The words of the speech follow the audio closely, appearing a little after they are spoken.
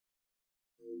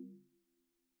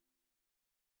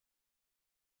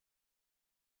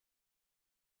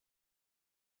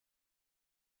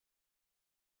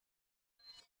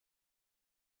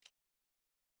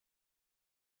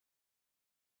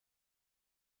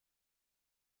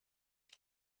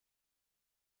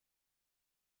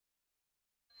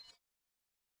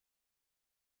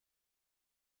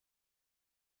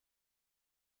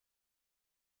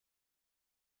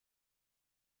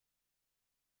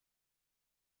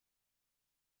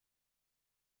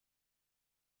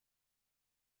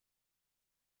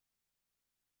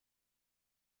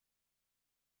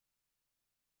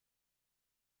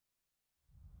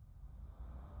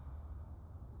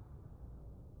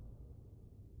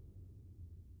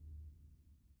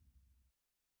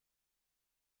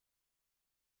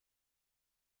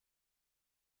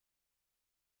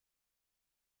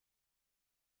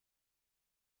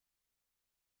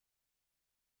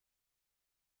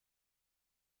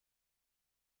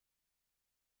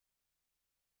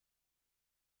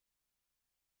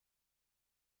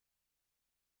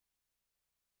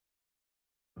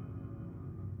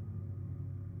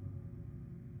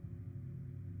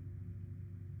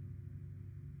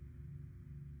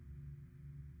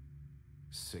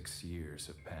6 years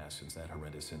have passed since that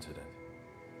horrendous incident.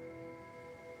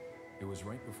 It was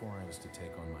right before I was to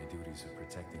take on my duties of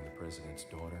protecting the president's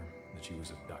daughter that she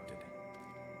was abducted.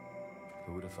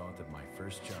 Who would have thought that my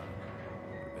first job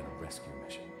would have been a rescue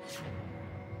mission?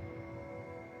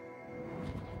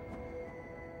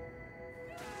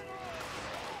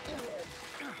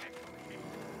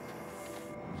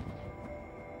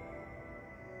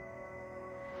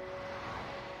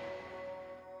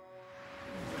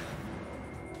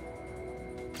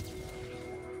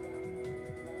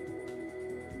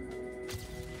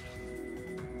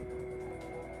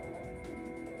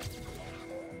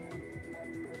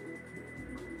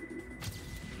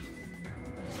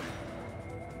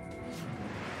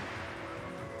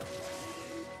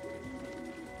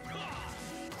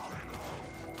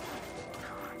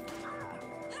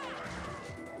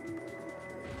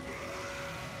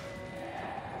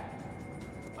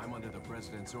 I'm under the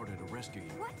president's order to rescue you.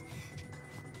 What?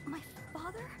 My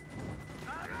father?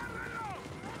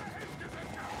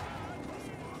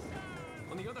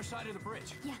 On the other side of the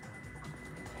bridge. Yeah.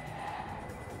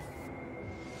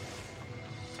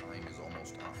 Time is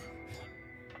almost up.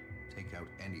 Take out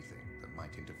anything that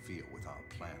might interfere with our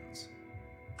plans.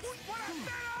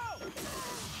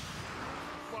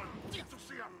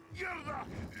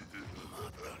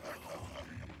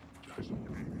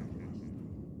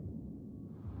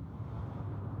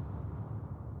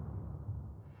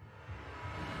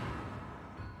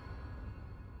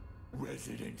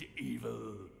 Resident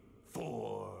Evil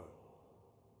 4.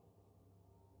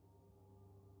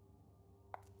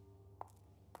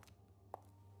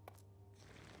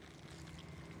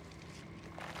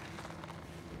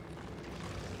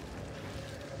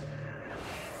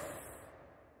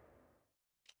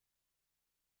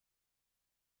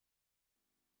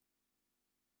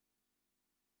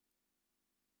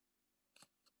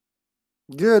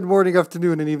 Good morning,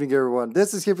 afternoon, and evening, everyone.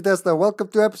 This is HippyTesla. Welcome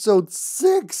to episode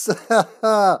 6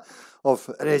 of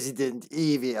Resident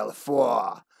Evil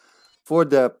 4 for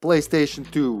the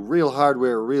PlayStation 2. Real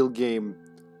hardware, real game,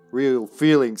 real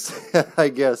feelings, I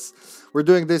guess. We're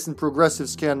doing this in progressive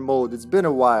scan mode. It's been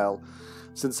a while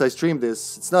since I streamed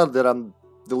this. It's not that I'm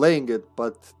delaying it,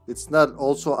 but it's not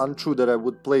also untrue that I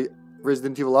would play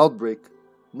Resident Evil Outbreak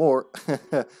more.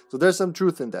 So there's some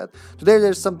truth in that. Today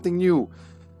there's something new.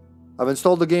 I've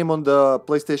installed the game on the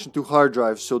PlayStation 2 hard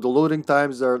drive, so the loading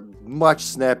times are much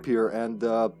snappier and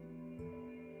good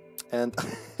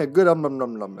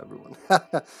everyone.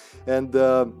 And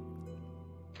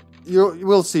you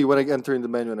will see when I enter in the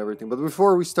menu and everything. But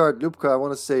before we start, Lubka, I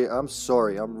want to say I'm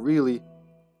sorry. I'm really,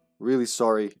 really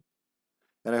sorry,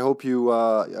 and I hope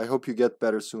you get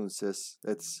better soon, sis.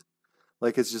 It's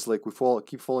just like we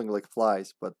keep falling like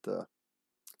flies, but I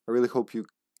really hope you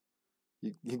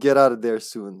get out of there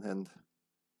soon, and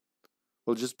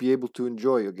we'll just be able to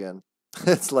enjoy again.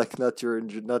 It's like not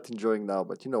enjoying now,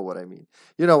 but you know what I mean.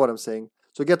 You know what I'm saying.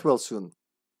 So get well soon.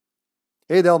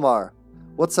 Hey Delmar,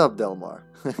 what's up, Delmar?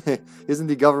 Isn't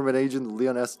the government agent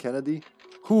Leon S. Kennedy?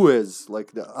 Who is?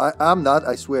 I'm not.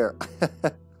 I swear.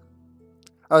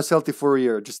 I was healthy for a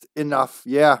year, just enough.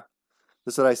 Yeah,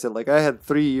 that's what I said. Like I had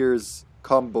 3 years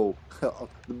combo,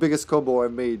 the biggest combo I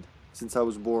made since I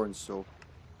was born. So.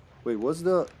 Wait, what's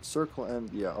the circle and...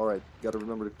 Yeah, alright. Gotta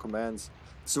remember the commands.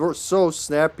 So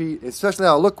snappy. Especially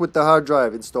now, look with the hard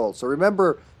drive installed. So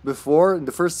remember before, in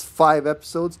the first 5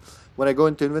 episodes, when I go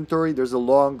into inventory, there's a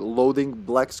long loading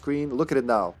black screen. Look at it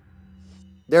now.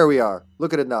 There we are.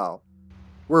 Look at it now.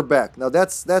 We're back. Now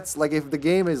that's like, if the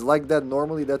game is like that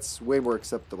normally, that's way more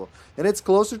acceptable. And it's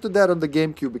closer to that on the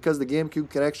GameCube, because the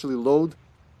GameCube can actually load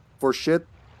for shit.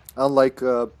 Unlike...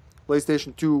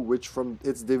 PlayStation 2, which from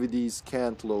its DVDs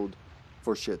can't load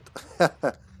for shit.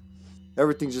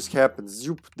 Everything just happens.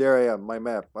 Zoop, there I am, my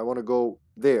map. I want to go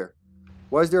there.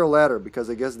 Why is there a ladder? Because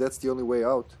I guess that's the only way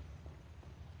out.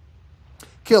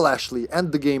 Kill Ashley,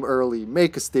 end the game early,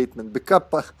 make a statement,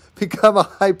 become a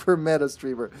hyper meta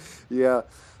streamer. Yeah.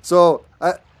 So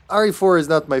RE4 is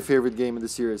not my favorite game in the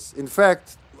series. In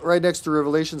fact, right next to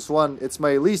Revelations 1, it's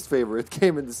my least favorite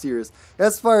game in the series,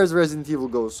 as far as Resident Evil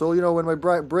goes. So, you know, when my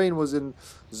brain was in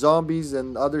zombies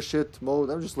and other shit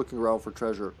mode, I'm just looking around for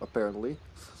treasure, apparently.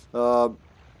 And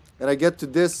I get to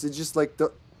this, it's just like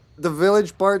the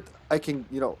village part, I can,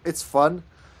 you know, it's fun.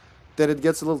 Then it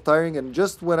gets a little tiring, and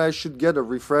just when I should get a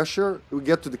refresher, we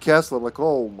get to the castle, I'm like,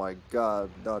 oh my god,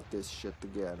 not this shit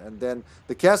again. And then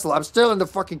the castle, I'm still in the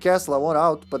fucking castle, I want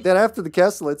out. But then after the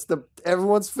castle, it's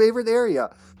everyone's favorite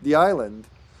area, the island.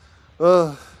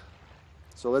 So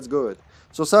let's go it.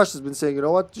 So Sasha's been saying, you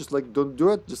know what, just like, don't do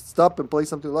it, just stop and play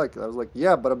something like it. I was like,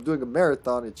 yeah, but I'm doing a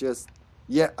marathon, it just,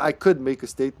 Yeah, I could make a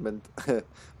statement, but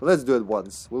let's do it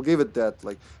once. We'll give it that.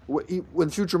 Like, when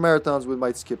future marathons, we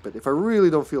might skip it. If I really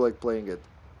don't feel like playing it,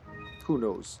 who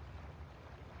knows?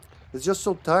 It's just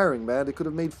so tiring, man. They could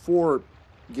have made 4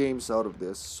 games out of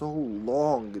this. So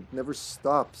long. It never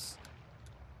stops.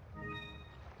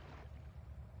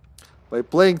 By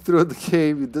playing through the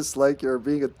game, you dislike you're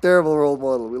being a terrible role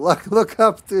model. We look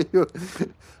up to you.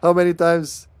 How many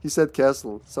times he said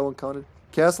castle? Someone counted?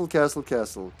 Castle, castle,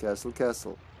 castle. Castle,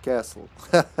 castle. Castle.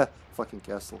 Fucking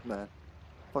castle, man.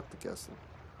 Fuck the castle.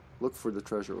 Look for the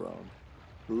treasure around.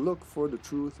 Look for the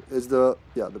truth.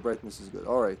 Yeah, the brightness is good.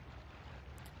 Alright.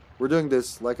 We're doing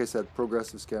this, like I said,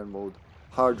 progressive scan mode.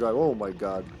 Hard drive. Oh my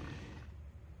god.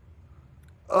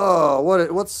 Oh,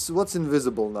 what's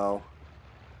invisible now?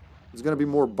 There's gonna be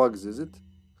more bugs, is it?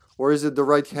 Or is it the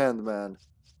right hand, man?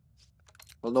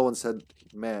 Well, no one said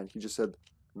man. He just said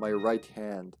my right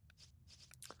hand.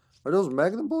 Are those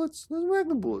magnum bullets? Those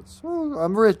magnum bullets. Oh,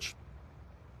 I'm rich.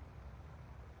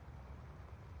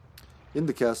 In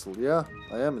the castle. Yeah,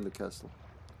 I am in the castle.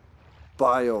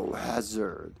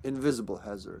 Biohazard. Invisible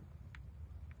hazard.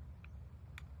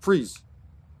 Freeze.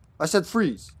 I said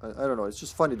freeze. I don't know. It's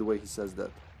just funny the way he says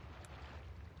that.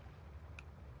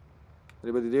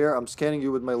 Anybody there? I'm scanning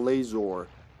you with my laser.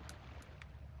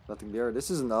 Nothing there. This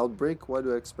is an outbreak. Why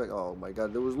do I expect... Oh my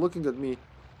god. They was looking at me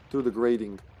through the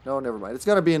grating. No, never mind. It's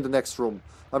gonna be in the next room.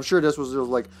 I'm sure this was just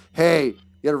like, hey,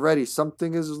 get ready.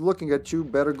 Something is looking at you.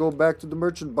 Better go back to the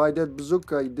merchant. Buy that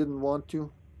bazooka. You didn't want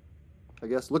to. I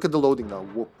guess. Look at the loading now.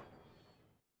 Whoop.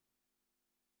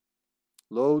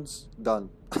 Loads. Done.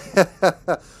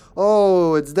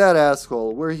 Oh, it's that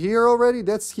asshole. We're here already?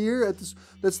 That's here? At this,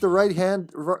 that's the right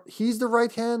hand. He's the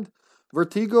right hand?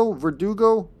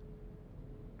 Verdugo?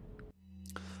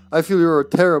 I feel you're a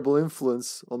terrible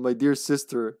influence on my dear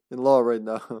sister-in-law right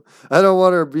now. I don't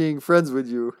want her being friends with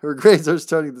you. Her grades are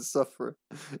starting to suffer.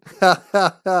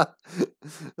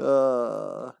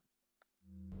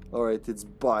 Alright, it's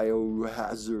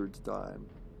biohazard time.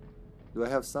 Do I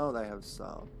have sound? I have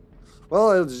sound.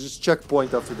 Well, I'll just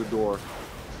checkpoint after the door.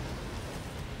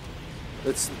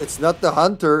 It's not the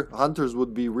hunter. Hunters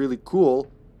would be really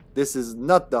cool. This is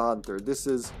not the hunter. This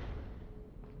is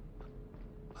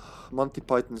Monty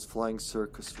Python's Flying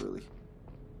Circus, really.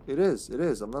 It is.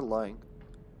 I'm not lying.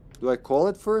 Do I call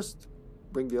it first?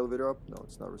 Bring the elevator up? No,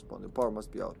 it's not responding. The power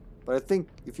must be out. But I think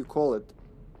if you call it,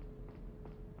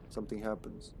 something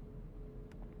happens.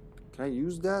 Can I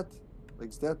use that? Like,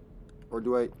 is that... Or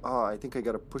do I... Ah, I think I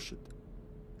gotta push it.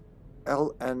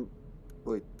 LN2.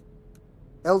 Like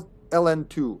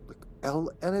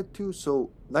LN2, so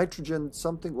nitrogen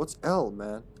something. What's L,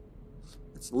 man?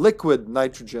 It's liquid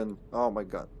nitrogen. Oh my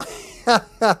god.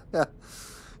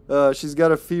 She's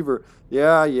got a fever.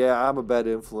 Yeah, I'm a bad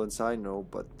influence, I know,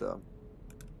 but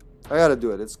I gotta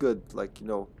do it. It's good. Like, you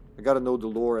know, I gotta know the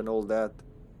lore and all that.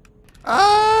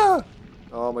 Ah!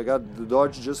 Oh my god, the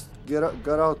dodge just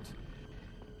got out.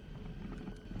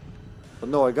 But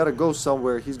no, I gotta go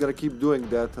somewhere. He's gonna keep doing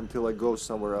that until I go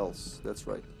somewhere else. That's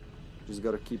right. Just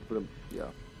gotta keep him. Yeah.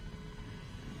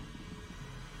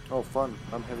 Oh, fun.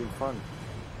 I'm having fun.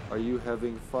 Are you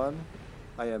having fun?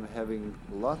 I am having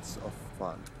lots of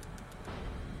fun.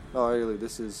 No, really,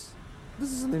 this is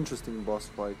an interesting boss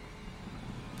fight.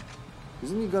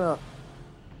 Isn't he gonna...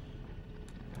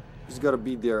 He's gotta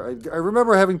be there. I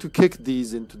remember having to kick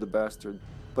these into the bastard.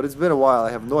 But it's been a while.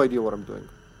 I have no idea what I'm doing.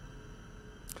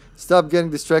 Stop getting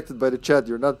distracted by the chat.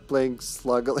 You're not playing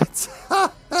Sluggle. It's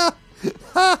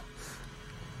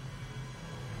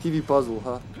TV puzzle,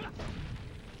 huh?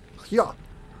 Yeah.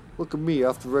 Look at me.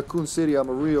 After Raccoon City, I'm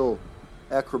a real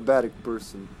acrobatic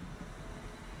person.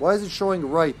 Why is it showing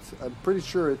right? I'm pretty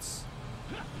sure it's...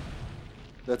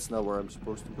 That's not where I'm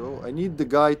supposed to go. I need the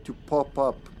guy to pop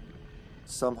up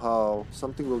somehow.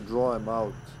 Something will draw him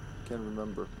out. Can't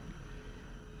remember.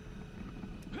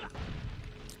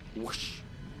 Whoosh.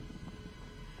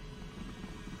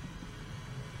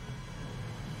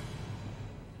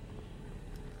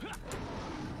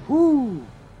 Woo!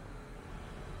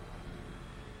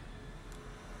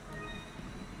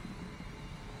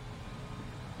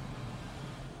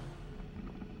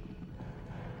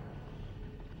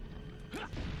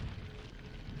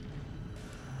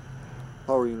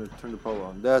 Power unit, turn the power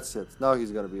on. That's it. Now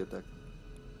he's gonna be attacked.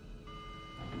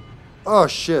 Oh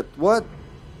shit, what?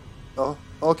 Oh,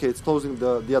 okay, it's closing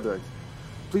the other exit.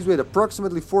 Please wait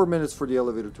approximately 4 minutes for the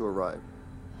elevator to arrive.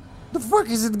 The fuck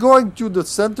is it going to the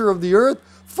center of the earth?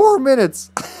 4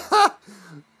 minutes!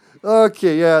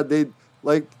 Okay, yeah, they,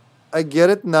 like, I get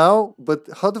it now, but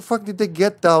how the fuck did they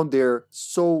get down there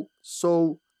so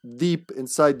deep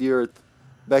inside the earth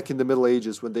back in the Middle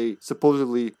Ages when they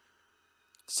supposedly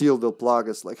seal the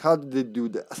plagas. Like, how did they do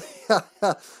that?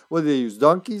 What did they use?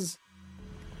 Donkeys?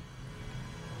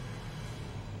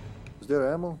 Was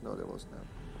there ammo? No, there wasn't ammo.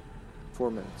 4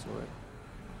 minutes, alright.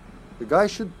 The guy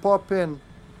should pop in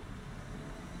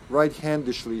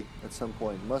right-handishly at some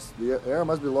point. The air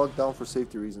must be locked down for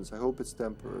safety reasons. I hope it's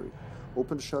temporary.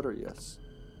 Open the shutter? Yes.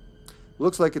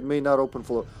 Looks like it may not open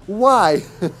for... Why?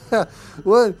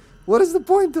 What is the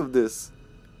point of this?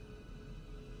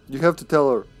 You have to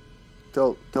tell her.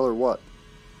 Tell her what?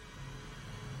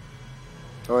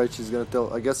 Alright, she's gonna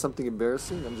tell... I guess something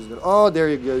embarrassing? I'm just gonna... Oh, there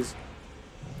you guys.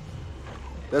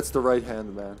 That's the right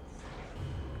hand, man.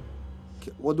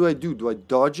 What do I do? Do I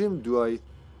dodge him? Do I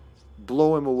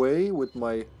blow him away with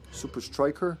my super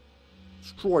striker?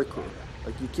 Striker.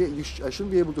 Like, you can't... I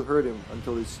shouldn't be able to hurt him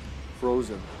until he's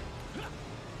frozen.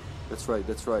 That's right,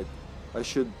 that's right. I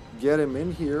should get him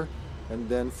in here and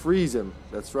then freeze him.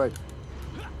 That's right.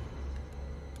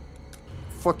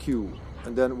 Fuck you.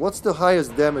 And then, what's the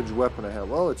highest damage weapon I have?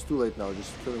 Well, it's too late now.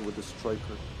 Just kill him with the striker.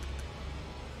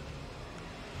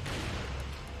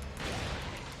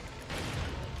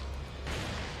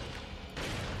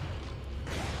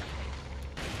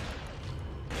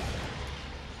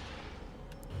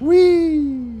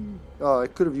 Whee! Oh, I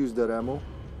could have used that ammo.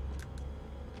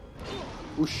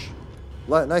 Whoosh.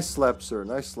 Nice slap, sir.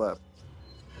 Nice slap.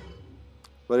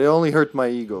 But it only hurt my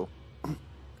ego.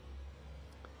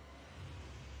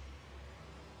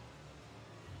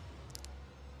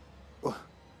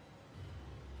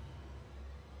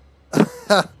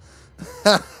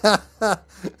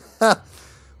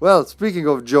 Well, speaking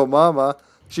of Joe Mama,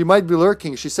 she might be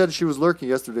lurking. She said she was lurking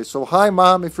yesterday. So, hi,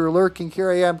 Mom. If you're lurking, here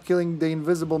I am killing the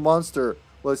invisible monster.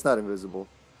 Well, it's not invisible.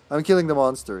 I'm killing the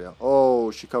monster, yeah.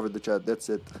 Oh, she covered the chat. That's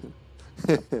it.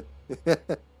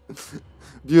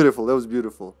 Beautiful. That was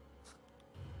beautiful.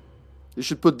 You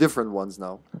should put different ones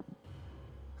now.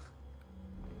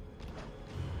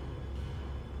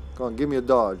 Come on, give me a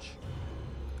dodge.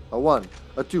 A 1,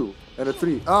 a 2, and a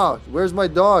 3. Ah, where's my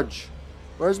dodge?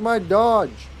 Where's my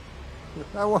dodge?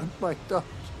 I want my dodge.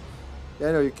 Yeah,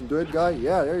 I know you can do it, guy.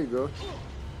 Yeah, there you go.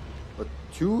 But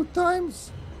 2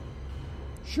 times?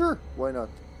 Sure, why not?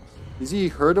 Is he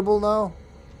hurtable now?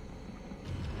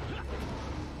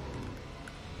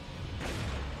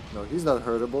 No, he's not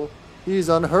hurtable. He's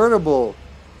unhurtable.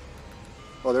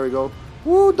 Oh, there we go.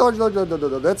 Woo, dodge, dodge, dodge, dodge,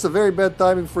 dodge. That's a very bad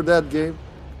timing for that game.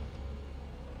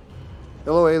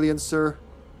 Hello, alien sir.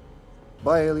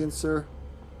 Bye, alien sir.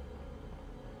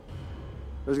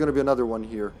 There's gonna be another one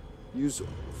here. Use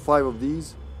 5 of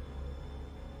these.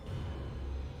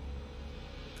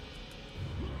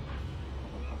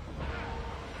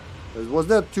 Was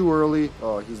that too early?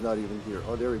 Oh, he's not even here.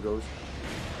 Oh, there he goes.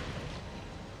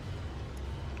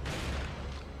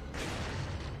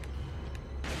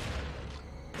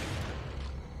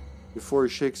 Before he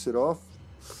shakes it off.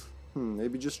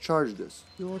 Maybe just charge this.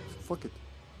 You know what? Fuck it.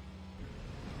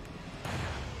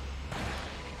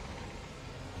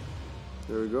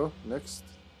 There we go. Next.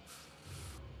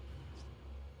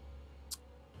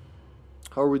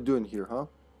 How are we doing here, huh?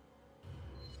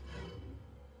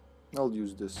 I'll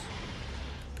use this.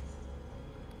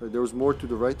 Right, there was more to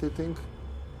the right, I think.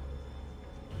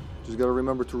 Just gotta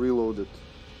remember to reload it.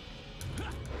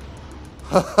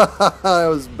 That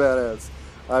was badass.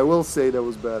 I will say that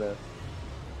was badass.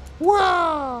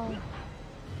 Wow!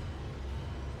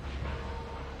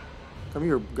 Come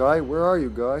here, guy. Where are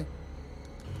you, guy?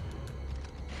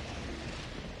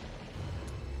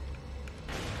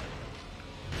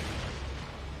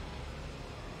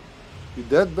 You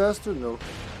dead, bastard? No.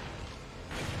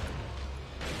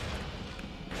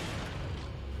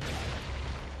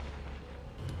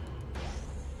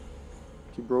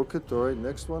 He broke it. Alright,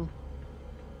 next one.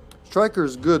 Striker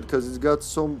is good because it's got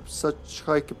such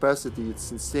high capacity.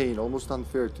 It's insane, almost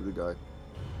unfair to the guy.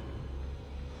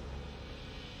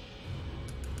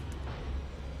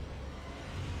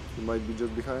 He might be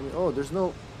just behind me. Oh, there's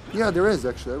no... Yeah, there is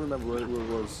actually. I remember where it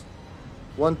was.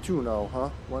 1-2 now, huh?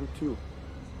 1-2.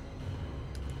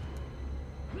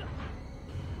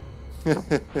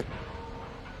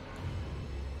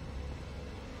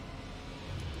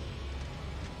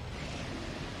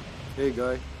 Hey,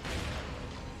 guy.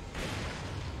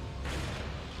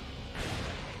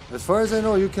 As far as I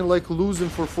know, you can like lose him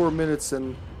for 4 minutes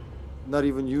and not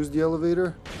even use the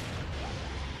elevator.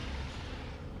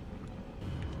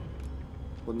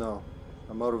 But no,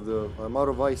 I'm out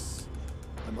of ice.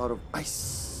 I'm out of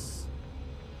ice.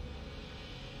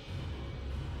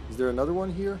 Is there another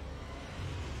one here?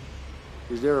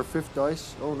 Is there a 5th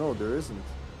ice? Oh no, there isn't.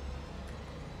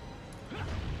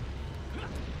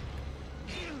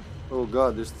 Oh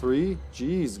god, there's 3?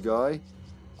 Jeez, guy.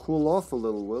 cool off a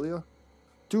little, will ya?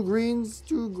 2 greens,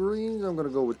 2 greens. I'm gonna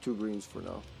go with 2 greens for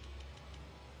now.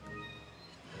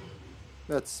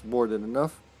 That's more than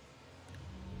enough.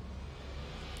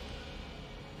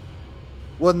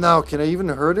 What now? Can I even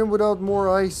hurt him without more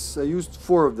ice? I used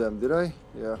 4 of them, did I?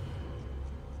 Yeah.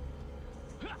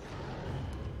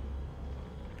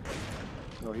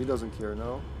 No, he doesn't care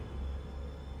now.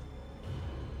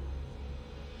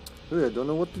 Really, I don't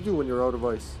know what to do when you're out of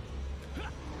ice.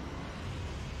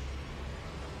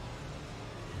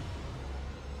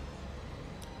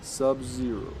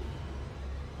 Sub-Zero.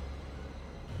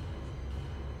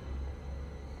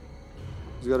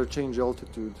 He's got to change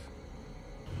altitude.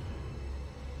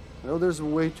 I know there's a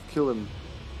way to kill him.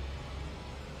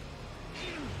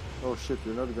 Oh shit,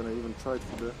 you're not gonna even try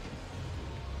for that.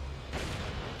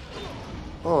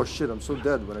 Oh shit, I'm so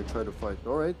dead when I try to fight.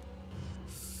 Alright.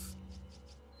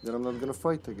 Then I'm not gonna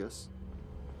fight, I guess.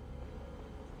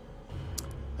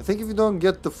 I think if you don't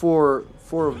get the four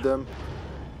of them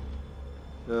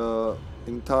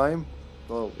in time,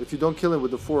 well, if you don't kill him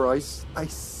with the 4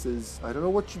 ices, I don't know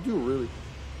what you do really.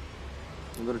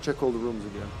 I'm gonna check all the rooms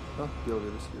again. Oh, the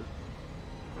elevator's here.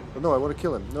 Oh no, I want to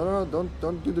kill him. No,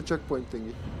 don't do the checkpoint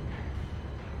thingy.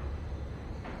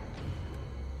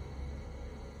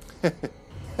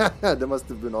 That must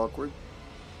have been awkward.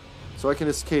 So I can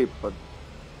escape, but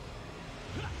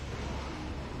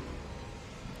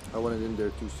I want it in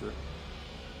there too, sir.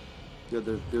 Yeah,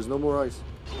 there's no more ice.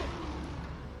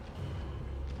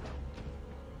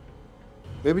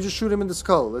 Maybe just shoot him in the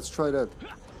skull. Let's try that.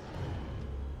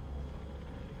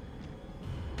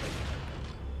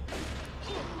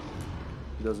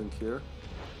 He doesn't care.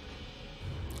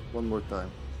 One more time.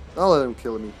 I'll let him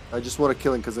kill me. I just want to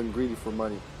kill him because I'm greedy for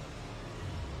money.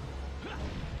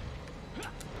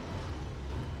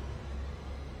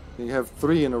 You have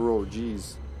 3 in a row.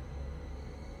 Jeez.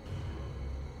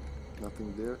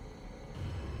 Nothing there.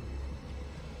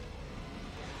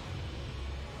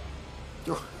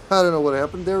 Oh, I don't know what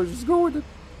happened there. Just go with it.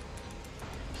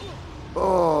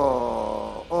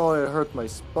 Oh, it hurt my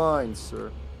spine,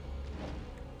 sir.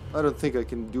 I don't think I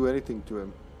can do anything to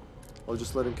him. I'll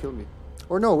just let him kill me.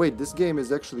 Or no, wait, this game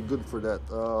is actually good for that.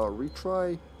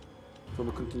 Retry from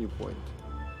a continue point.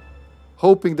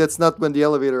 Hoping that's not when the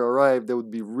elevator arrived. That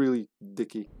would be really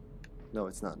dicky. No,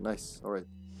 it's not. Nice. Alright.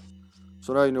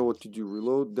 So now you know what to do.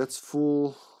 Reload. That's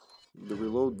full.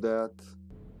 Reload that.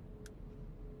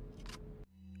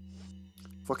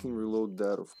 Fucking reload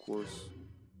that, of course.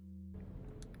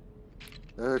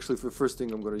 That's actually the first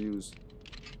thing I'm gonna use.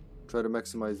 Try to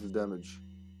maximize the damage.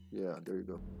 Yeah, there you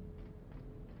go.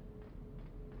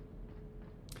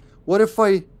 What if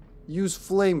I use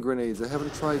flame grenades? I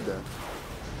haven't tried that.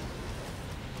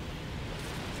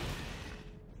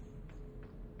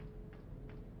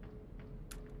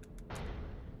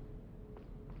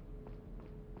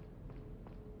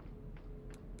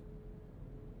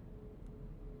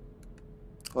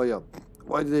 Oh yeah,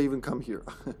 why did I even come here?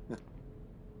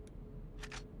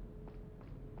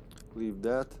 Leave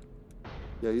that.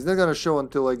 Yeah, he's not gonna show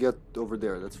until I get over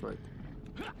there, that's right.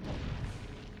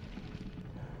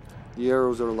 The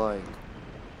arrows are lying.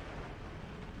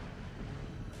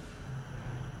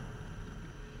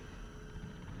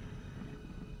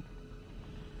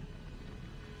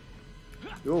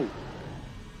 Yo.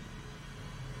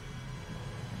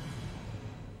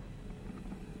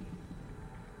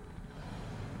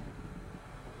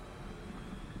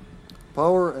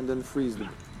 Power and then freeze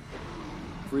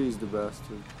the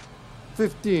bastard.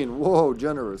 15. Whoa,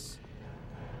 generous.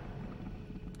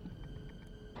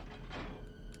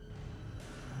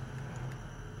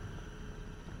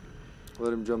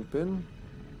 Let him jump in.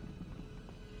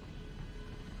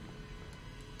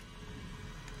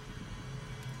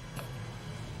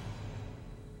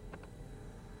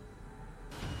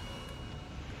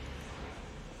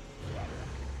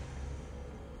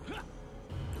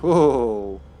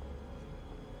 Whoa.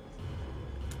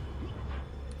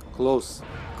 Close.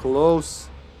 Close.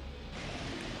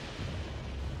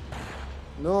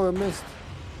 No, I missed.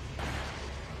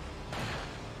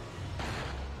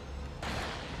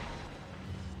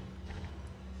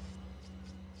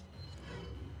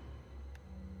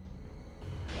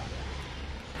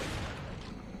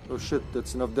 Oh shit,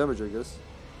 that's enough damage, I guess.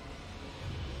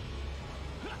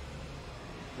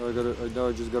 Now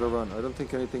I just gotta run. I don't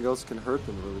think anything else can hurt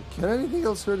him, really. Can anything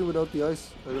else hurt him without the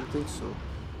ice? I don't think so.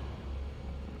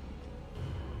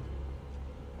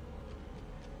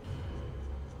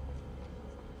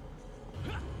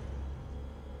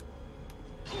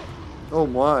 Oh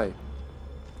my.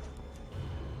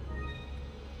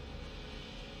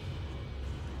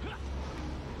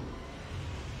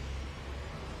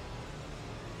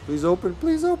 Please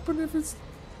open if it's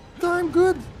time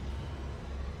good.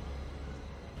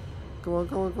 Come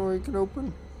on, you can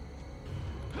open.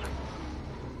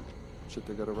 Shit,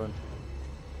 I gotta run.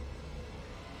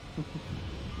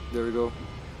 There we go.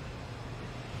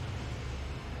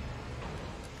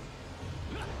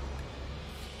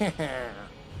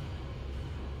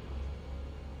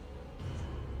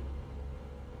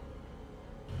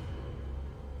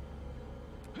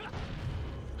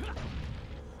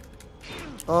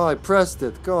 Oh, I pressed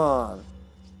it. Come on.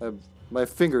 My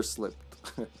finger slipped.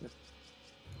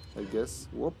 I guess.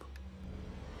 Whoop.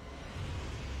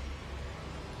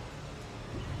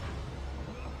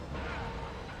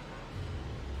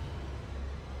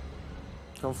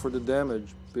 Come for the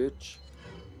damage, bitch.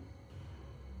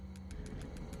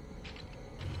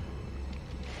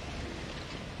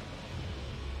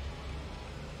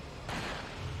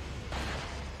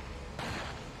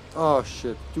 Oh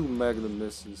shit, 2 magnum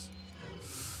misses.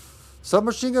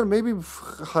 Submachine gun, maybe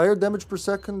higher damage per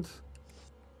second?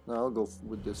 No, I'll go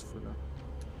with this for now.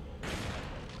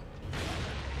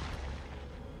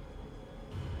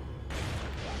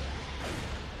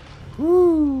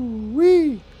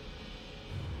 Woo-wee!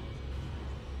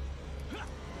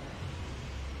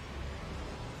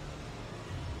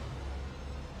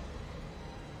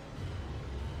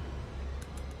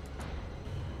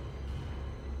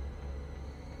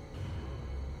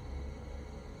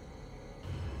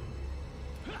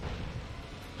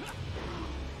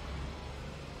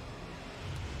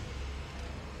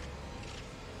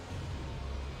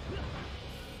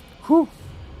 Whew.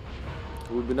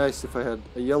 It would be nice if I had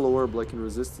a yellow orb like in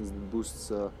Resistance that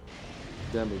boosts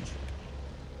damage.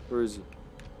 Where is he?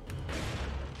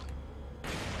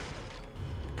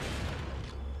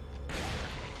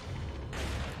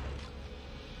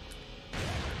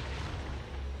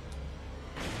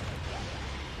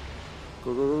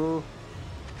 Go, go, go, go.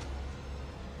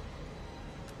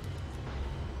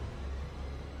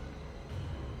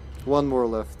 One more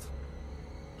left.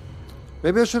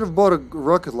 Maybe I should have bought a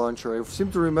rocket launcher. I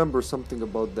seem to remember something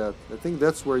about that. I think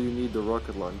that's where you need the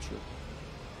rocket launcher.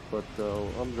 But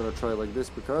I'm gonna try like this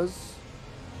because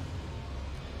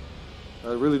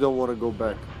I really don't want to go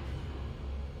back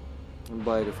and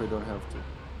buy it if I don't have to.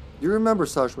 Do you remember,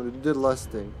 Sash, when you did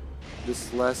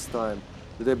this last time?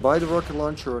 Did I buy the rocket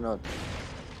launcher or not?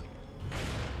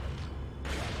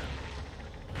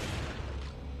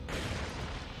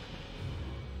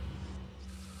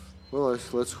 Well,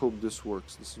 let's hope this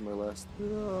works. This is my last.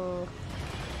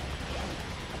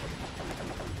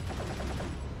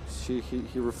 See,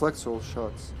 he reflects all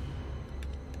shots.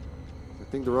 I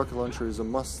think the rocket launcher is a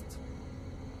must.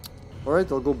 Alright,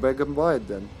 I'll go back and buy it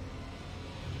then.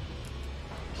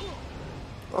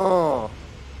 Oh!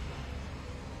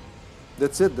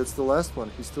 That's it, that's the last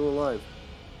one. He's still alive.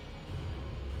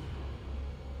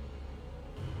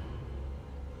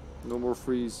 No more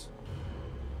freeze.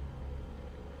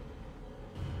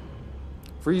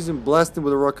 Freeze him, blast him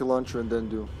with a rocket launcher, and then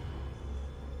do.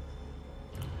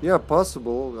 Yeah,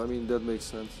 possible. I mean, that makes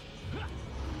sense.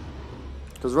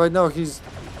 Because right now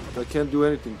I can't do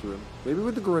anything to him. Maybe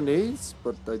with the grenades,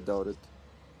 but I doubt it.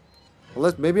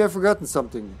 Unless maybe I've forgotten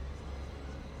something.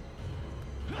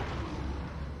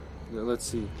 Yeah, let's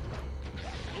see.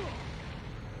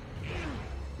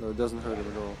 No, it doesn't hurt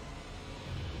him at all.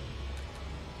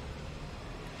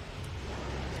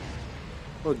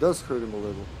 Oh, it does hurt him a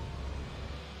little.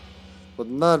 But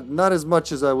not as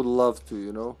much as I would love to,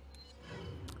 you know?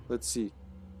 Let's see.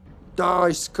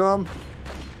 Die, scum!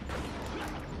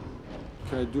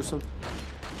 Can I do something?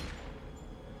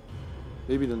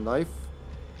 Maybe the knife?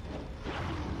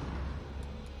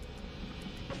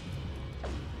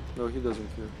 No, he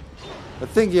doesn't care. I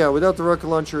think, yeah, without the rocket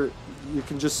launcher, you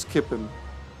can just skip him.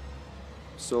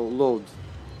 So, load.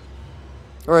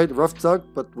 Alright, rough tug,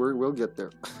 but we'll get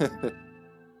there.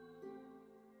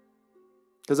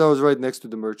 Because I was right next to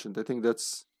the merchant. I think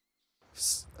that's...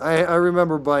 I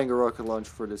remember buying a rocket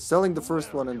launcher for this. Selling the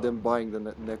first one and then buying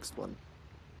the next one.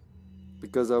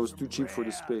 Because I was too cheap for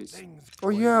the space. Oh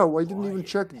yeah, I didn't even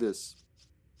check this.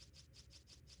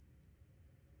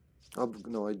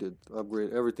 No, I did.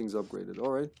 Upgrade. Everything's upgraded.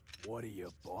 Alright. What are you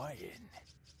buying?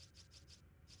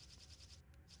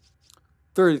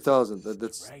 30,000.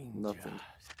 That's nothing.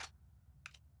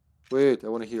 Wait, I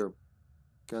want to hear.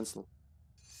 Cancel.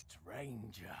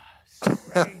 Stranger.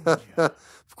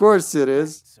 Of course it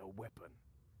is. It's a weapon.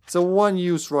 It's a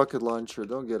one-use rocket launcher.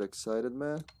 Don't get excited,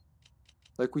 man.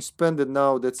 Like we spend it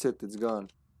now, that's it. It's gone.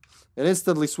 And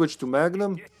instantly switch to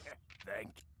Magnum?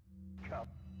 Thank you.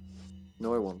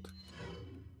 No, I won't.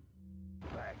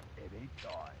 Back any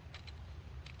time.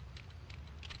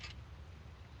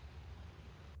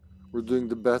 We're doing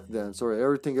the bath dance. Alright,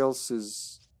 everything else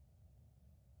is...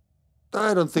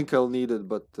 I don't think I'll need it,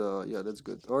 but yeah, that's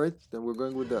good. Alright, then we're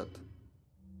going with that.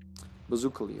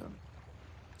 Bazooka Leon.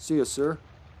 See ya, sir.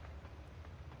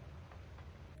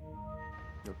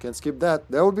 No, can't skip that.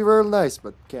 That would be very nice,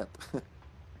 but can't.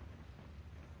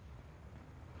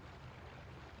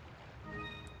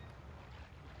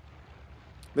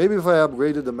 Maybe if I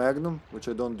upgraded the Magnum, which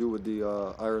I don't do with the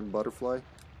Iron Butterfly.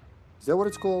 Is that what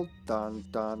it's called? Dun,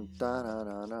 dun, dun, dun,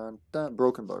 dun, dun, dun.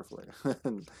 Broken Butterfly.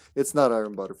 It's not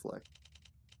Iron Butterfly.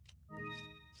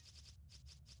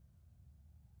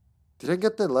 Did I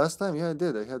get that last time? Yeah, I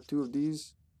did. I had 2 of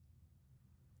these.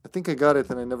 I think I got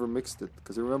it and I never mixed it.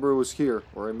 Because I remember it was here.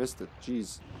 Or I missed it.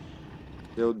 Jeez.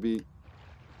 That would be...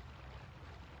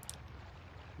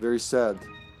 very sad.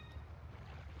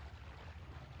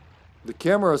 The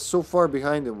camera is so far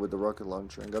behind him with the rocket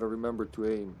launcher. I gotta remember to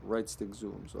aim. Right stick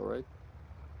zooms, alright?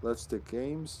 Left stick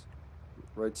aims.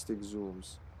 Right stick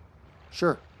zooms.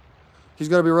 Sure. He's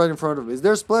gonna be right in front of me. Is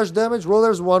there splash damage? Well,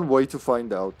 there's one way to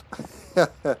find out.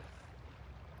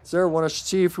 Sir, wanna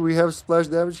see if we have splash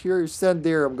damage here? You stand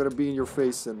there, I'm gonna be in your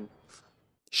face and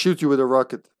shoot you with a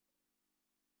rocket.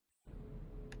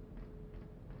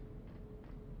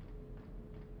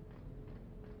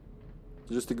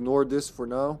 Just ignore this for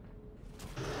now.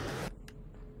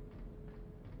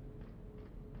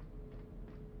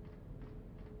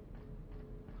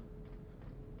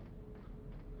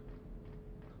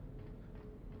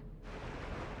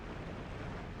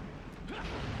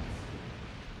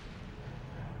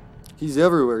 He's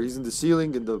everywhere. He's in the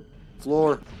ceiling, in the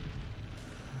floor.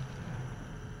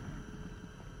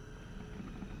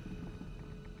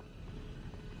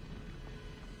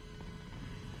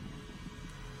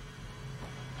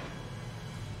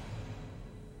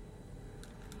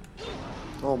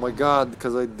 Oh my god,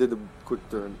 because I did a quick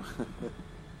turn.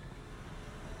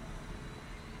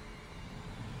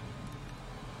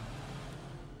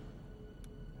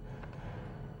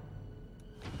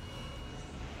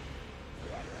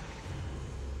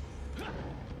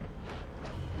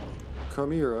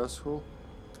 Come here, asshole.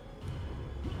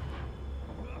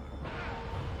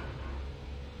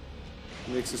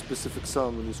 He makes a specific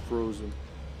sound when he's frozen.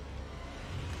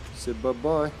 Say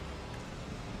bye-bye.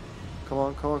 Come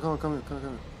on, come on, come on, come here, come on,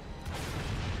 come here.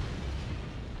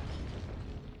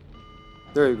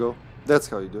 There you go. That's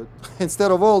how you do it.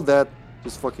 Instead of all that,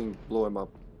 just fucking blow him up.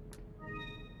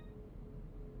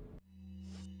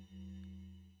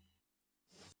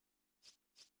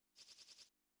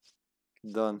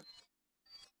 Done.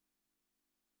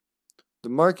 The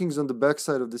markings on the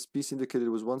backside of this piece indicated it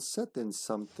was once set in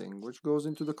something, which goes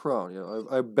into the crown. Yeah,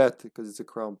 I bet, because it's a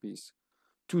crown piece.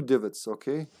 2 divots,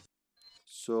 okay?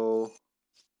 So,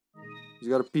 he's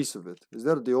got a piece of it. Is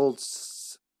that the old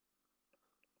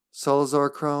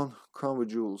Salazar crown? Crown with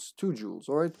jewels. 2 jewels,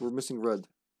 alright? We're missing red.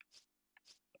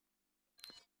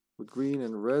 With green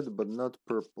and red, but not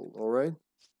purple, alright?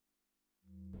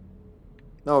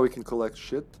 Now we can collect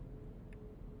shit.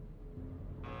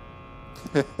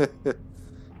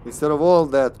 Instead of all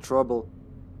that trouble,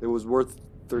 it was worth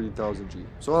 30,000 G.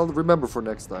 So I'll remember for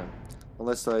next time.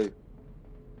 Unless I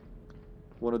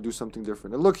want to do something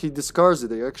different. And look, he discards it.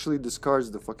 He actually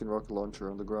discards the fucking rocket launcher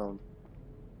on the ground.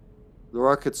 The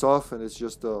rocket's off and it's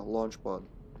just a launch pod.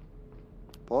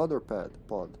 Pod or pad?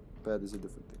 Pod. Pad is a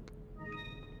different thing.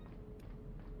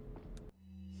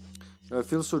 Now, I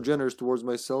feel so generous towards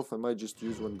myself, I might just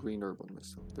use 1 green herb on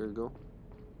myself. There you go.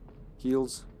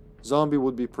 Heals. Zombie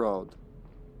would be proud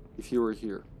if he were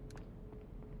here.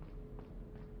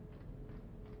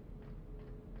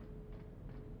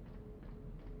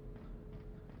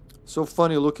 So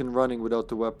funny looking running without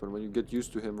the weapon when you get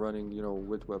used to him running, you know,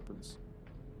 with weapons.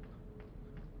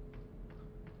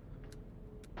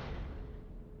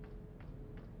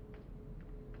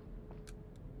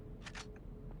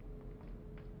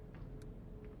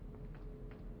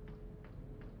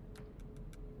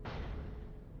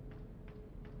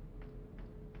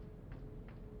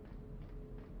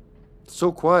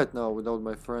 So quiet now without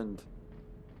my friend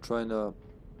trying to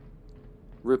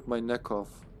rip my neck off.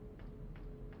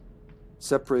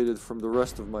 Separated from the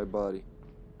rest of my body.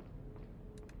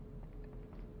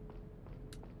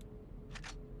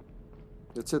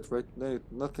 That's it, right?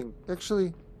 Nothing.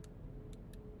 Actually,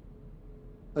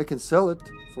 I can sell it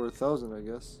for 1,000, I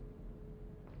guess.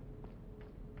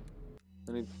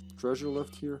 Any treasure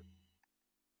left here?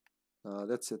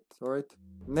 That's it. Alright.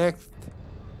 Next.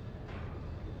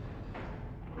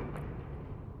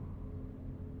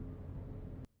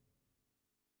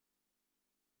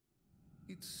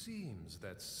 It seems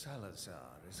that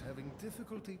Salazar is having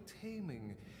difficulty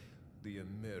taming the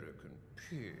American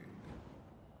pig.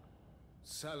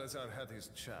 Salazar had his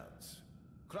chance.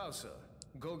 Krauser,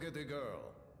 go get a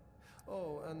girl.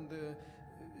 Oh, and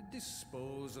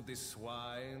dispose of this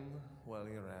swine while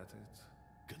you're at it.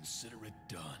 Consider it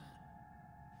done.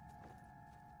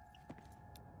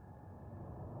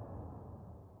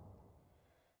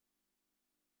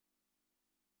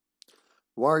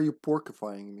 Why are you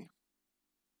porcifying me?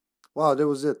 Wow, that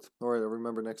was it. Alright, I'll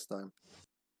remember next time.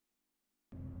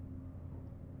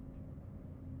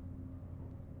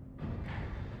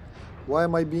 Why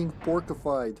am I being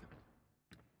porcified?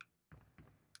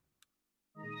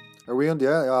 Are we on the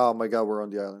island? Oh my god, we're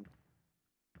on the island.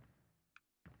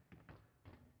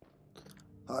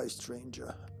 Hi,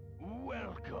 stranger.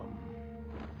 Welcome.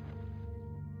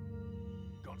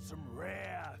 Got some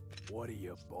rare. What are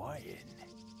you buying?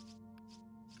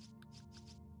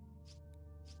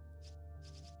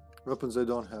 Weapons I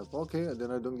don't have. Okay, and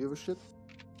then I don't give a shit.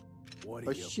 What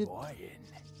are you shit. buying?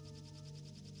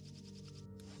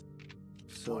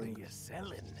 So, What are you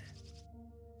selling?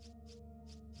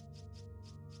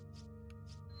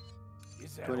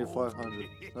 Is that 2,500.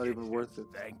 Not even worth it.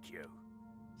 Thank you.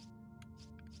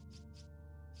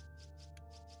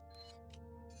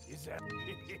 Is that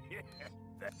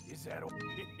is that all?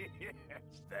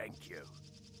 Thank you.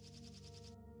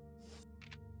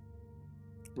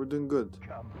 we're doing good.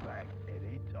 Come back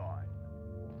anytime.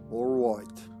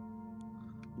 Alright.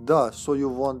 Da, so you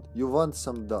want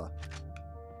some da.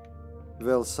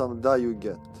 Well, some da you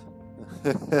get.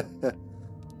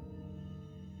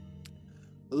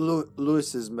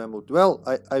 Lewis's memo. Well,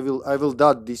 I will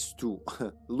dot these two.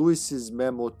 Lewis's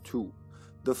memo 2.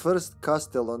 The first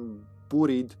Castellan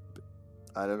buried,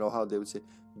 I don't know how they would say,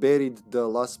 buried the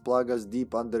Las Plagas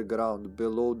deep underground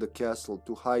below the castle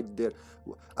to hide their...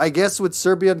 I guess with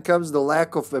Serbian comes the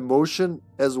lack of emotion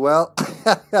as well.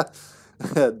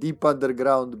 Deep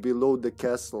underground below the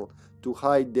castle to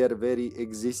hide their very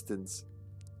existence.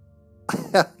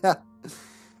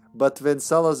 But when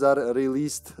Salazar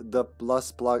released the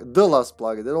Las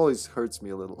Plagas, that always hurts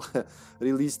me a little,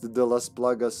 released the Las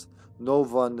Plagas, no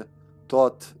one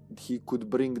thought he could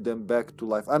bring them back to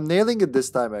life. I'm nailing it this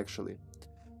time, actually.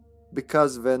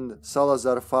 Because when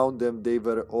Salazar found them, they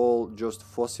were all just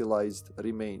fossilized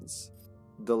remains.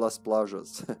 The Las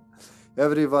Plagas.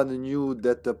 Everyone knew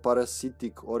that the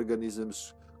parasitic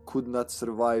organisms could not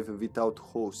survive without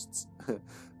hosts.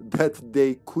 That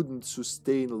they couldn't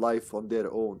sustain life on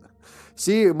their own.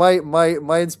 See,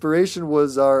 my inspiration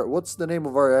was our... What's the name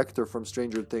of our actor from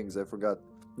Stranger Things? I forgot.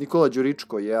 Nikola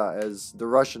Jurichko, yeah, as the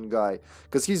Russian guy.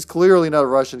 Because he's clearly not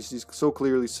Russian, he's so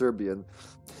clearly Serbian.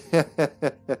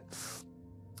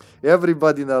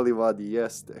 Everybody na livadi,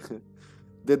 yes.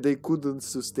 That they couldn't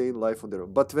sustain life on their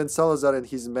own. But when Salazar and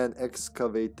his men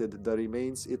excavated the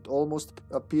remains, it almost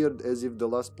appeared as if the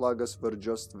Las Plagas were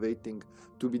just waiting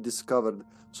to be discovered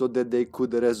so that they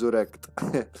could resurrect.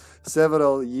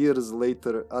 Several years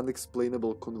later,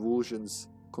 unexplainable convulsions,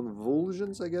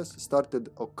 I guess, started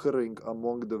occurring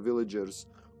among the villagers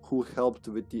who helped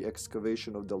with the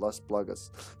excavation of the Las Plagas.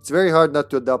 It's very hard not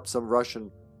to adopt some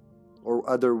Russian or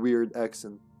other weird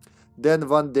accent. Then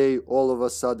one day, all of a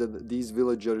sudden, these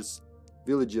villagers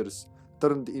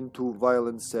turned into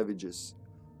violent savages.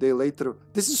 They later...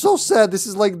 This is so sad. This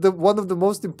is like one of the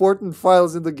most important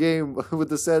files in the game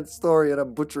with a sad story, and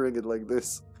I'm butchering it like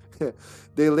this.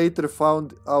 They later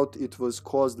found out it was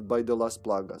caused by the Las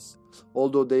Plagas.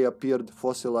 Although they appeared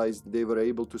fossilized, they were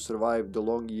able to survive the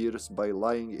long years by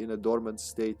lying in a dormant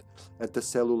state at the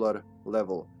cellular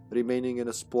level, remaining in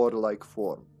a spore-like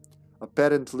form.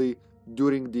 Apparently,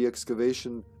 during the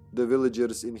excavation, the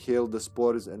villagers inhaled the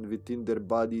spores, and within their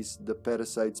bodies, the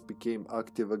parasites became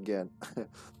active again.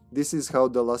 This is how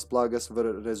the Las Plagas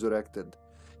were resurrected.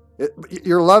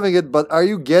 You're loving it, but are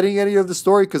you getting any of the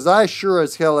story? Because I sure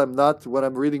as hell am not when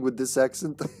I'm reading with this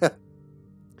accent.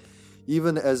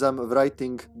 Even as I'm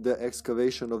writing, the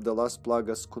excavation of the Las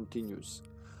Plagas continues.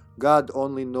 God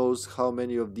only knows how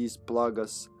many of these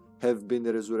Plagas have been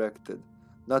resurrected,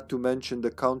 not to mention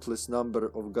the countless number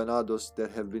of ganados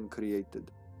that have been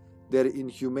created. Their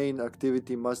inhumane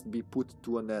activity must be put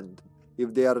to an end.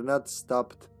 If they are not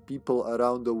stopped, people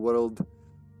around the world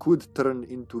could turn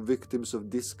into victims of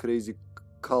this crazy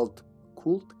cult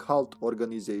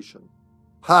organization.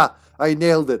 Ha! I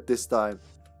nailed it this time.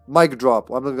 Mic drop.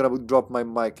 I'm not gonna drop my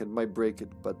mic and might break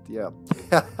it, but yeah.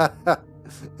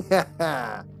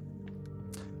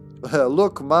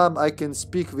 Look, Mom, I can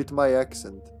speak with my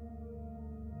accent.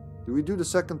 Do we do the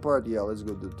second part? Yeah, let's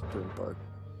go do the third part.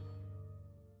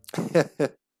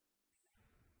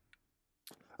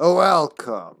 Oh,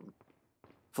 welcome.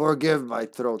 Forgive my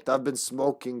throat. I've been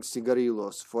smoking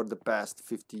cigarillos for the past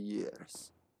 50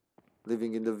 years.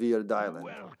 living in the weird island.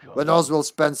 Welcome. When Oswald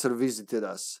Spencer visited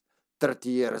us 30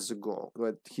 years ago.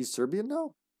 But he's Serbian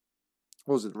now?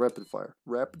 What was it? Rapid fire.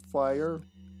 Rapid fire.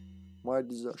 Why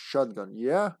is a shotgun?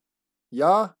 Yeah?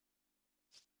 Yeah?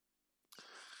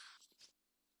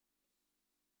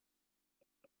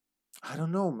 I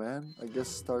don't know, man. I guess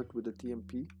start with the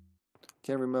TMP.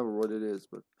 Can't remember what it is,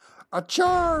 but... A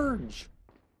charge!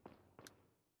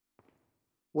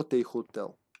 What a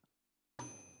hotel.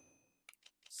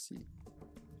 See.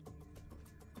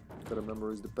 Gotta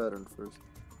memorize the pattern first.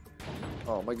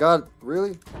 Oh my god,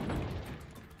 really?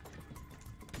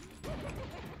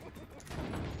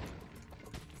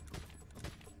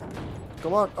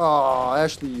 Come on. Oh,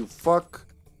 Ashley, you fuck.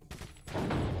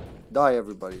 Die,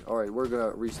 everybody. Alright, we're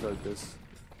gonna restart this.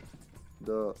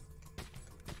 The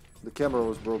camera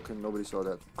was broken. Nobody saw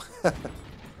that.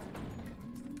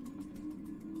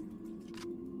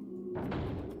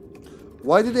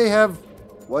 Why do they have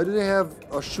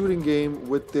a shooting game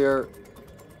with their...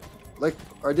 Like,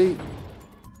 are they...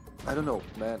 I don't know,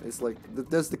 man. It's like,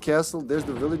 that's the castle, there's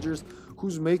the villagers.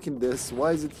 Who's making this?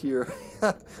 Why is it here?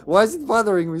 Why is it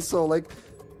bothering me so? Like,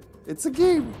 it's a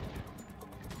game.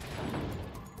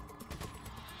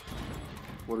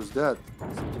 What is that?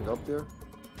 Something up there?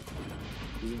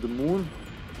 Is it the moon?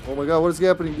 Oh my god, what is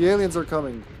happening? The aliens are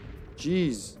coming.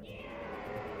 Jeez.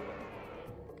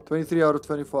 23 out of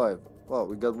 25. Wow,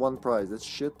 we got one prize. That's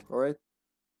shit. Alright.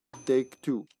 Take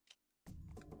 2.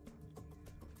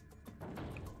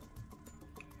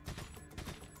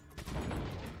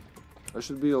 I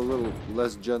should be a little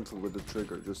less gentle with the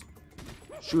trigger. Just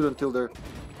shoot until they're...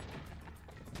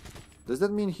 Does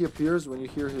that mean he appears when you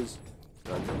hear his...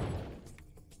 Gotcha.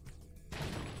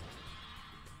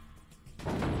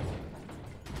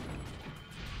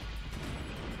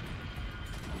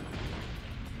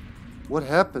 What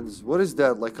happens? What is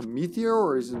that? Like a meteor,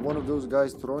 or is it one of those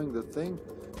guys throwing the thing?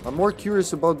 I'm more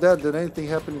curious about that than anything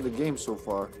happened in the game so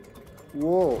far.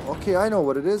 Whoa, okay, I know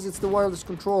what it is. It's the wireless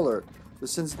controller. The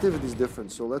sensitivity is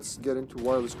different, so let's get into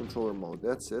wireless controller mode.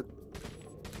 That's it.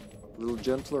 A little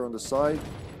gentler on the side.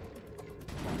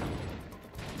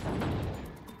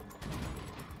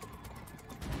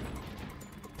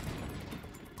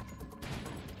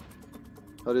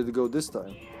 How did it go this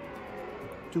time?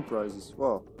 2 prizes.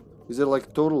 Wow. Is it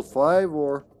like total 5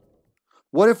 or...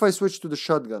 What if I switch to the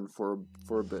shotgun for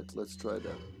a bit? Let's try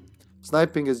that.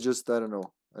 Sniping is just, I don't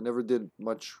know. I never did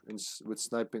much with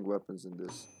sniping weapons in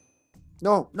this.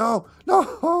 No, no,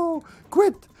 no!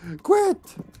 Quit!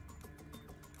 Quit!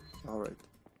 Alright.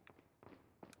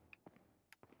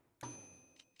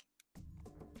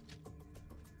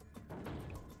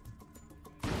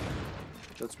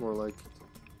 That's more like it.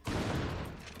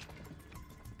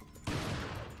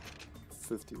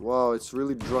 50. Wow, it's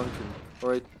really drunken.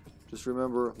 Alright, just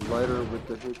remember, lighter with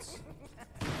the hits.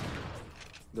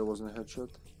 There wasn't a headshot.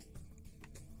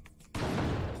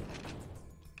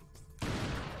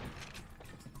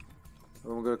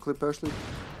 Am I gonna clip Ashley?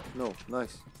 No,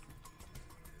 nice.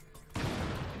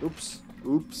 Oops,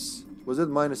 oops. Was it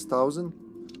minus 1000?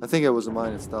 I think it was a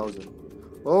minus 1000.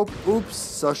 Oh, oops,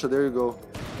 Sasha, there you go.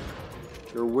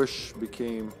 Your wish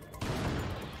became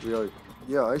reality.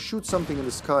 Yeah, I shoot something in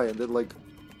the sky and that like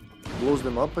blows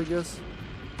them up, I guess.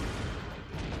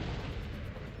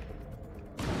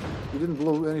 You didn't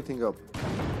blow anything up.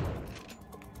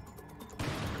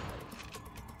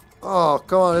 Oh,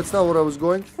 come on, that's not what I was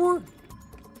going for.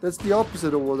 That's the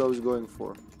opposite of what I was going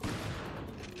for.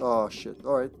 Oh, shit.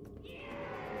 Alright.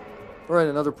 Alright,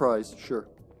 another prize. Sure.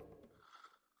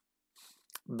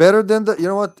 Better than the... You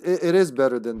know what? It is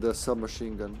better than the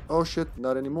submachine gun. Oh, shit.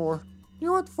 Not anymore. You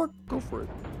know what? Fuck. Go for it.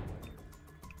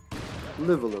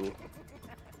 Live a little.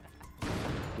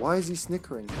 Why is he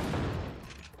snickering?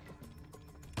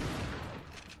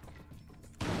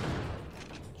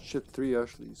 Shit, 3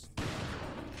 Ashleys.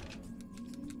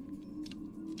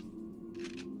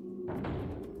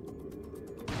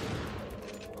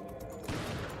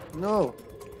 No.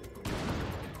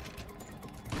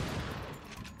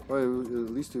 Well, at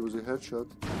least it was a headshot.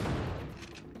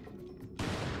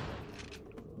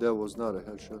 That was not a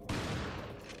headshot.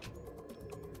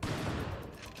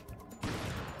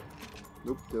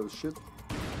 Nope, that was shit.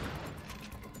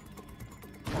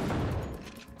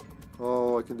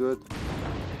 Oh, I can do it.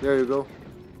 There you go.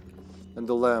 And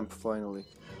the lamp, finally.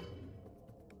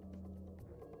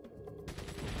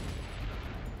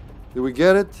 Did we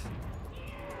get it?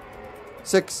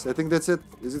 6. I think that's it.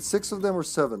 Is it 6 of them or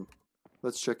 7?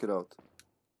 Let's check it out.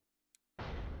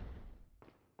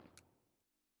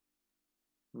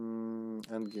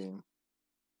 End game.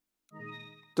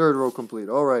 3rd row complete.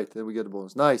 Alright, then we get a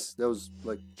bonus. Nice. That was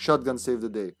like shotgun saved the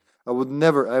day. I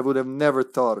would have never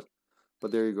thought.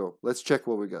 But there you go. Let's check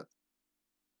what we got.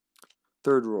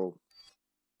 Third row.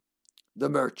 The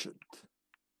merchant.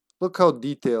 Look how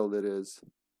detailed it is.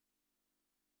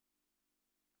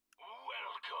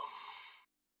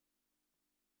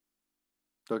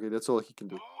 Okay, that's all he can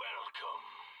do.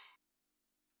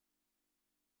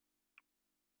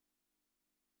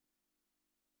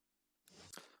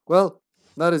 Well,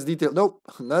 not as detailed. Nope,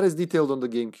 not as detailed on the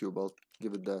GameCube. I'll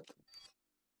give it that.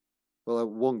 Well, I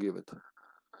won't give it.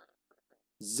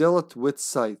 Zealot with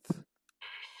scythe.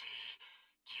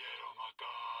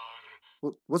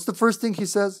 What's the first thing he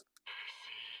says?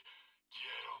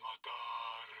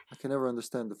 I can never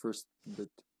understand the first bit.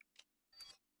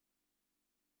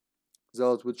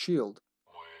 Zealot with shield.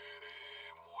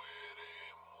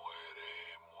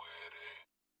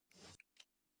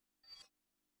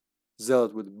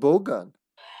 Zealot with bowgun.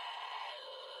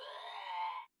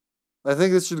 I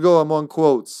think this should go among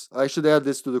quotes. I should add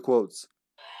this to the quotes.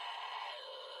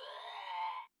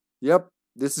 Yep,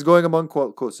 this is going among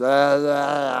quotes.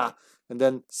 And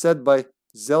then said by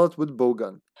Zealot with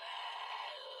bowgun.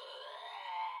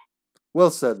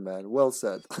 Well said, man. Well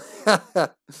said.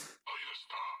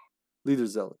 Leader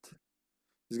Zealot.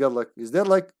 He's got like, is that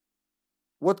like,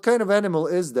 what kind of animal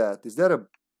is that? Is that a,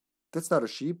 that's not a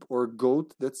sheep or a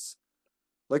goat. That's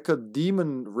like a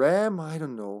demon ram. I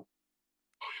don't know.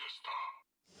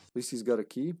 At least he's got a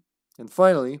key. And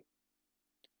finally,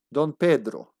 Don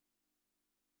Pedro.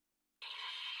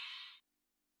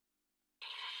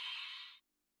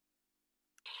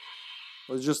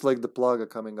 It's just like the plaga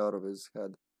coming out of his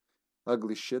head.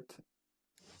 Ugly shit.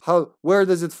 How? Where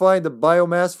does it find the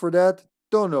biomass for that?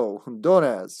 Don't know. Don't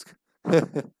ask.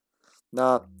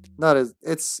 Nah, not as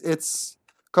it's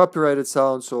copyrighted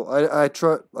sound. So I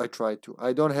try to.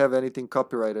 I don't have anything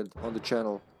copyrighted on the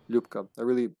channel, Ljubka. I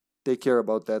really take care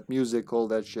about that music, all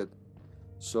that shit.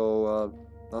 So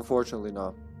unfortunately,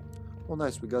 not. Oh,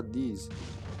 nice. We got these.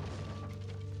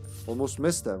 Almost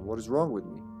missed them. What is wrong with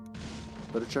me?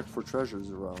 Better check for treasures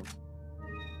around.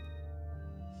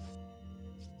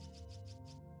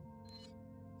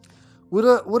 Would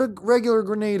a regular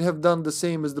grenade have done the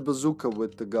same as the bazooka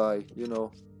with the guy, you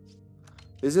know?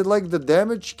 Is it like the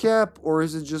damage cap, or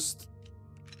is it just,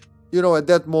 you know, at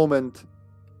that moment,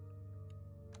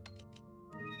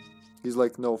 he's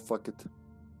like, no, fuck it.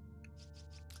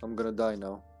 I'm gonna die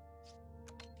now.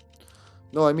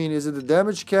 No, I mean, is it the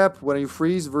damage cap when you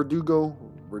freeze Verdugo?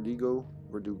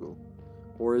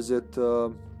 Or is it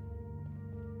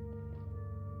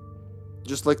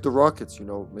just like the rockets, you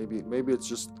know? Maybe it's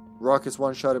just rockets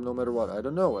one-shot him no matter what. I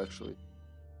don't know, actually.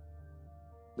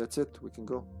 That's it. We can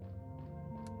go.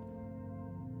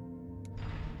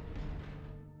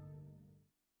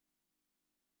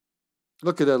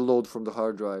 Look at that load from the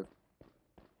hard drive.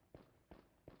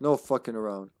 No fucking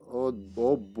around. Oh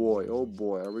boy. Oh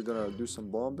boy. Are we gonna do some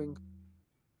bombing?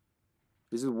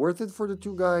 Is it worth it for the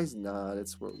two guys? Nah,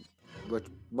 that's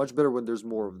much better when there's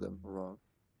more of them around.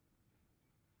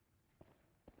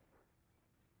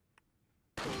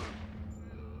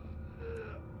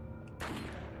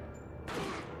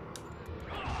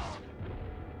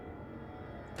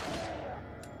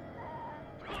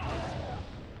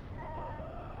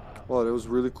 Wow, that was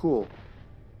really cool.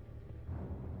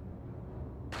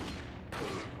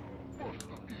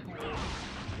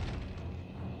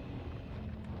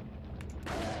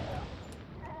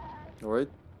 Alright.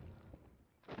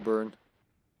 Burn.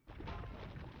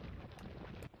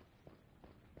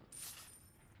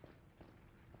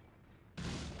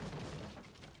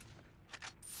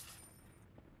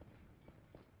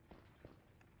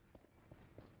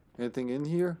 Anything in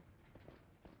here?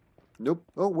 Nope.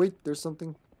 Oh, wait, there's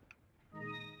something.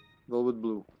 Velvet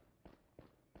blue.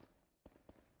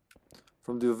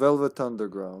 From the Velvet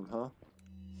Underground, huh?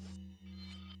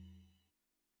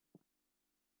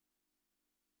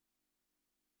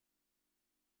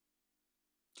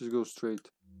 Just go straight.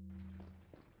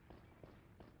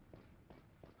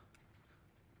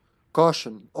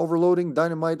 Caution. Overloading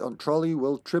dynamite on trolley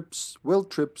will trip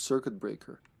circuit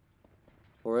breaker.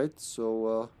 Alright,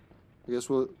 so I guess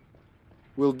we'll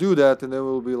do that, and then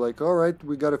we'll be like, alright,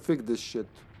 we gotta fix this shit.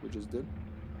 We just did.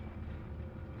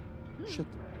 Shit.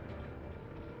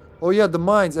 Oh yeah, the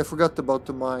mines. I forgot about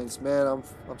the mines. Man,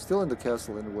 I'm still in the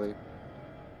castle in a way.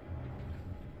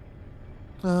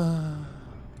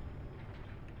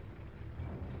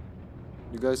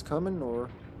 You guys coming, or?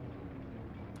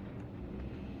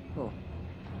 Oh.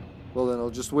 Well then, I'll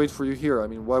just wait for you here. I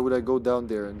mean, why would I go down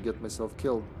there and get myself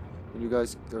killed when you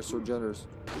guys are so generous?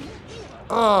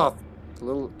 Ah! It's a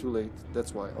little too late.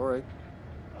 That's why. Alright.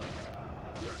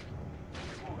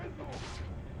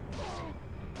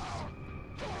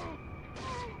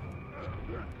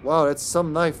 Wow, that's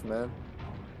some knife, man.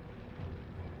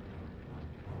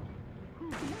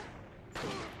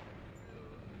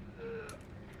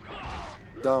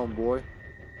 Down, boy.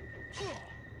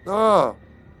 Ah!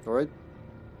 Alright.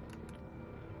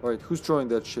 Alright, who's throwing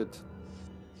that shit?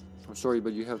 I'm sorry,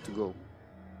 but you have to go.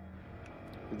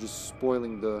 You're just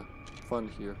spoiling the fun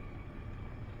here.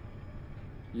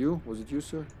 You? Was it you,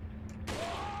 sir?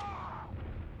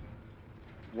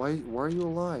 Why are you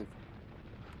alive?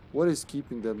 What is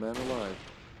keeping that man alive?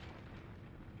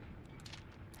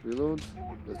 Reload.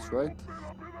 That's right.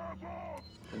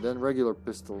 And then regular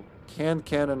pistol.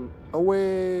 Cannon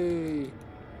away!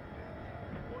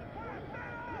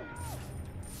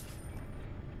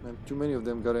 Man, too many of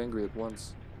them got angry at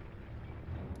once.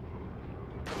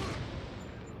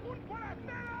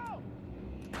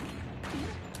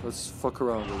 Let's fuck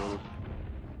around a little.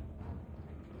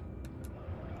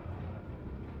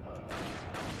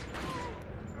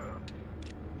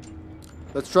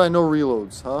 Let's try no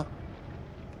reloads, huh?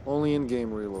 Only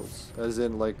in-game reloads. As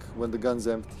in, like, when the gun's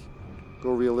empty.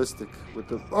 Go realistic with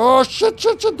the... Oh, shit!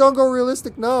 Don't go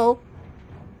realistic now!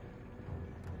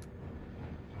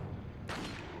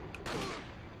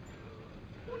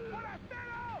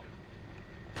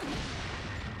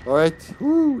 Alright.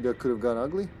 Whoo, that could have gone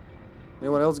ugly.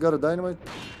 Anyone else got a dynamite?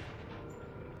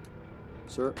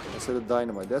 Sir, I said a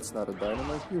dynamite. That's not a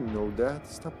dynamite. You know that.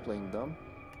 Stop playing dumb.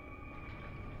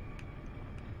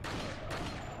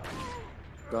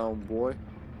 Down, boy.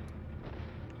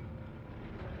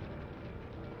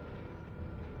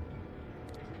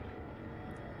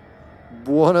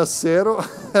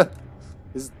 Buonasera.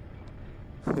 Is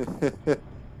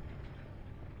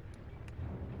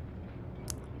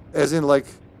as in, like,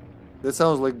 that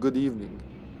sounds like good evening.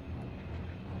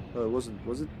 It wasn't,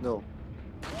 was it? No.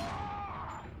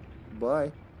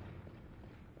 Bye.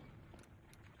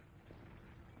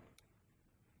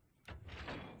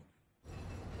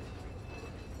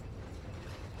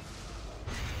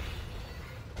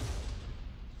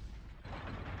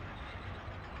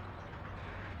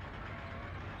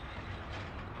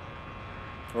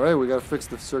 Alright, we gotta fix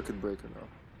the circuit breaker now.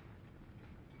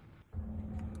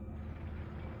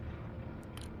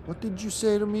 What did you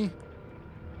say to me?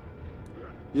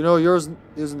 You know, yours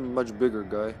isn't much bigger,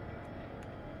 guy.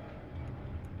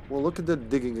 Well, look at that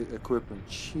digging equipment.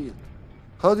 Shit.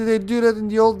 How did they do that in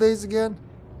the old days again?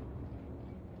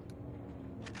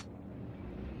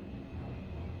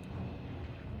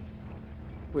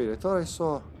 Wait, I thought I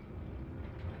saw...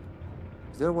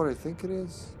 Is that what I think it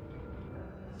is?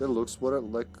 That looks what it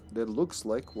like. That looks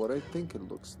like what I think it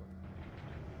looks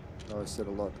like. Oh, I said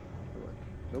a lot.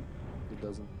 Nope, it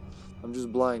doesn't. I'm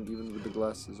just blind, even with the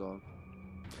glasses on.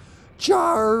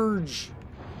 Charge!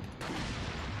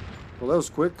 Well, that was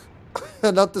quick.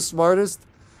 Not the smartest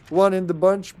one in the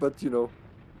bunch, but you know,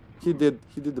 he did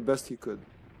the best he could.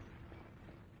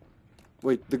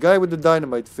 Wait, the guy with the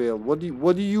dynamite failed. What do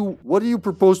you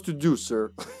propose to do,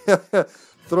 sir?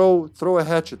 throw a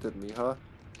hatchet at me, huh?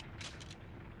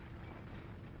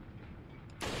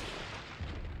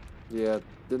 Yeah,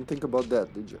 didn't think about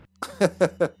that, did you?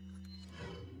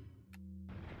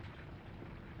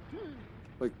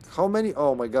 Like, how many?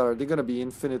 Oh my god, are they gonna be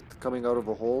infinite coming out of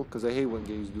a hole? Because I hate when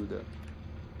games do that.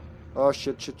 Oh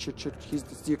shit. It's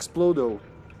the Explodo.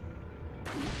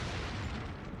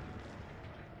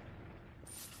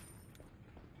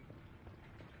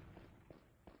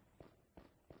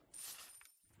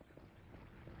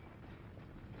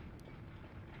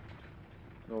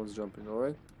 No one's jumping,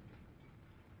 alright?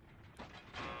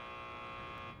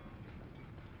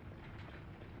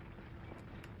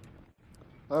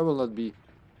 I will not be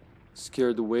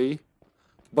scared away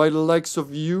by the likes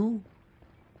of you.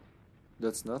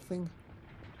 That's nothing.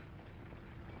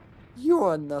 You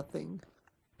are nothing.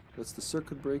 That's the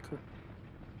circuit breaker.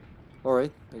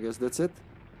 Alright, I guess that's it.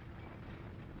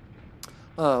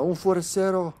 Ah, un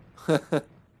forastero.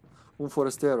 Un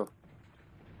forastero.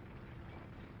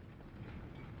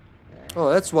 Oh,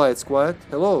 that's why it's quiet.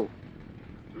 Hello.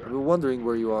 I've been wondering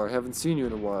where you are. Haven't seen you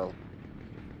in a while.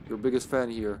 Your biggest fan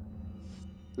here.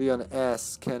 Leon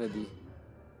S. Kennedy.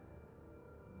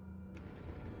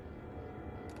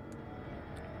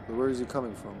 But where is he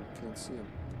coming from? Can't see him.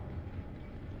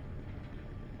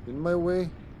 In my way?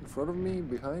 In front of me?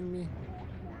 Behind me?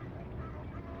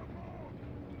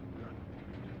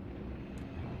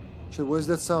 Shit, what is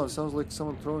that sound? It sounds like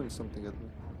someone throwing something at me.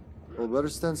 Well, better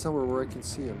stand somewhere where I can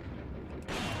see him.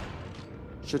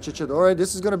 Shit. Alright,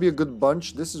 this is gonna be a good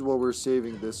bunch. This is what we're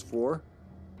saving this for.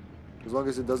 As long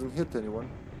as it doesn't hit anyone.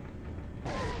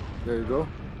 There you go.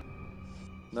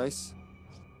 Nice.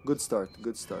 Good start,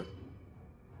 good start.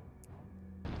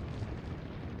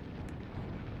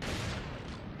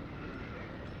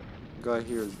 Guy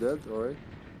here is dead, alright.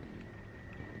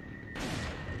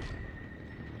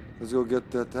 Let's go get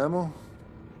that ammo.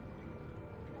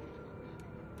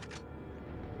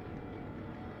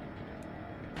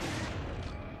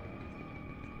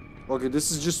 Okay,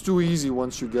 this is just too easy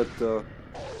once you get the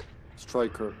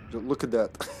striker. Look at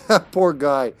that. Poor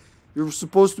guy. You're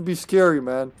supposed to be scary,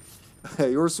 man.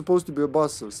 You're supposed to be a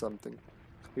boss or something.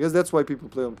 I guess that's why people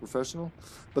play on professional.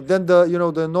 But then the, you know,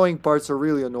 the annoying parts are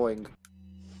really annoying.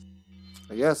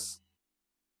 I guess.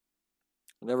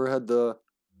 I never had the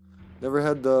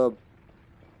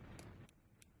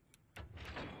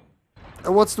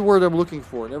what's the word I'm looking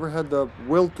for? Never had the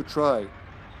will to try.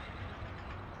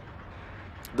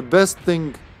 The best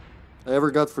thing I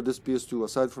ever got for this PS2,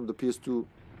 aside from the PS2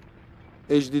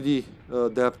 HDD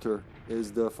adapter,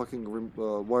 is the fucking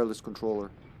wireless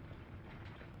controller.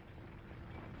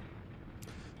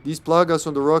 These plagas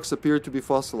on the rocks appear to be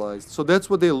fossilized. So that's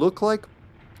what they look like?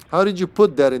 How did you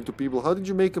put that into people? How did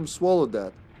you make them swallow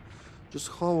that? Just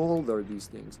how old are these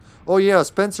things? Oh yeah,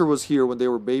 Spencer was here when they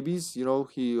were babies. You know,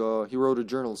 he wrote a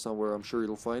journal somewhere. I'm sure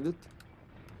you'll find it.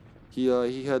 He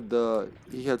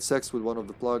had sex with one of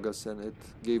the plagas and it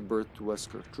gave birth to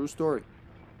Wesker. True story.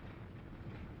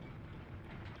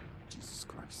 Jesus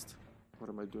Christ. What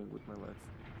am I doing with my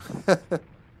life?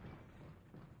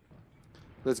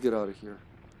 Let's get out of here.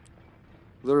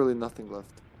 Literally nothing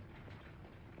left.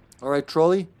 Alright,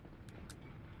 trolley.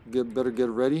 Better get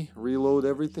ready. Reload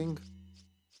everything.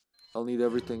 I'll need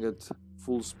everything at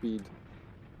full speed.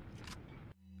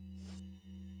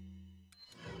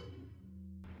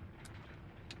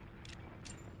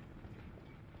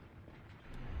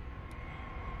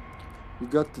 You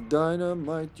got the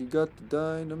dynamite, you got the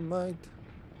dynamite.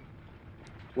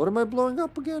 What am I blowing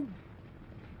up again?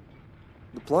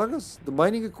 The plagas? The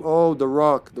mining? Oh, the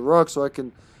rock. The rock so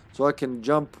I can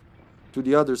jump to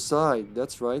the other side.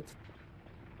 That's right.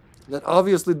 That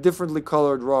obviously differently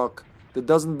colored rock that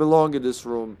doesn't belong in this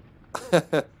room.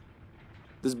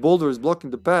 This boulder is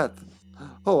blocking the path.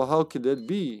 Oh, how could that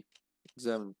be?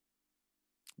 Examine.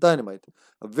 Dynamite.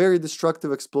 A very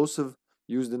destructive explosive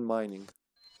used in mining.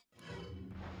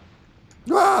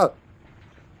 Ah!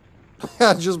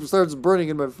 It just starts burning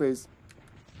in my face.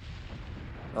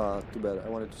 Ah, too bad. I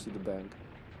wanted to see the bang.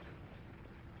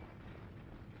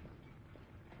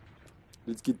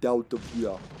 Let's get out of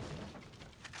here.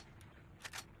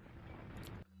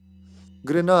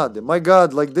 Grenade. My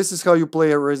god, like this is how you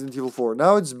play a Resident Evil 4.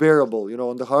 Now it's bearable. You know,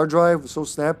 on the hard drive, so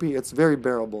snappy, it's very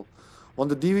bearable. On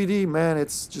the DVD, man,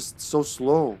 it's just so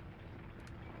slow.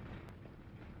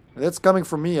 And that's coming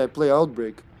from me. I play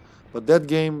Outbreak. But that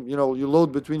game, you know, you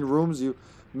load between rooms, you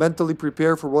mentally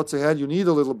prepare for what's ahead, you need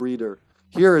a little breather.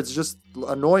 Here, it's just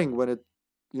annoying when it,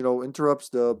 you know, interrupts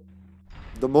the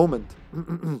moment.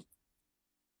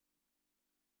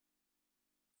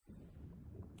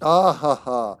 Ah ha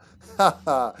ha. Ha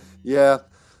ha. Yeah.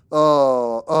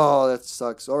 Oh, that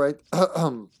sucks. Alright.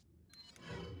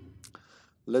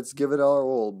 Let's give it our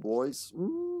all, boys.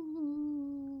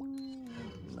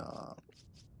 Nah.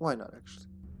 Why not, actually?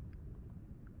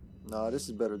 Nah, this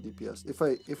is better DPS.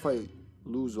 If I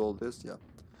lose all this, yeah.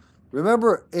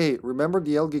 Remember, hey, remember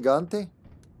the El Gigante?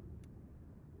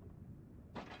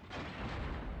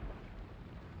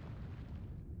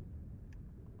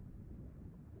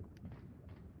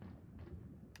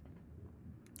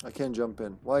 I can't jump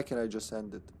in. Why can't I just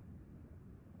end it?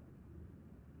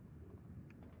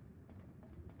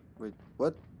 Wait,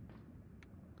 what?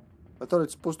 I thought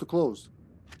it's supposed to close.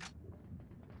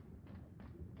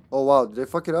 Oh wow, did I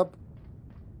fuck it up?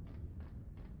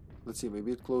 Let's see,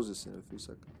 maybe it closes in a few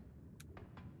seconds.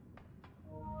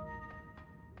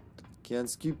 Can't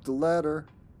skip the ladder.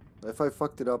 If I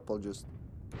fucked it up, I'll just...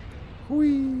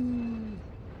 Whee!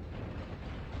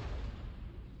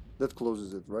 That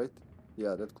closes it, right?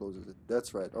 Yeah, that closes it.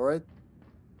 That's right, alright?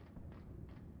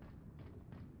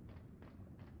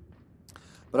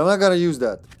 But I'm not gonna use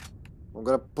that. I'm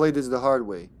gonna play this the hard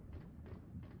way.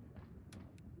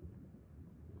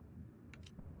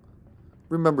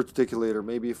 Remember to take it later.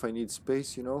 Maybe if I need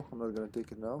space, you know. I'm not gonna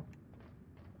take it now.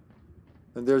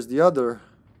 And there's the other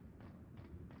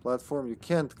platform you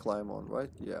can't climb on, right?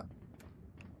 Yeah.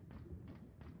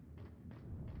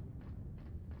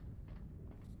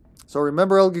 So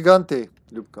remember El Gigante,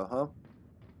 Lubka, huh?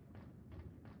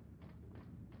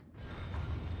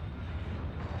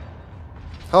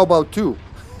 How about two?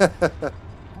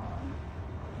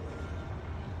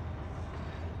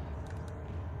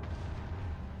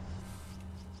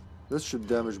 This should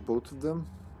damage both of them.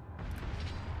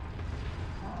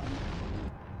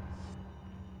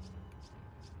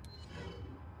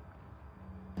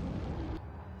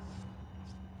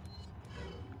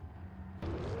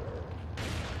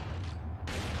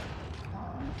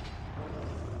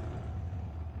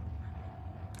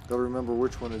 Gotta remember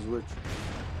which one is which.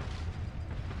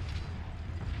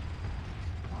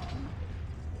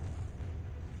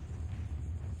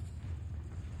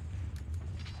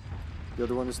 The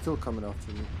other one is still coming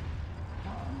after me.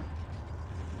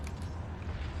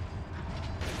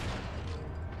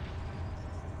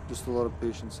 Just a lot of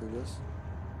patience, I guess.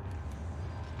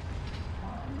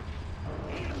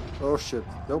 Oh shit.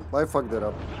 Nope, I fucked that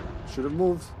up. Should have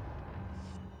moved.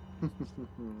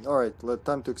 Alright,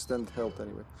 time to extend health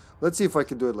anyway. Let's see if I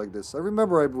can do it like this. I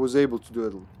remember I was able to do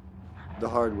it the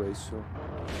hard way, so...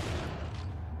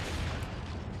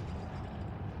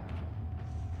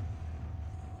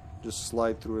 Just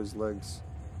slide through his legs.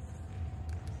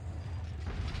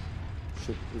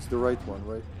 Shit, it's the right one,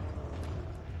 right?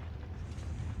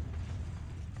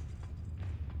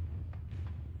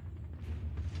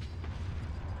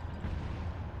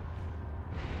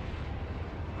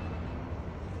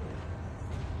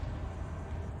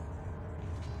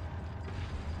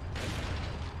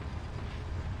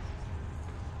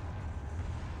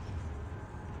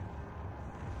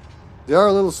 They are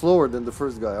a little slower than the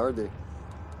first guy, are they?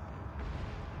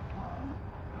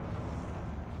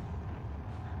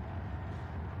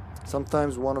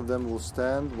 Sometimes one of them will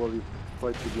stand while you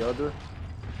fight with the other.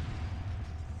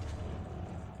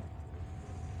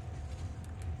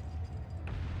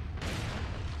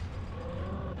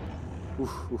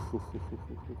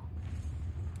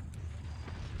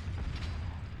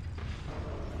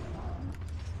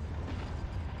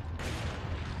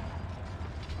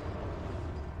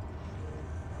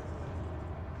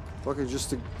 Okay,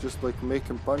 just like make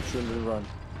him punch you and then run.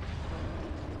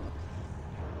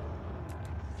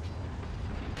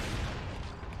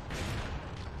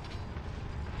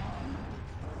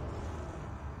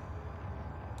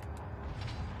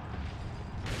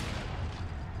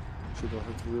 Shit, I'll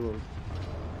have to reload.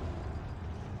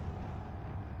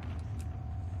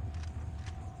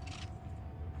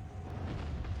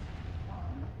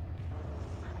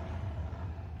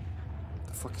 What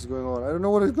the fuck is going on? I don't know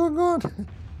what is going on.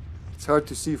 It's hard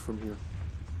to see from here.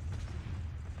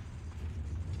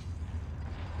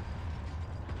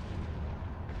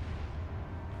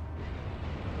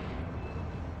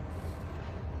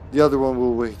 The other one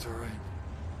will wait, alright.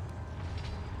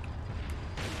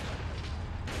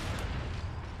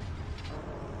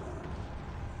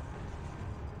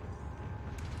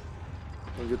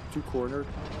 I'll get too cornered.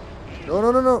 No,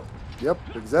 no, no, no! Yep,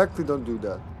 exactly, don't do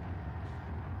that.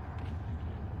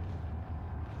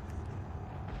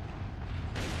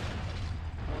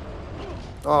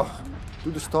 Oh, do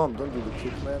the stomp, don't do the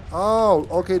kick, man. Oh,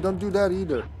 okay, don't do that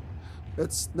either.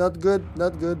 That's not good,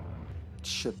 not good.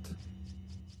 Shit.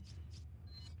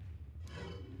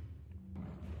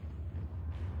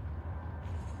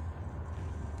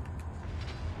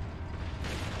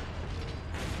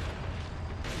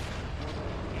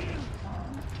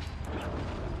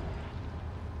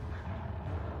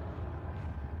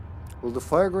 Well, the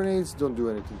fire grenades don't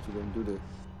do anything to them, do they?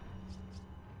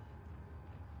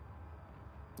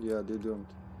 Yeah, they don't.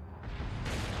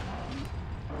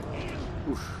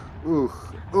 Oof, oof,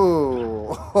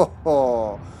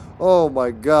 oh, oh my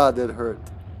god, that hurt.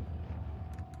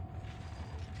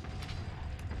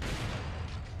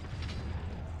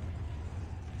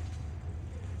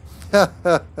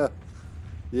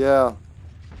 Yeah,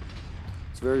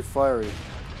 it's very fiery.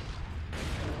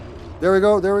 There we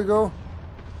go, there we go.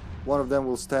 One of them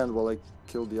will stand while I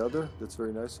kill the other. That's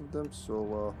very nice of them,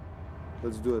 so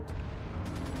let's do it.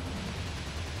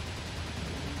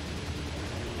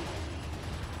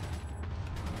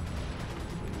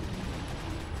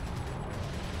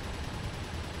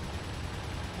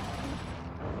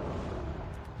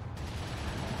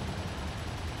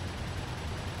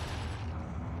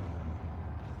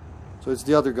 So it's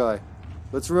the other guy.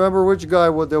 Let's remember which guy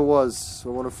what there was. So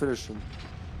I want to finish him.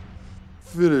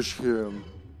 Finish him.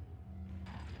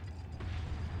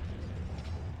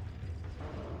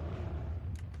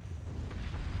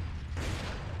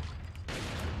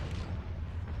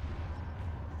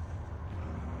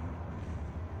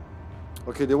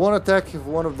 Okay, they won't attack if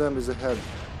one of them is ahead.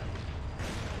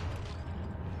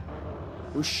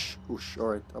 Whoosh, whoosh.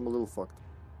 Alright, I'm a little fucked.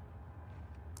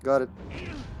 Got it.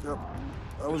 Yep.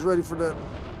 I was ready for that.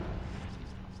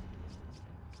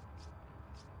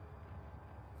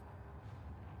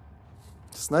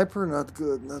 Sniper, not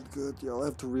good, not good. Yeah, I'll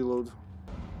have to reload.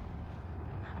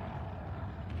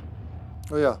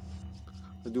 Oh yeah,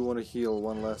 I do want to heal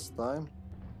one last time.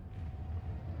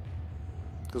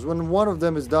 Because when one of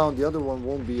them is down, the other one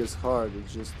won't be as hard.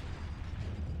 It's just...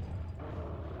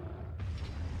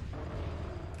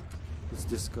 It's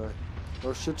this guy.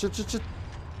 Oh shit, shit, shit, shit.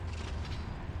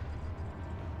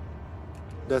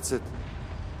 That's it.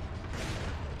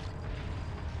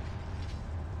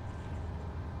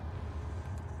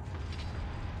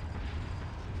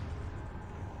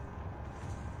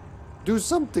 Do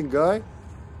something, guy.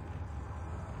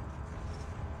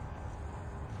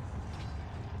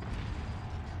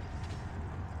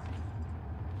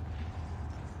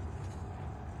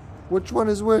 Which one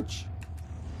is which?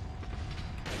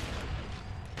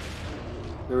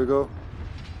 There we go.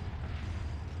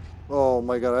 Oh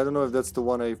my god, I don't know if that's the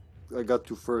one I got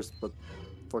to first, but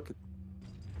fuck it.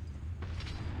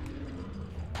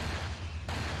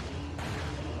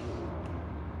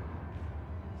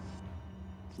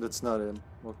 That's not him.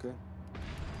 Okay.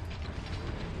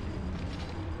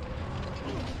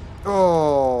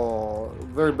 Oh,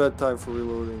 very bad time for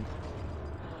reloading.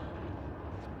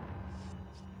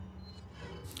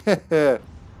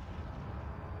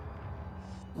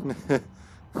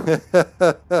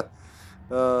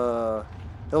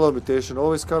 Hello, mutation.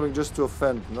 Always coming just to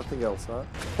offend. Nothing else, huh?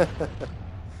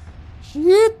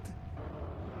 Shit!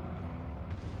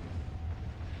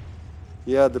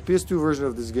 Yeah, the PS2 version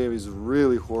of this game is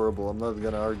really horrible. I'm not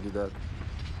gonna argue that.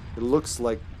 It looks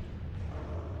like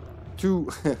too...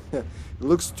 it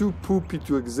looks too poopy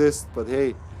to exist, but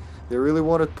hey, they really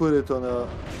want to put it on the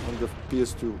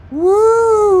PS2.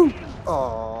 Woo!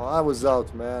 Oh, I was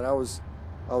out, man. I was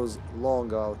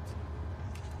long out.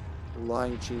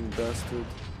 Lying, cheating bastard.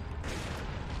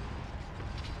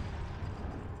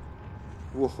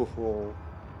 Whoa!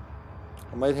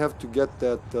 I might have to get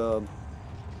that.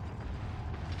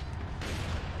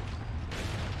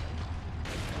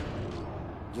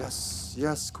 Yes,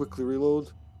 yes. Quickly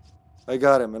reload. I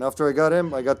got him, and after I got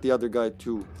him, I got the other guy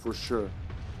too, for sure.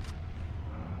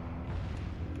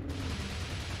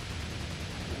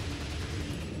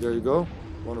 There you go.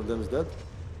 One of them is dead.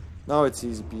 Now it's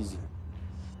easy peasy.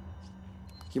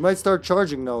 He might start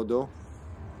charging now, though.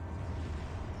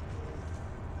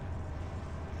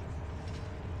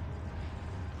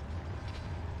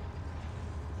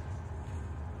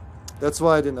 That's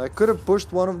why I didn't. I could have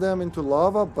pushed one of them into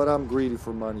lava, but I'm greedy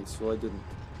for money, so I didn't.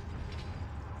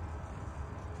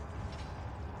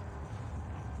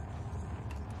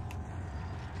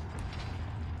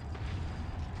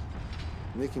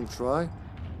 Make him try.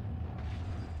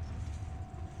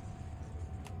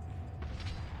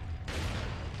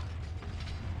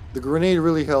 The grenade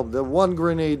really helped. The one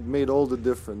grenade made all the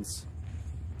difference.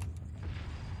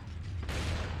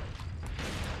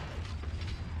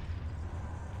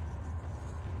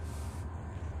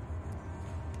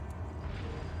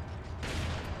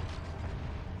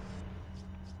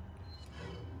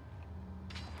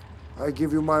 I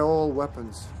give you my all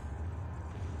weapons.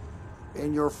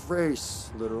 In your face,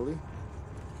 literally.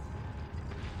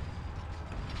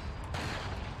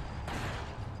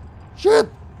 Shit!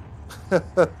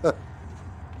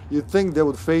 You'd think that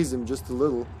would phase him just a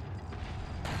little.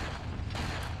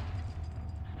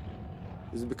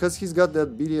 Is it because he's got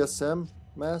that BDSM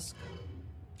mask?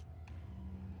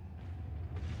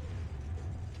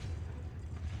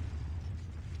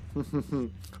 Let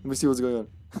me see what's going on.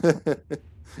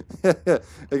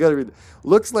 I gotta read.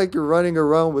 Looks like you're running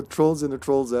around with trolls in a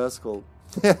troll's asshole.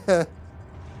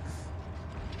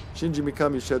 Shinji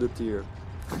Mikami shed a tear.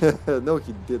 No,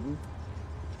 he didn't.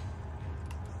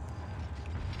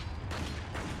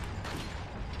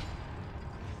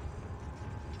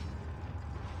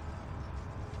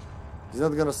 He's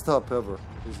not gonna stop ever,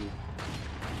 is he?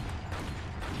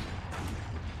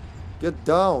 Get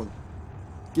down!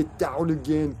 Get down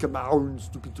again! Come on,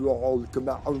 stupid troll! Come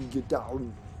on, get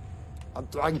down! I'm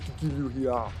trying to kill you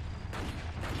here!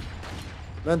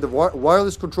 Man, the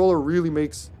wireless controller really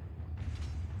makes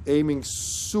aiming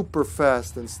super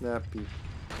fast and snappy.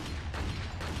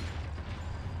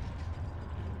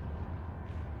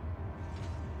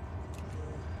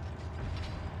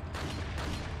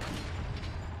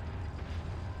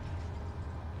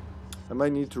 I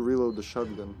might need to reload the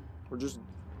shotgun. Or just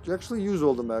actually use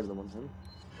all the magnum on him.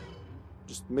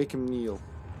 Just make him kneel.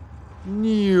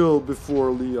 Kneel before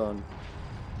Leon.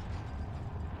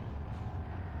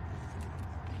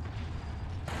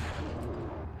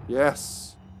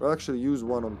 Yes! I'll actually use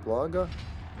one on Plaga.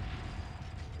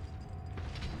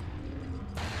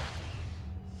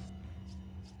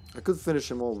 I could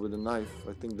finish him off with a knife.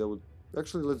 I think that would...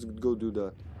 Actually, let's go do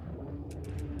that.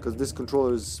 Because this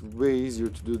controller is way easier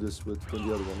to do this with than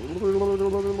the other one.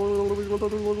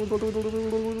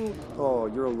 Oh,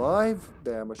 you're alive?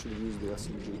 Damn, I should have used the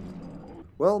SMG.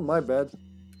 Well, my bad.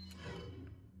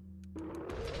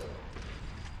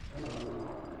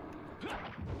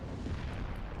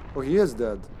 Oh, he is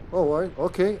dead. Oh,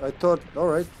 okay. I thought,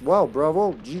 alright. Wow,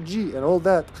 bravo. GG and all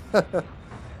that.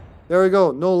 There we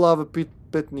go. No lava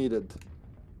pit needed.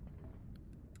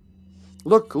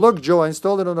 Look, Joe, I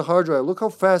installed it on the hard drive. Look how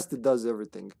fast it does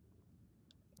everything.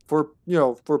 For, you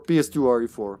know, for PS2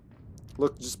 RE4.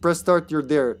 Look, just press start, you're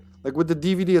there. Like with the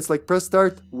DVD, it's like press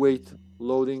start, wait,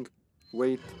 loading,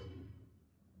 wait.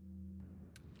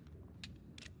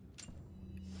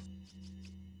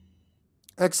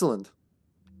 Excellent.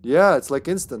 Yeah, it's like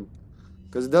instant.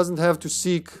 Because it doesn't have to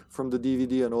seek from the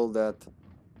DVD and all that.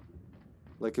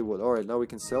 Like it would. Alright, now we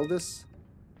can sell this.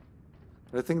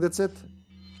 I think that's it.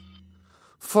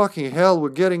 Fucking hell, we're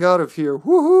getting out of here.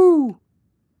 Woohoo!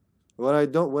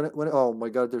 Oh my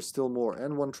god, there's still more.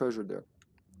 And one treasure there.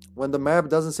 When the map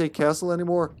doesn't say castle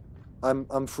anymore,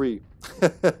 I'm free.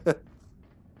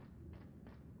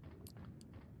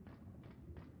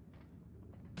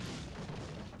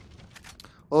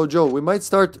 Oh, Joe, we might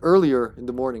start earlier in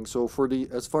the morning. So for the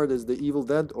as far as the Evil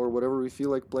Dead or whatever we feel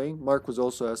like playing. Mark was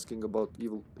also asking about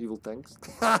evil tanks.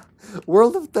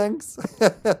 World of Tanks.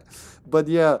 But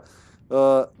yeah,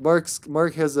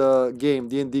 Mark has a game,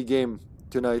 D&D game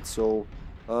tonight, so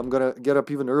I'm gonna get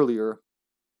up even earlier.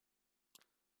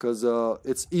 Because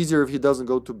it's easier if he doesn't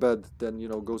go to bed than, you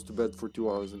know, goes to bed for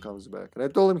 2 hours and comes back. And I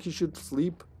told him he should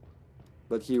sleep.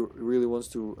 But he really wants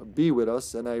to be with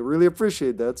us, and I really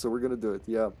appreciate that, so we're going to do it,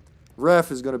 yeah. Raph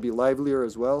is going to be livelier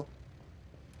as well.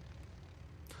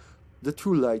 The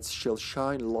two lights shall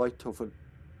shine light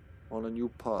on a new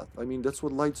path. I mean, that's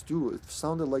what lights do. It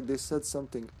sounded like they said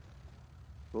something.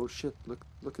 Oh shit,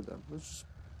 look at them. Let's just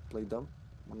play dumb.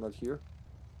 I'm not here.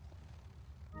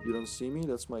 You don't see me?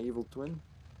 That's my evil twin.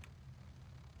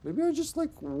 Maybe I just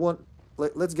like want...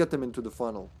 let's get them into the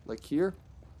funnel. Like here.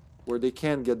 Where they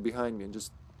can get behind me and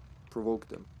just provoke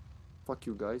them. Fuck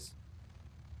you guys.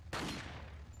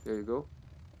 There you go.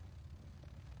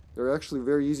 They're actually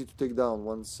very easy to take down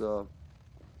once...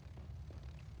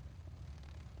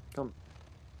 Come.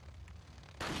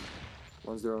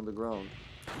 Once they're on the ground.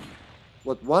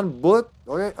 What, one bullet?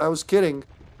 Okay, I was kidding.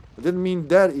 I didn't mean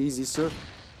that easy, sir.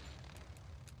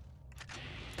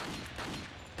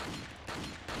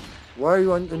 Why are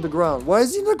you in the ground? Why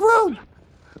is he in the ground?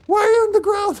 Why are you in the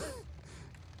ground?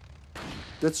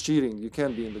 That's cheating. You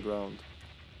can't be in the ground.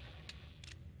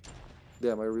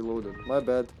 Damn, I reloaded. My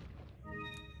bad.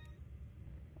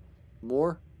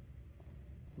 More?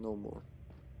 No more.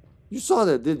 You saw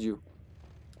that, did you?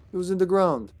 He was in the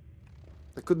ground.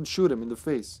 I couldn't shoot him in the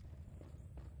face.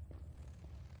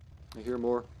 I hear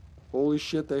more. Holy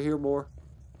shit, I hear more.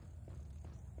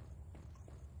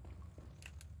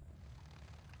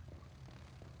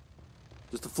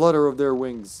 Just a flutter of their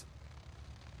wings.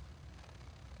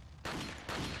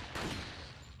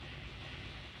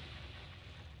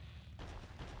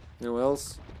 Anyone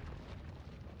else?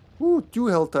 Ooh, 2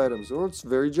 health items. Oh, it's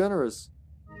very generous.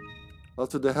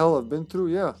 After the hell I've been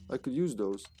through, yeah, I could use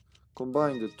those.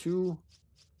 Combine the 2,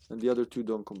 and the other 2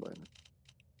 don't combine it.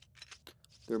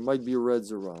 There might be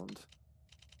reds around.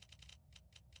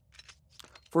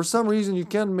 For some reason, you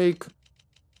can't make...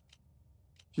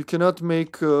 You cannot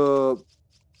make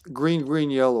green, green,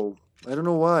 yellow. I don't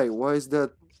know why. Why is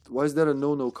that a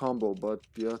no-no combo? But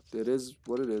yeah, it is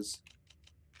what it is.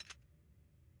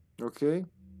 Okay.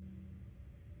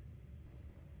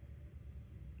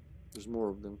 There's more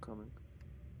of them coming.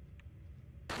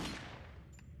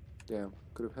 Damn,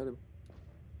 could have had him.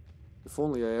 If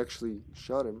only I actually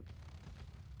shot him.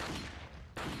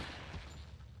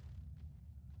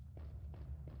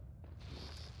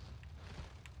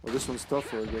 Well, this one's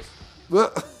tougher, I guess.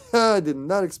 But I did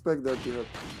not expect that to happen.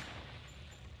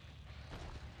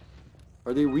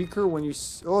 Are they weaker when you...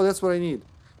 Oh, that's what I need.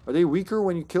 Are they weaker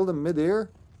when you kill them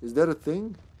mid-air? Is that a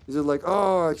thing? Is it like,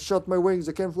 oh, I shot my wings,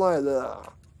 I can't fly?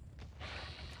 Ugh.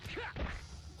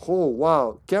 Oh,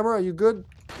 wow. Camera, are you good?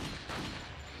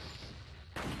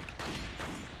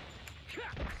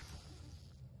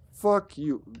 Fuck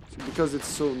you. Because it's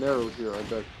so narrow here, I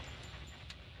bet.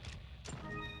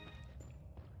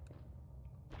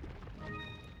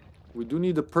 We do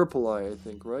need a purple eye, I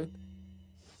think, right?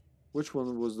 Which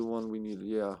one was the one we needed?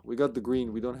 Yeah, we got the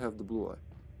green, we don't have the blue eye.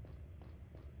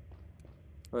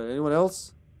 Alright, anyone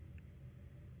else?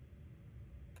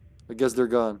 I guess they're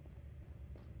gone.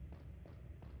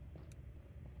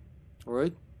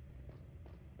 Alright.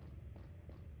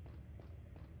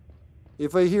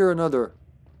 If I hear another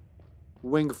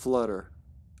wing flutter.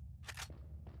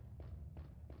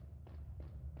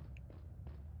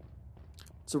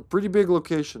 It's a pretty big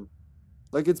location.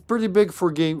 Like, it's pretty big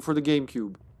for the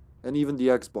GameCube. And even the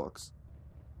Xbox.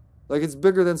 Like, it's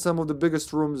bigger than some of the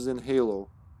biggest rooms in Halo.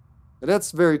 And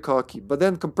that's very cocky. But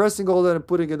then compressing all that and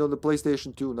putting it on the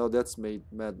PlayStation 2, now that's made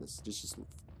madness. Just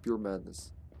pure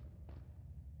madness.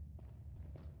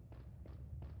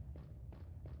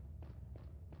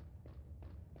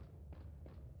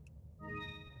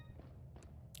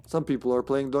 Some people are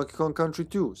playing Donkey Kong Country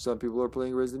 2. Some people are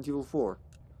playing Resident Evil 4.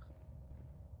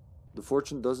 The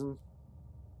fortune doesn't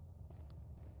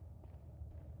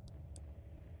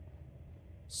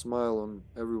smile on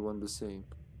everyone the same.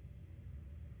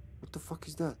 What the fuck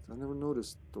is that? I never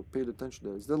noticed or paid attention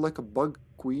to that. Is that like a bug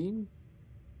queen?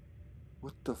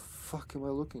 What the fuck am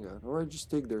I looking at? Alright,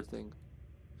 just take their thing.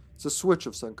 It's a switch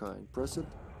of some kind. Press it.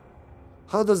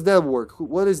 How does that work?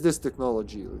 What is this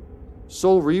technology?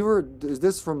 Soul Reaver? Is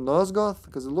this from Nosgoth?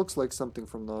 Because it looks like something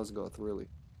from Nosgoth, really.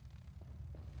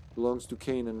 Belongs to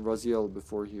Cain and Raziel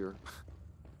before here.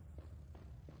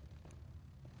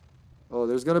 Oh,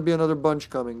 there's gonna be another bunch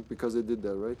coming because they did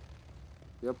that, right?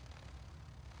 Yep.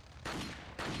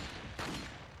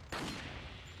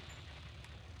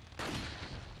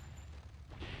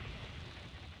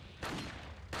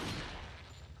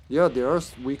 Yeah, they are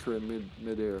weaker in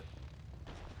mid-air.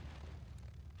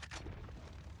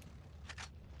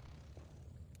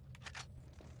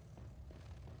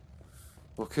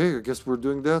 Okay, I guess we're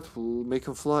doing that. We'll make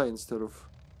him fly instead of...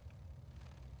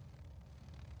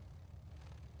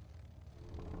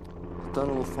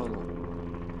 Tunnel funnel.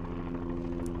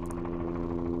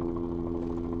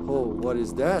 Oh, what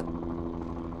is that?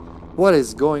 What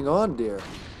is going on there?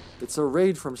 It's a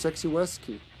raid from Sexy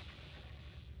Wesky.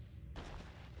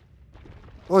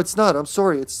 Oh, it's not. I'm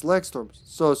sorry. It's Lagstorm.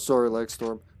 So sorry,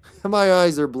 Lagstorm. My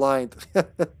eyes are blind.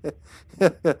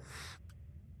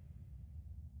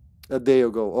 A day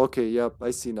ago. Okay, yep,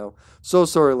 I see now. So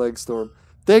sorry, Lagstorm.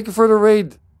 Thank you for the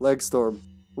raid, Lagstorm.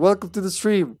 Welcome to the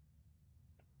stream.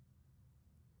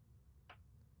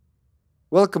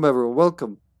 Welcome, everyone.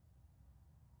 Welcome.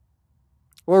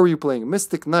 What were you playing?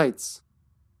 Mystic Knights.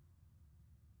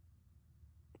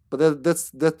 But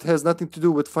that has nothing to do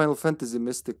with Final Fantasy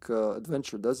Mystic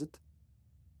Adventure, does it?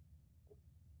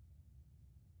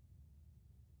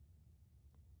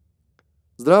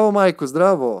 Zdravo, Majko,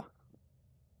 zdravo.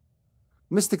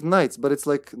 Mystic Knights, but it's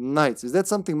like Knights. Is that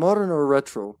something modern or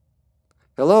retro?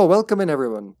 Hello, welcome in,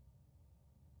 everyone.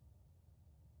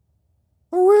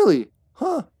 Oh, really?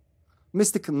 Huh.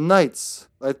 Mystic Knights.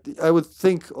 I would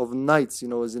think of Knights, you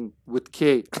know, as in with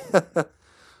K.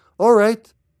 All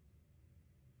right.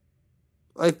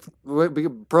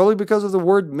 Probably because of the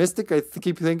word mystic, I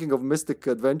keep thinking of Mystic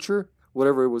Adventure,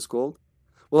 whatever it was called.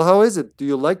 Well, how is it? Do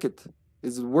you like it?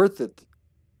 Is it worth it?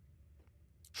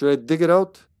 Should I dig it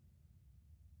out?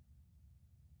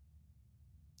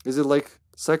 Is it like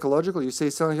psychological? You say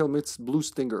Silent Hill meets Blue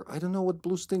Stinger. I don't know what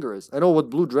Blue Stinger is. I know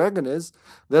what Blue Dragon is.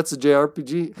 That's a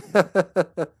JRPG.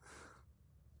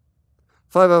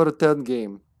 5 out of 10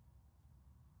 game.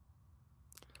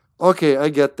 Okay, I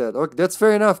get that. Okay, that's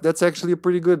fair enough. That's actually a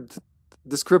pretty good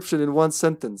description in one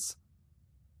sentence.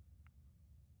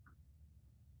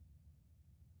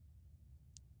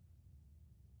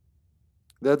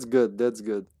 That's good. That's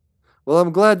good. Well,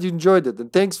 I'm glad you enjoyed it,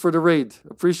 and thanks for the raid.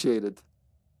 Appreciate it.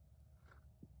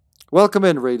 Welcome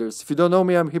in, raiders. If you don't know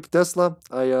me, I'm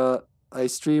HippyTesla. I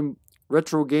stream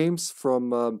retro games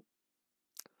from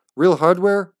real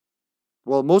hardware.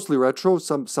 Well, mostly retro.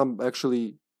 Some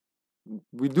actually.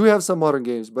 We do have some modern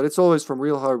games, but it's always from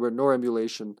real hardware, no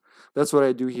emulation. That's what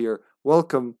I do here.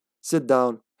 Welcome, sit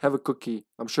down, have a cookie.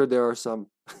 I'm sure there are some.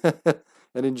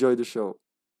 And enjoy the show.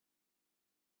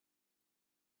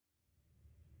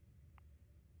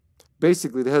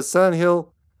 Basically, it has Silent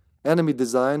Hill enemy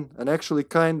design, an actually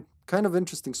kind of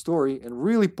interesting story, and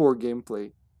really poor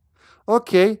gameplay.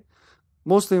 Okay,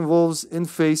 mostly involves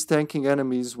in-face tanking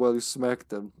enemies while you smack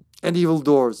them. And evil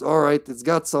doors. Alright, it's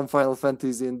got some Final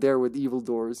Fantasy in there with evil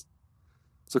doors.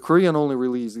 It's a Korean only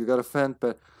release. You got a fan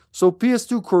pad. So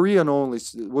PS2 Korean only.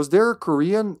 Was there a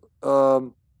Korean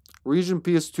region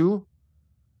PS2?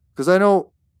 Because I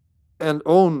know and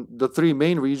own the 3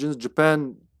 main regions.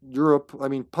 Japan, Europe, I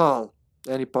mean PAL.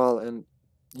 Any PAL and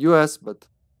US, but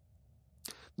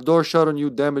the door shut on you,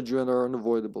 damage you, and are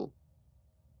unavoidable.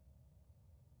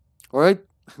 Alright?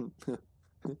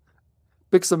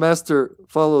 Pixamaster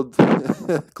followed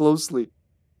closely.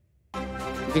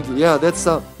 Yeah,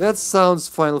 that sounds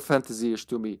Final Fantasy-ish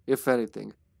to me, if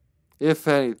anything. If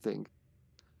anything.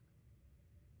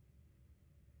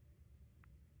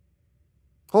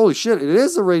 Holy shit, it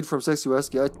is a raid from Sexy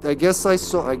Wesky. I guess I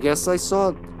saw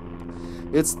it.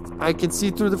 I can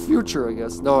see through the future, I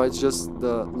guess. No, it's just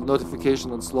the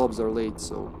notification on slobs are late,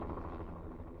 so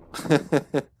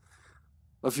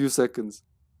a few seconds.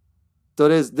 So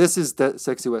this is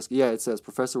Sexy Wesky. Yeah, it says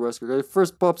Professor Wesker. It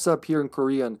first pops up here in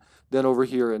Korean, then over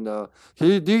here. And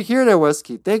do you hear that,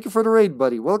 Wesky? Thank you for the raid,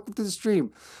 buddy. Welcome to the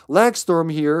stream.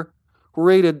 Lagstorm here, who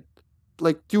raided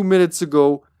like 2 minutes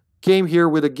ago, came here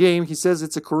with a game. He says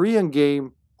it's a Korean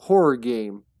game, horror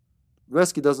game.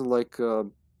 Vesky doesn't like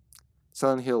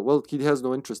Silent Hill. Well, he has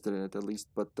no interest in it at least.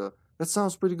 But that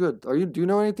sounds pretty good. Do you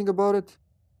know anything about it?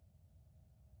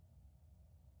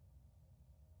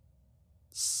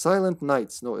 Silent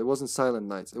Nights. No, it wasn't Silent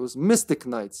Nights. It was Mystic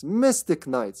Nights. Mystic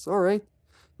Nights. All right.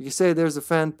 You can say there's a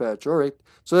fan patch. All right.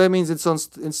 So that means it's on.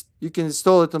 You can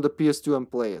install it on the PS2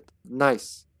 and play it.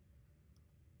 Nice.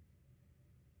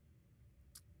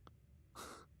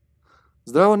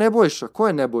 Zdravo Nebojša. Ko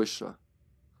je Nebojša?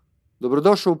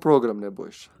 Dobrodošao u program,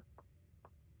 Nebojša.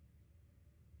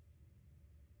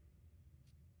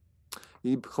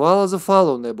 I hvala za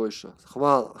follow, Nebojša.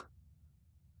 Hvala.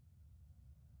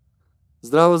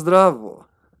 Zdravo, zdravo.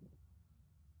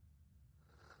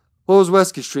 What was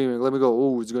Wesky streaming? Let me go.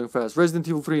 Oh, it's going fast. Resident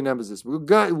Evil 3 Nemesis.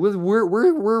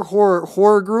 We're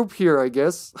horror group here, I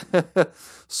guess.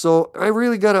 So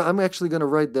I'm actually gonna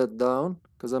write that down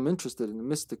because I'm interested in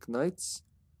Mystic Knights.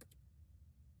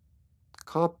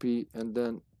 Copy and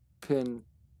then pin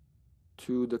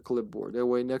to the clipboard. That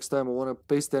way, next time I want to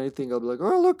paste anything, I'll be like,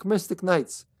 oh, look, Mystic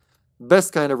Knights.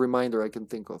 Best kind of reminder I can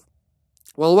think of.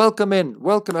 Well, welcome in.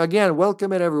 Welcome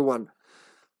in, everyone.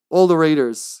 All the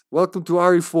raiders. Welcome to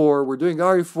RE4. We're doing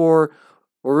RE4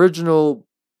 original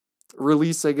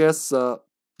release, I guess,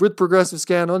 with progressive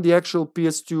scan on the actual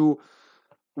PS2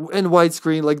 in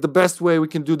widescreen, like the best way we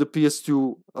can do the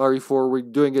PS2 RE4. We're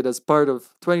doing it as part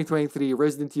of 2023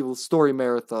 Resident Evil Story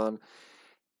Marathon.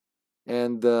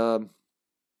 And I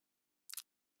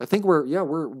think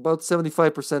we're about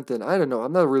 75% in. I don't know.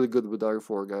 I'm not really good with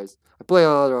RE4, guys. I play a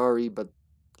lot of RE, but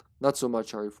not so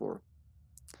much RE4.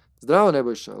 Zdravo,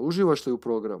 Nebojša. Uživaš li u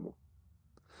programu?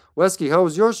 Wesky, how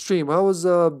was your stream? How was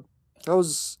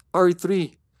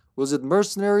RE3? Was it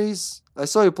Mercenaries? I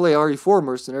saw you play RE4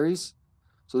 Mercenaries.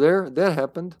 So that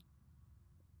happened.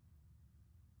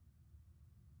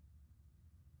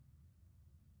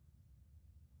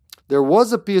 There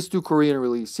was a PS2 Korean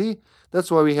release. See, that's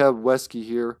why we have Wesky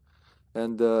here,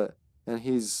 and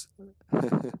he's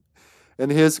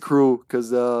and his crew,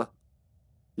 because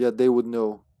yeah, they would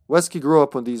know. Wesky grew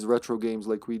up on these retro games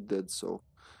like we did, so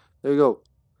there you go.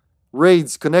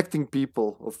 Raids connecting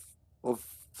people of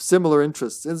similar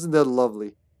interests. Isn't that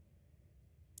lovely?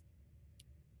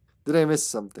 Did I miss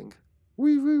something?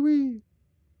 Wee.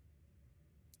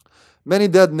 Many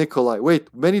dead Nikolai. Wait,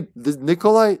 did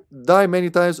Nikolai die many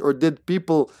times, or did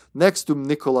people next to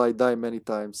Nikolai die many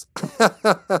times?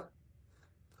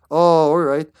 Oh,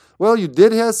 alright. Well, you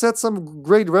did set some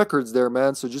great records there,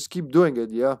 man, so just keep doing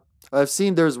it, yeah. I've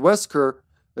seen there's Wesker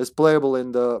is playable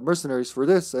in the Mercenaries for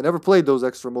this. I never played those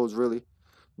extra modes, really.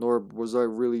 Nor was I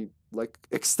really, like,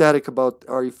 ecstatic about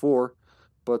RE4.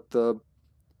 But,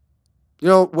 you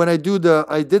know, when I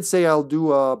did say I'll do,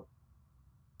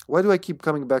 why do I keep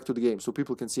coming back to the game? So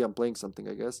people can see I'm playing something,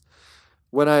 I guess.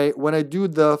 When I do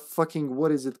the fucking,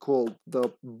 what is it called? The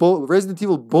Resident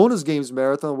Evil bonus games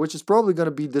marathon, which is probably going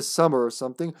to be this summer or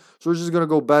something. So we're just going to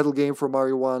go battle game from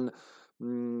RE1,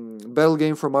 battle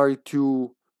game from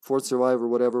RE2, Fourth Survivor,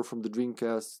 whatever, from the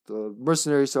Dreamcast,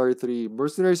 Mercenaries RE3,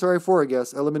 Mercenaries RE4, I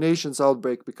guess, Eliminations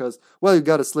Outbreak, because, well, you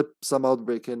got to slip some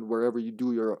Outbreak in wherever you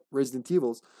do your Resident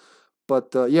Evils.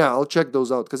 But, yeah, I'll check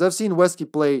those out, because I've seen Wesky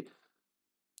play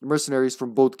Mercenaries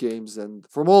from both games and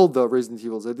from all the Resident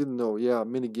Evils. I didn't know. Yeah,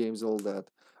 mini games, all that.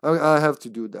 I have to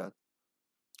do that.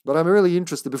 But I'm really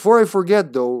interested. Before I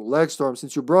forget, though, Lagstorm,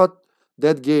 since you brought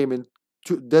that game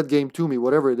to me,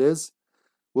 whatever it is,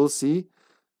 we'll see.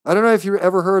 I don't know if you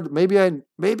ever heard. Maybe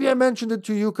I mentioned it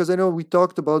to you because I know we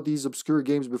talked about these obscure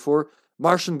games before.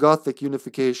 Martian Gothic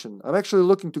Unification. I'm actually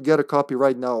looking to get a copy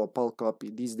right now, a PAL copy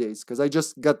these days, because I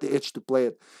just got the itch to play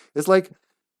it. It's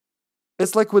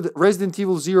like with Resident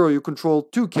Evil 0, you control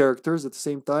two characters at the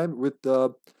same time. With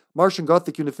Martian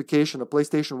Gothic Unification, a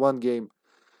PlayStation 1 game,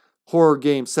 horror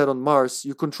game set on Mars,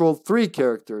 you control three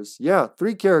characters. Yeah,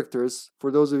 three characters, for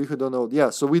those of you who don't know.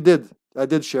 Yeah, so I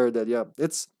did share that, yeah.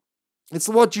 It's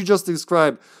what you just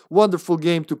described. Wonderful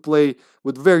game to play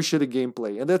with very shitty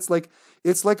gameplay. And it's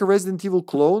like a Resident Evil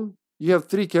clone. You have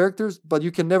three characters, but you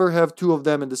can never have two of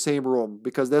them in the same room,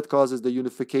 because that causes the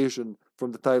unification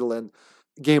from the title and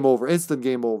game over, instant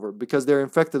game over, because they're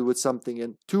infected with something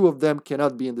and two of them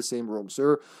cannot be in the same room. So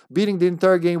you're beating the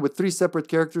entire game with three separate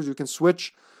characters. You can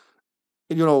switch,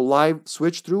 live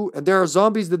switch through, and there are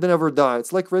zombies that never die.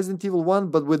 It's like Resident Evil 1,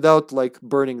 but without like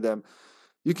burning them.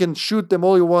 You can shoot them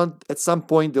all you want. At some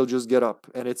point, they'll just get up,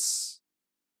 and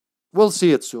we'll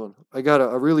see it soon. I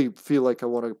really feel like I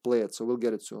want to play it, so we'll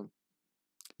get it soon.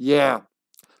 Yeah.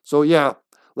 So yeah,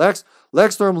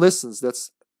 Lagstorm listens.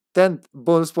 That's 10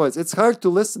 bonus points. It's hard to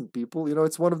listen, people.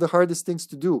 It's one of the hardest things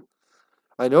to do.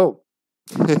 I know.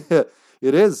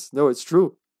 It is. No, it's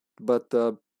true. But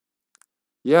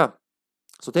Yeah.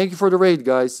 So thank you for the raid,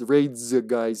 guys. Raids,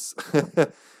 guys.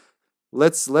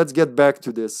 Let's get back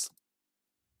to this.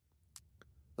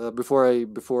 Before I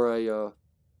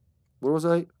what was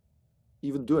I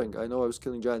even doing? I know I was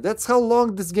killing giants. That's how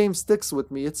long this game sticks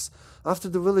with me. It's after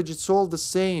the village. It's all the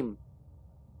same.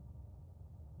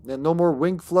 And no more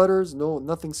wing flutters. No,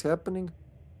 nothing's happening.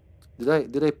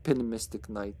 Did I pin Mystic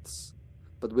Knights,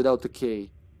 but without the K?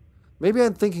 Maybe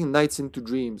I'm thinking Nights into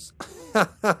Dreams.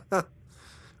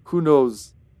 Who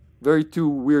knows? Very two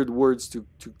weird words to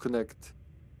connect.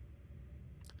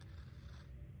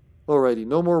 Alrighty,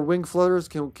 no more wing flutters.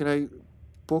 Can I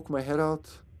poke my head out?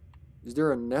 Is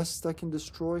there a nest I can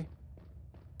destroy?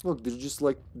 Look, they're just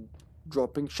like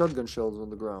dropping shotgun shells on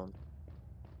the ground.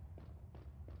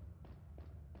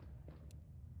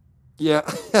 Yeah.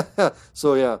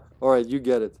 So yeah, alright, you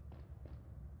get it.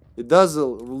 It does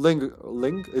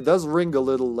it does ring a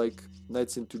little like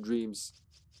Nights into Dreams.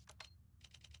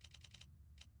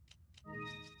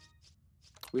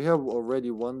 We have already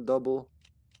one double.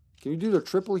 Can you do the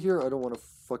triple here? I don't want to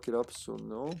fuck it up, so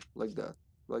no. Like that.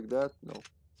 Like that? No.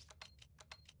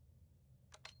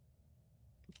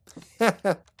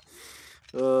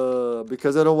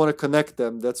 Because I don't want to connect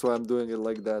them. That's why I'm doing it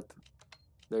like that.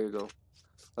 There you go.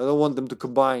 I don't want them to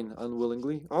combine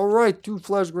unwillingly. Alright, 2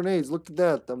 flash grenades. Look at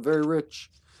that. I'm very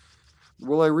rich.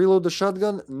 Will I reload the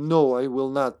shotgun? No, I will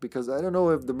not. Because I don't know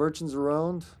if the merchant's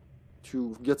around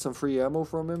to get some free ammo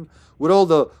from him. With all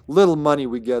the little money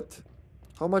we get.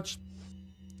 How much?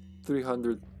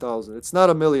 300,000. It's not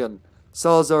a million.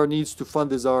 Salazar needs to fund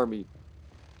his army.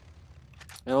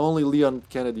 And only Leon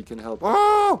Kennedy can help.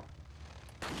 Oh!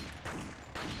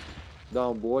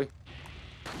 Down, boy.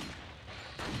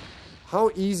 How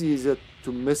easy is it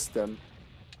to miss them?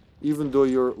 Even though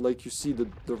you're, like, you see the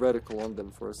reticle on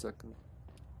them for a second.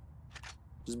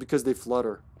 Just because they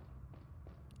flutter.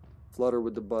 Flutter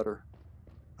with the butter.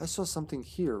 I saw something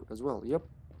here as well. Yep.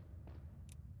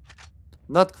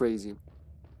 Not crazy.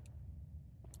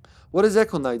 What is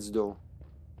Echo Knights, though?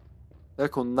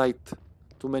 Echo Knight.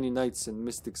 Too many nights and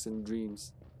mystics and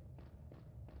dreams.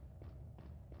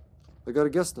 I got a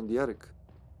guest on the attic.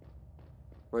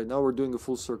 Right now we're doing a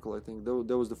full circle, I think.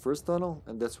 That was the first tunnel,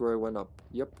 and that's where I went up.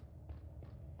 Yep.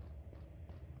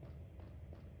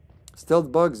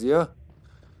 Stealth bugs, yeah.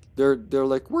 They're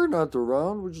like, we're not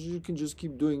around. You can just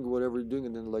keep doing whatever you're doing,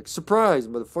 and then like, surprise,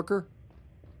 motherfucker.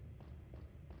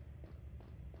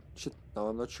 Shit, no,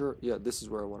 I'm not sure. Yeah, this is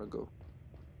where I want to go.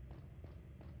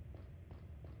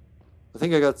 I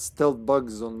think I got stealth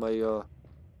bugs on my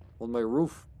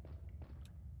roof.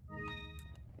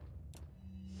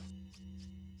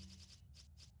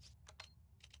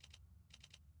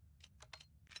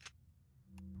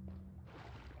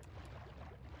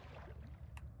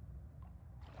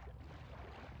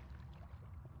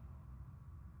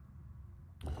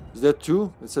 Is that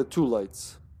 2? It said 2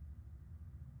 lights.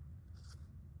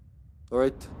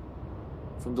 Alright.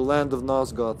 From the land of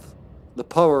Nosgoth. The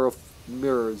power of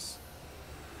mirrors.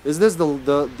 Is this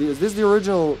is this the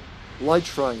original light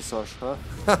shrine, Sash, huh?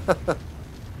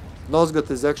 Nosgoth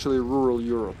is actually rural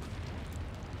Europe.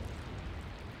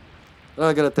 I'm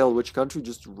not gonna tell which country,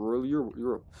 just rural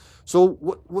Europe. So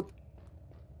what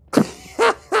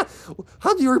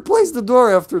how do you replace the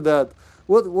door after that?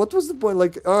 What was the point?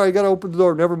 Like, oh, I gotta open the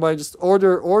door. Never mind. Just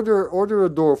order a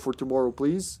door for tomorrow,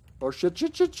 please. Oh shit!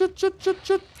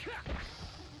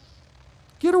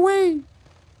 Get away!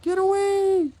 Get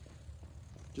away!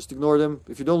 Just ignore them.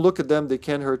 If you don't look at them, they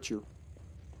can't hurt you.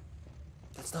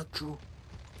 That's not true.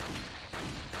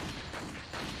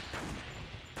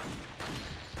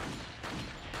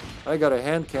 I got a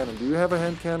hand cannon. Do you have a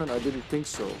hand cannon? I didn't think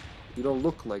so. You don't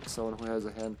look like someone who has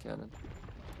a hand cannon.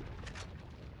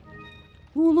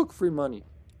 Ooh, look, free money.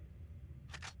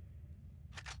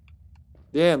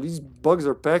 Damn, these bugs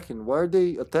are packing. Why are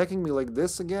they attacking me like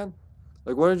this again?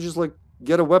 Like, why don't you just, like,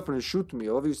 get a weapon and shoot me?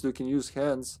 Obviously, you can use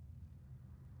hands.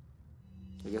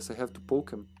 I guess I have to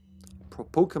poke him.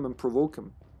 Poke him and provoke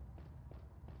him.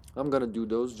 I'm gonna do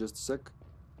those, just a sec.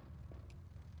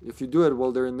 If you do it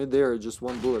while they're in midair, just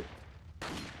one bullet.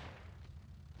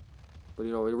 But,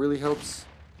 you know, it really helps.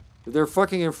 If they're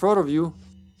fucking in front of you,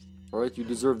 alright, you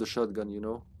deserve the shotgun, you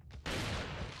know.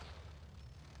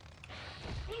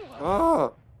 Ah!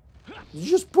 Did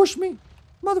you just push me?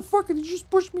 Motherfucker, did you just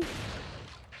push me?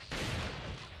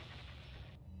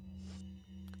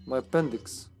 My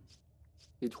appendix.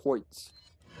 It hurts.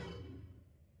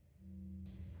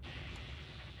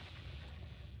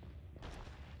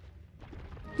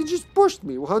 He just pushed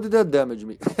me. How did that damage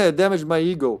me? It damaged my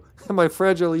ego. My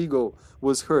fragile ego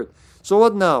was hurt. So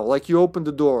what now? Like, you opened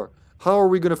the door. How are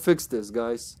we gonna fix this,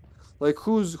 guys? Like,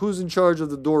 who's in charge of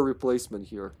the door replacement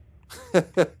here?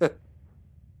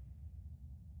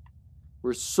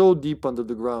 We're so deep under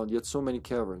the ground, yet so many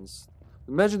caverns.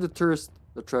 Imagine the tourist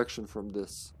attraction from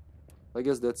this. I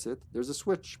guess that's it. There's a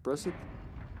switch. Press it.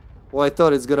 Oh, I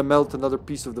thought it's gonna melt another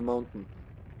piece of the mountain.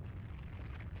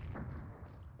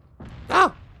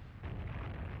 Ah!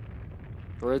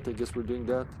 Alright, I guess we're doing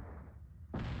that.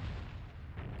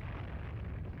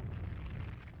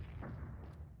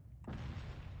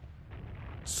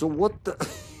 So what the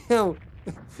hell?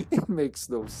 It makes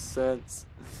no sense.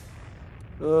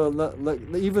 Like,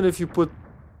 even if you put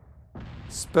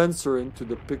Spencer into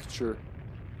the picture,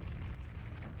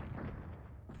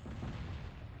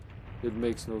 it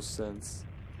makes no sense.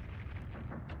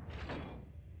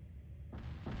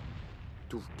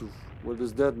 Doof, doof. What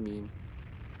does that mean?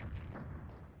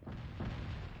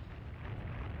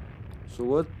 So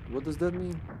what does that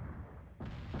mean?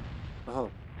 Oh,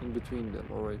 in between them,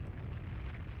 alright.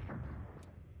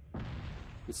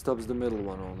 It stops the middle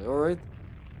one only, alright.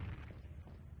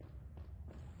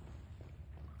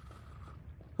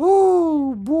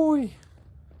 Oh boy.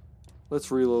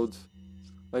 Let's reload.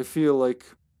 I feel like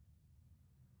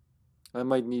I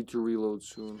might need to reload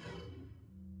soon.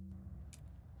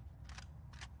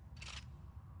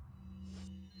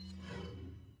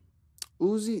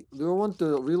 Uzi, do I want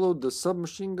to reload the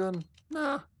submachine gun?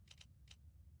 Nah.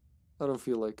 I don't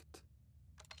feel like it.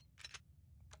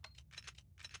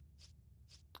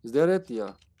 Is that it?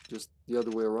 Yeah. Just the other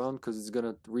way around, because it's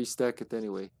gonna restack it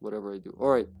anyway, whatever I do.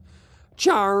 Alright.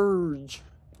 Charge!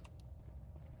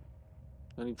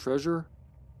 Any treasure?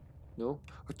 No?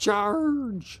 A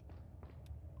charge!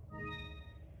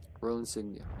 Royal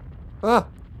insignia. Ah!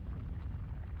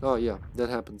 Oh yeah, that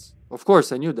happens. Of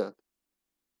course, I knew that.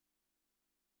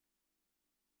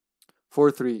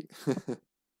 4-3.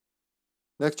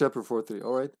 Next chapter 4-3.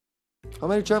 Alright. How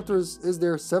many chapters is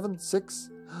there? 7? 6?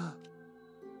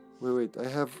 Wait. I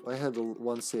had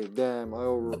one save. Damn,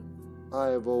 I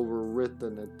have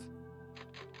overwritten it.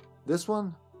 This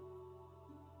one?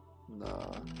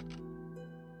 Nah.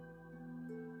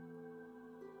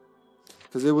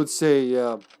 Because it would say,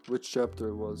 yeah, which chapter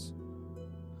it was.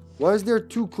 Why is there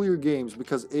 2 clear games?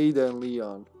 Because Ada and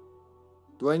Leon.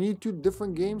 Do I need 2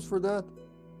 different games for that?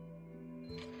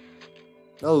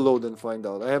 I'll load and find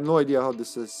out. I have no idea how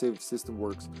this save system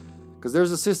works. Because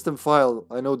there's a system file.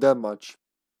 I know that much.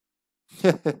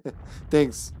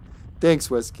 Thanks. Thanks,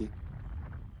 Wesky.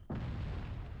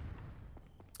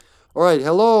 Alright,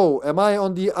 hello. Am I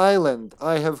on the island?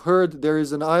 I have heard there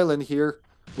is an island here,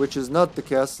 which is not the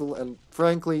castle. And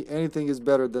frankly, anything is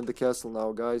better than the castle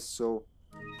now, guys. So,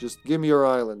 just give me your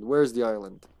island. Where's the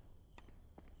island?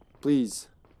 Please.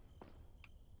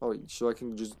 Oh, so I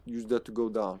can just use that to go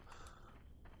down.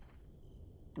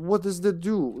 What does that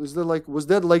do? Is that like, was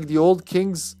that like the old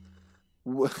king's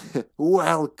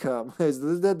welcome? Is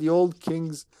that the old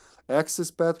king's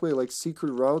access pathway, like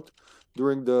secret route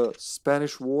during the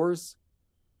Spanish Wars?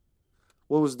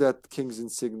 What was that king's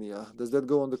insignia? Does that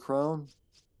go on the crown?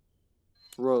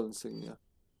 Royal insignia.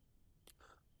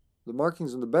 The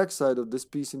markings on the backside of this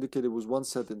piece indicated it was once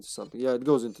set into something. Yeah, it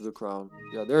goes into the crown.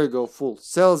 Yeah, there you go, full.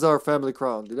 Salazar family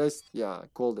crown. Did I? Yeah, I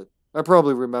called it. I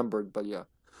probably remembered, but yeah.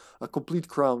 A complete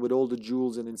crown with all the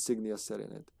jewels and insignia set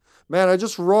in it. Man, I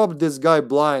just robbed this guy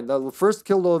blind. I first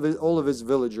killed all of his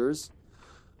villagers.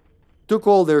 Took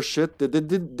all their shit. They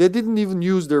didn't even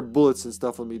use their bullets and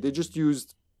stuff on me. They just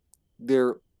used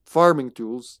their farming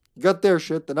tools. Got their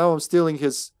shit, and now I'm stealing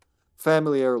his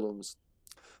family heirlooms.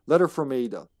 Letter from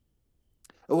Ada.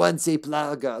 Once a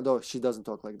plaga... No, she doesn't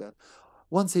talk like that.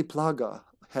 Once a plaga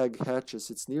hag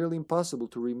hatches, it's nearly impossible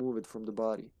to remove it from the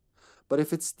body. But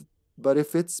if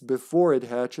it's before it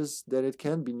hatches, then it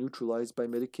can be neutralized by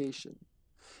medication.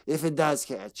 If it does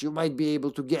hatch, you might be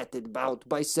able to get it out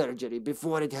by surgery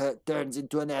before it turns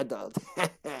into an adult.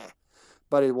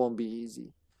 But it won't be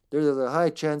easy. There's a high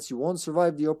chance you won't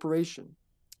survive the operation.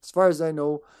 As far as I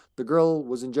know, the girl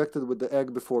was injected with the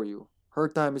egg before you. Her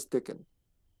time is ticking.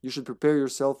 You should prepare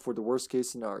yourself for the worst case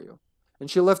scenario. And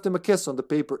she left him a kiss on the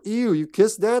paper. Ew, you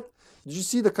kissed that? Did you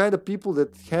see the kind of people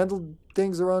that handle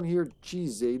things around here?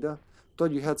 Jeez, Ada.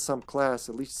 Thought you had some class,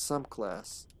 at least some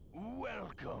class.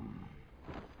 Welcome.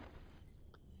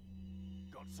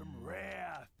 Got some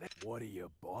rare. What are you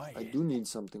buying? I do need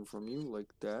something from you, like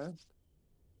that.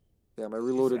 Damn, I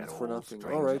reloaded it for nothing.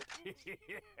 Alright.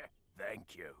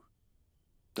 Thank you.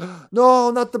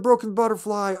 No, not the broken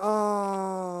butterfly.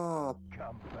 Ah.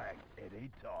 Come back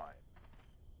any time.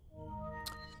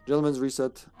 Gentlemen's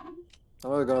reset.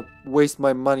 I'm not gonna waste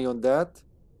my money on that.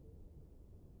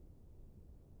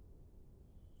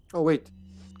 Oh wait,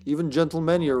 even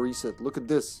gentlemen here reset. Look at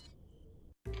this.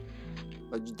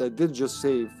 I did just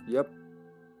save. Yep.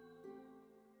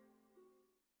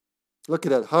 Look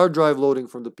at that. Hard drive loading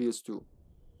from the PS2.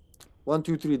 1,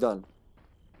 2, 3, done.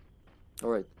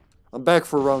 Alright. I'm back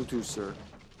for round 2, sir.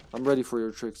 I'm ready for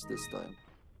your tricks this time.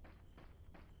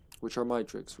 Which are my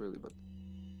tricks, really, but...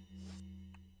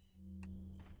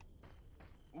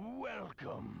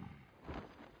 Welcome.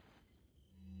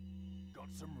 Got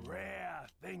some rare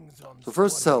things on. So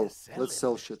first what are sell. you Let's selling?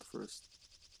 sell shit first.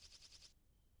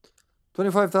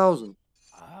 25,000.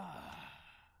 Ah,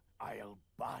 I'll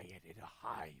buy it at a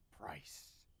high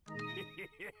price.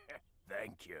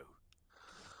 Thank you.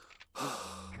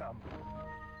 Come.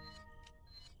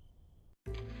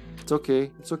 It's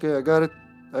okay. It's okay. I got it.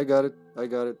 I got it. I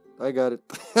got it. I got it.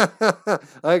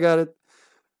 I got it.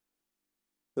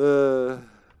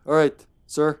 All right,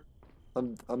 sir.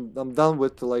 I'm done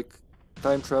with like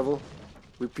time travel.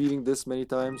 Repeating this many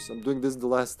times. I'm doing this the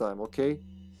last time, okay?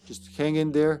 Just hang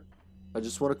in there. I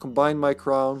just want to combine my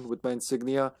crown with my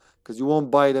insignia because you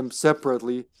won't buy them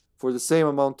separately for the same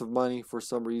amount of money for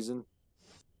some reason.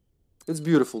 It's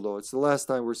beautiful though. It's the last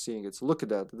time we're seeing it. So look at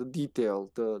that. The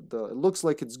detail. It looks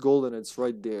like it's gold and it's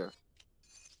right there.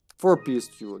 For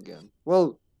PS2 again.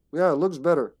 Well, yeah, it looks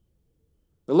better.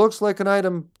 It looks like an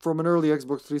item from an early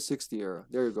Xbox 360 era.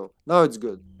 There you go. Now it's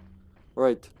good.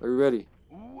 Alright, are you ready?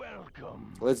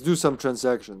 Welcome. Let's do some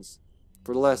transactions.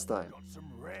 For the last time. Got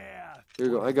some rare. Here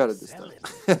you go. what I are got you it this selling?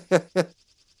 time.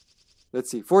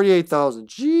 Let's see. 48,000.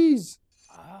 Jeez.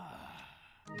 Ah.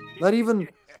 Not even...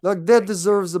 Like, that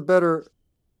deserves a better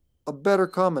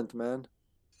comment, man.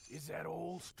 Is that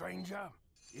all, stranger?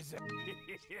 Is that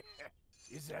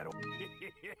is that all?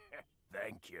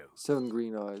 Thank you. 7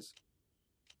 green eyes.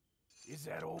 Is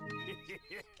that all?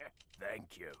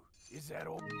 Thank you. Is that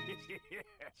all?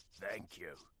 Thank you.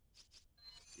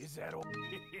 Is that all?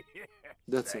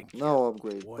 That's Thank it. you. Now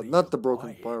upgrade. What But are not you the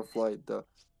broken buying? firefly. The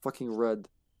fucking red.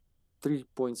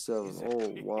 3.7. Is Oh,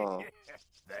 it- wow.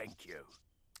 Thank you.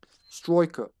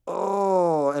 Stroika.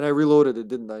 Oh, and I reloaded it,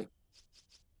 didn't I?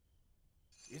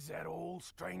 Is that all,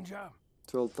 stranger?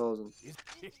 12,000.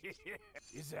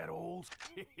 Is that all?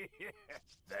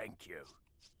 Thank you.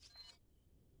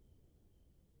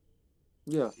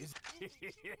 Yeah. Is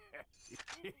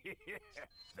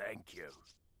Thank you.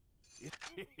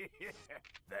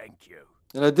 Thank you.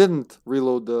 And I didn't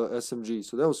reload the SMG,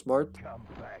 so that was smart. Come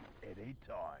back any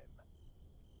time.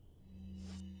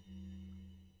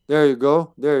 There you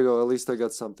go. There you go. At least I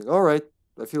got something. Alright.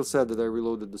 I feel sad that I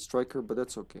reloaded the striker, but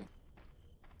that's okay.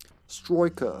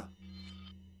 Striker.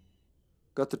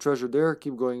 Got the treasure there.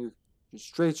 Keep going.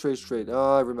 Straight, straight, straight.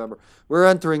 Ah, I remember. We're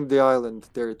entering the island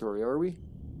territory, are we?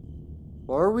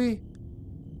 Are we?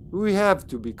 We have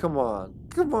to be. Come on.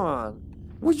 Come on.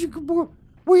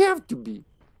 We have to be.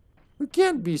 We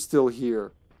can't be still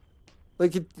here.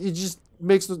 Like, it just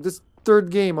makes this third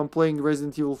game I'm playing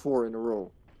Resident Evil 4 in a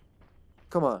row.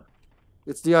 Come on.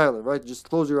 It's the island, right? Just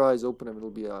close your eyes, open them, it'll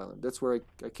be an island. That's where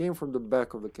I came from, the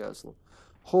back of the castle.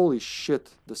 Holy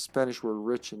shit, the Spanish were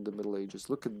rich in the Middle Ages.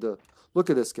 Look at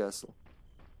this castle.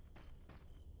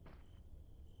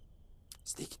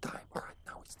 Sneaky time. Alright,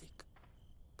 now we sneak.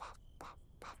 Pop, pop,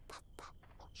 pop, pop, pop.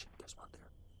 Oh shit, there's one there.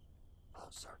 Hello,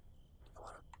 sir. Do you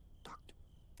wanna talk to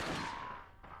me?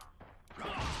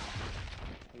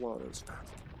 Wow, that was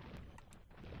fast.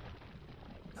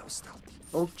 That was stealthy.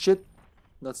 Oh shit.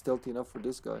 Not stealthy enough for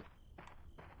this guy.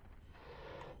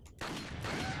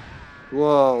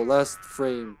 Whoa, last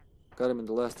frame. Got him in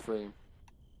the last frame.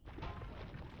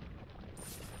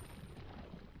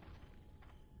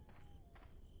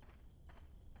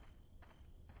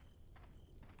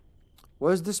 Why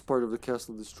is this part of the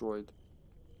castle destroyed?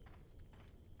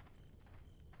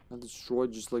 Not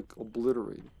destroyed, just like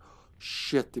obliterated.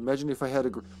 Shit, imagine if I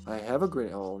had I have a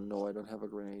grenade. Oh no, I don't have a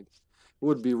grenade. It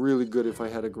would be really good if I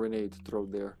had a grenade to throw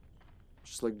there.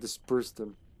 Just like disperse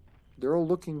them. They're all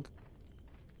looking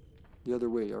the other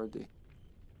way, aren't they?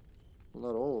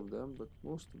 Well, not all of them, but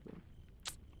most of them.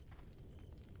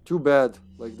 Too bad.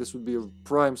 Like, this would be a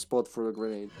prime spot for a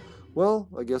grenade. Well,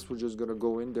 I guess we're just gonna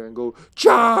go in there and go,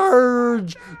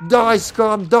 charge! Die,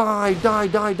 scum! Die! Die,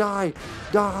 die, die!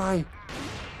 Die!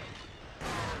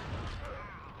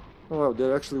 Oh, wow,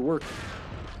 that actually worked.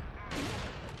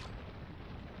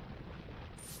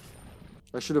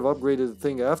 I should have upgraded the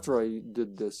thing after I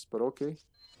did this, but okay.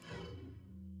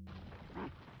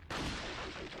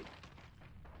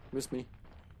 Missed me.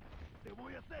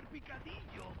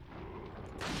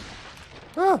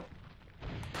 Ah!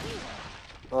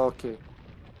 Okay.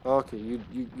 Okay,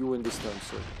 you win this time,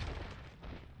 sir.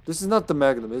 This is not the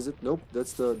Magnum, is it? Nope,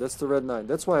 that's the Red 9.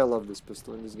 That's why I love this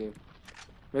pistol in this game.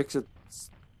 Makes it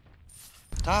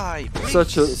Die,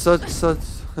 such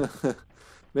please.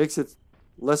 makes it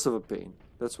less of a pain.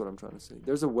 That's what I'm trying to say.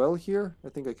 There's a well here. I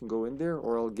think I can go in there,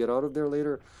 or I'll get out of there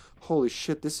later. Holy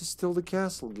shit, this is still the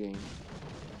castle game.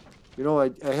 You know,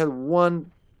 I had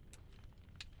one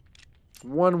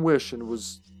wish, and it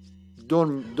was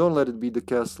don't let it be the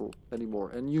castle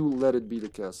anymore. And you let it be the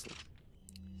castle.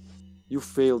 You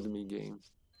failed me, game.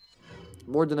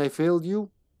 More than I failed you?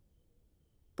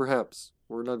 Perhaps.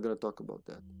 We're not gonna talk about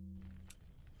that.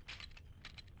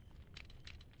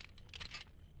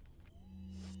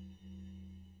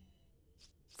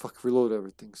 Fuck, reload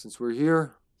everything. Since we're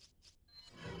here,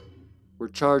 we're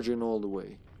charging all the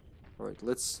way. Alright,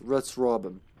 let's rob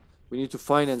him. We need to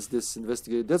finance this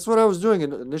investigation. That's what I was doing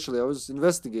initially. I was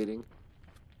investigating,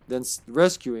 then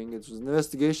rescuing. It was an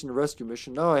investigation and rescue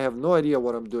mission. Now I have no idea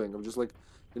what I'm doing. I'm just like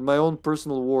in my own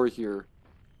personal war here.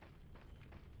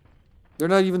 They're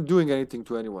not even doing anything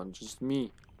to anyone. Just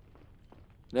me.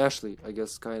 And Ashley, I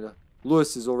guess, kinda.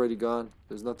 Lewis is already gone.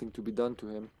 There's nothing to be done to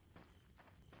him.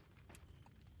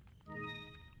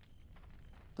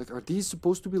 Like, are these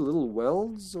supposed to be little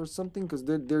wells or something? Because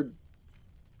they're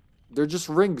just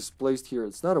rings placed here.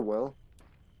 It's not a well.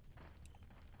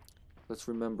 Let's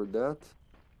remember that.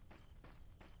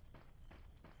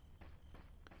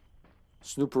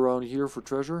 Snoop around here for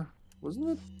treasure. Wasn't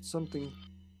it something?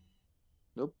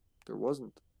 Nope, there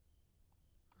wasn't.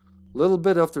 A little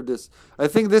bit after this. I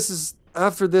think this is...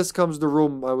 After this comes the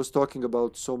room I was talking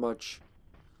about so much.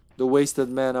 The wasted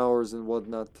man hours and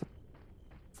whatnot.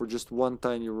 For just one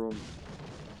tiny room.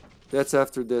 That's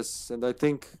after this. And I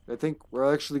think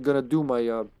we're actually gonna do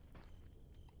my...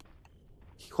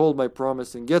 hold my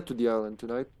promise and get to the island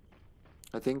tonight.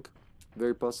 I think.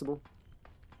 Very possible.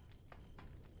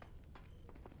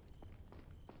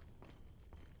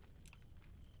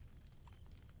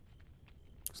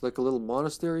 It's like a little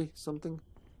monastery, something.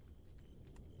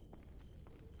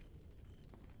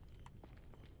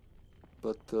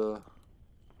 But,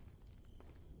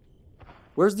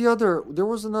 where's the other? There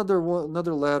was another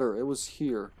ladder. It was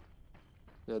here.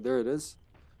 Yeah, there it is.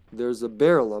 There's a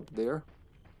barrel up there.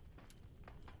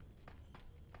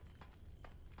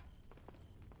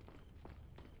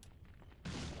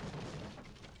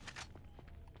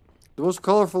 The most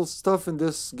colorful stuff in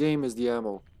this game is the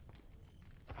ammo.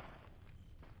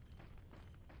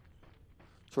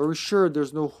 So are we sure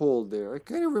there's no hole there? I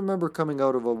kind of remember coming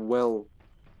out of a well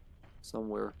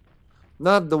somewhere.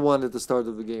 Not the one at the start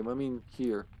of the game. I mean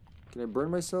here. Can I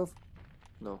burn myself?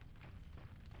 No.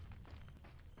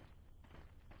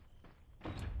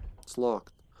 It's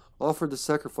locked. Offer the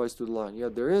sacrifice to the lion. Yeah,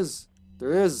 there is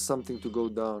something to go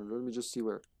down. Let me just see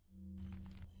where.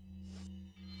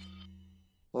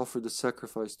 Offer the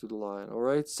sacrifice to the lion.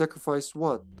 Alright, sacrifice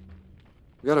what?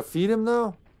 We gotta feed him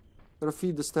now? Gotta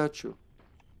feed the statue.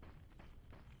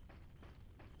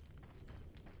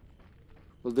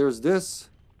 Well, there's this.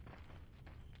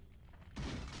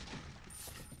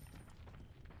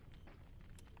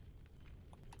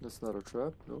 That's not a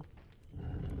trap, no.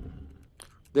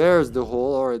 There's the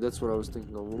hole. Alright, that's what I was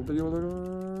thinking of.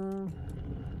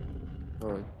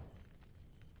 Alright.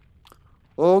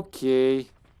 Okay.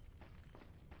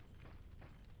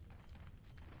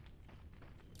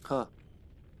 Huh.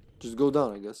 Just go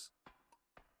down, I guess.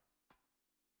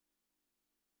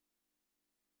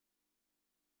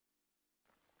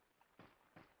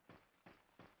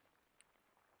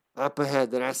 Up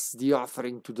ahead, that's the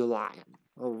offering to the lion.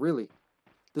 Oh, really?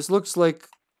 This looks like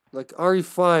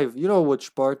RE5. You know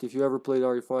which part. If you ever played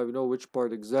RE5, you know which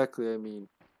part exactly I mean.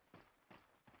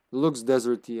 It looks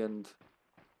deserty and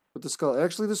with the skull.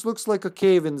 Actually, this looks like a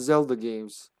cave in Zelda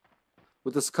games.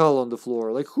 With a skull on the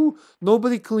floor. Like who?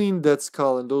 Nobody cleaned that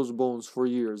skull and those bones for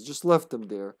years. Just left them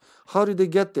there. How did they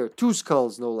get there? 2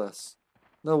 skulls, no less.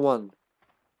 Not 1.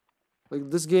 Like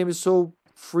this game is so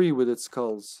free with its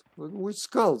skulls. With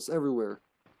skulls everywhere.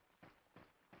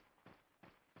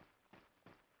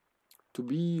 To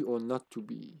be or not to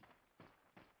be.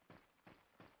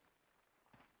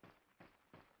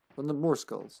 Oh, no, more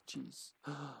skulls. Jeez.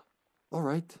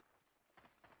 Alright.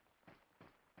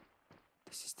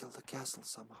 This is still the castle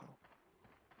somehow.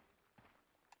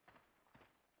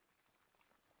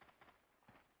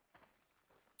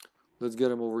 Let's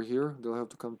get him over here. They'll have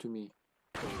to come to me.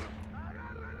 I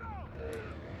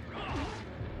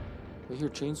hear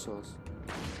chainsaws.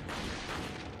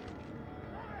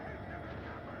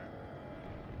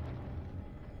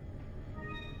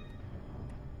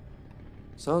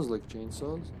 Sounds like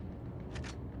chainsaws.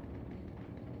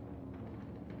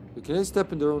 But can they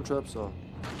step in their own traps? Oh.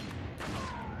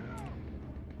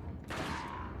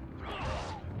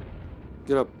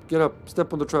 Get up,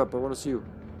 step on the trap, I want to see you.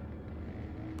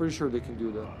 Pretty sure they can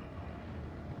do that.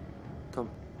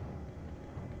 Come.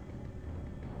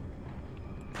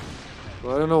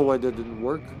 Well, I don't know why that didn't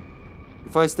work.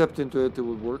 If I stepped into it, it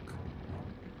would work.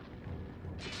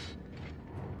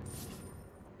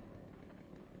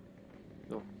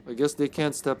 No, I guess they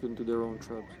can't step into their own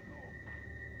traps.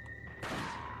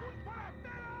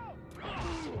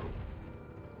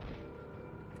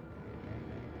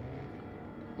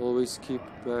 Always keep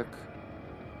back.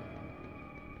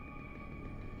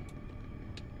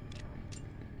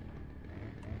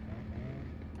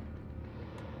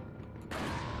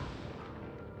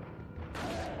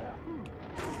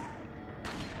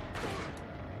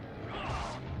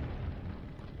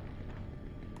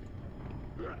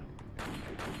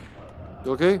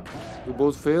 Okay, we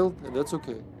both failed, and that's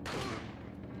okay.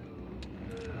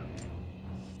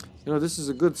 You know, this is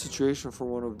a good situation for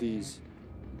one of these.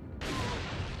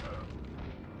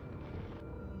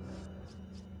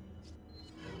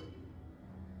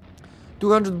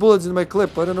 $200 bullets in my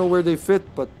clip. I don't know where they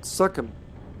fit, but suck them.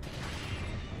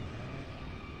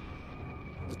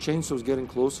 The chainsaw's getting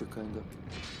closer, kinda.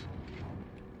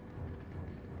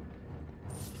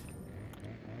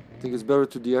 I think it's better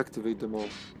to deactivate them all.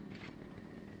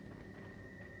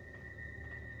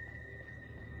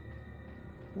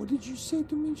 What did you say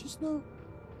to me just now?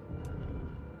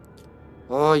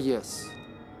 Oh, yes.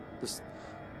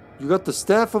 You got the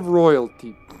Staff of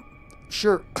Royalty.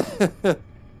 Sure. Of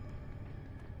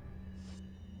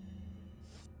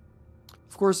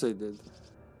course I did.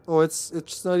 Oh,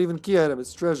 it's not even key item,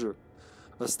 it's treasure.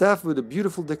 A staff with a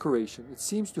beautiful decoration. It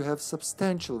seems to have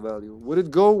substantial value. Would it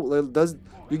go? Does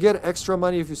you get extra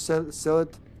money if you sell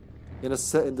it in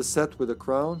the set with a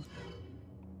crown?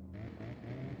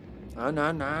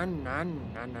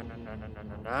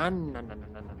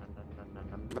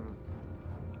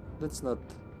 That's not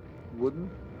wooden.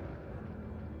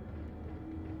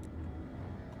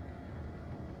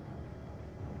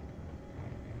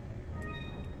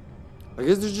 I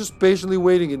guess they're just patiently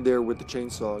waiting in there with the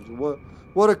chainsaw.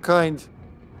 What a kind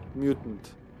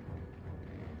mutant.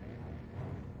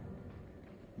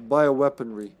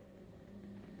 Bioweaponry.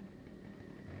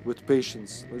 With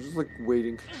patience. They're just like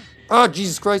waiting. Ah,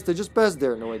 Jesus Christ, I just passed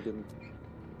there. No, I didn't.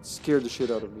 It scared the shit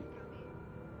out of me.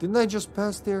 Didn't I just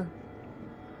pass there?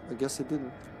 I guess I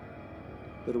didn't.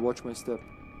 Better watch my step.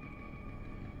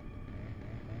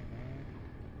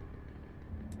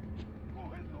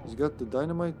 He's got the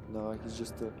dynamite? Nah, he's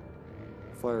just a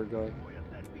fire guy.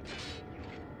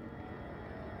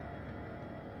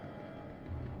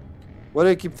 Why do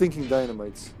I keep thinking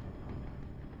dynamites?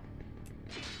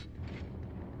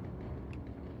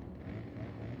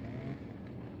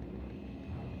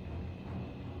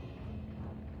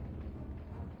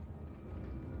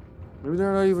 Maybe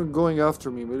they're not even going after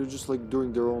me. Maybe they're just like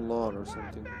doing their own lawn or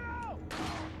something.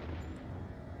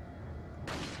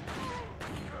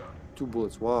 2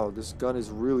 bullets. Wow, this gun is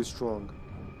really strong.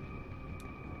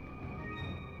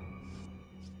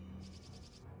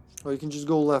 Oh, you can just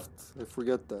go left. I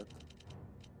forget that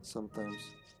sometimes.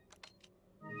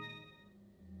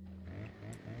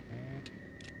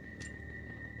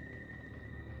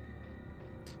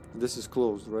 This is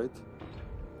closed, right?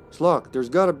 It's locked. There's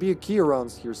gotta be a key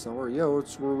around here somewhere. Yeah,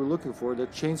 that's what we're looking for.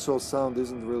 That chainsaw sound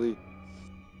isn't really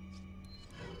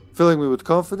filling me with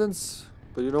confidence.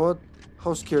 But you know what?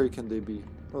 How scary can they be?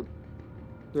 Oh,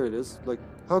 there it is. Like,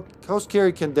 how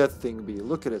scary can that thing be?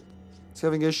 Look at it. It's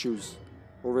having issues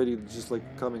already, just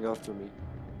like coming after me.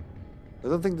 I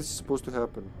don't think this is supposed to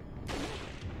happen.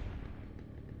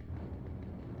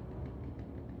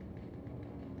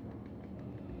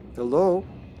 Hello?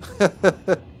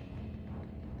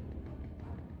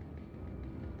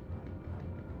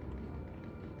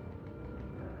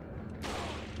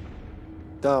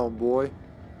 Down, boy.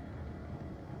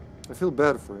 I feel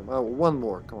bad for him. Oh, one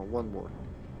more. Come on, one more.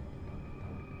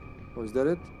 Oh, is that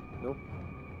it? No?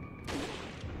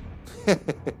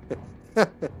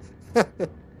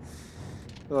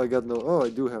 Oh, I got no... Oh, I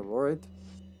do have. Alright.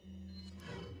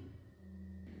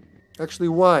 Actually,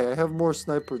 why? I have more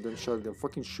sniper than shotgun.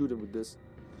 Fucking shoot him with this.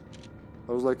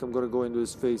 I was like, I'm gonna go into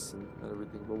his face and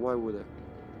everything. But why would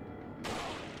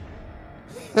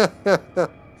I?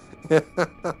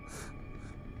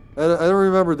 I don't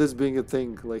remember this being a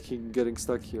thing, like him getting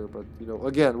stuck here, but you know,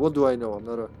 again, what do I know? I'm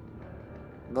not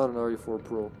an RE4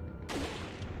 pro.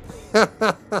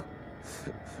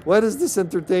 Why does this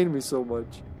entertain me so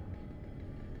much?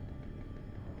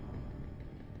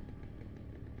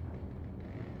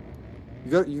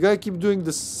 You gotta keep doing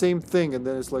the same thing, and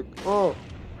then it's like, oh,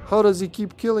 how does he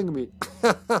keep killing me?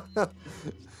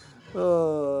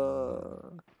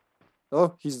 Oh,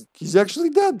 he's actually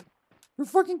dead. You're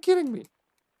fucking kidding me.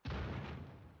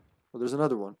 Oh, there's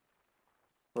another one.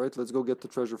 Alright, let's go get the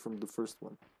treasure from the first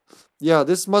one. Yeah,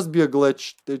 this must be a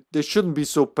glitch. They shouldn't be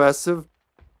so passive.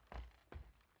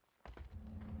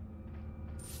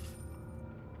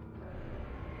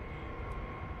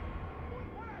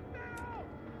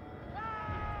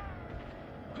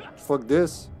 Fuck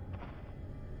this.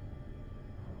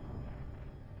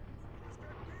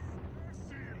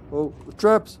 Oh,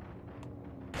 traps.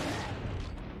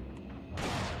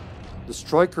 The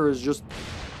striker is just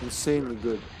insanely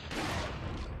good.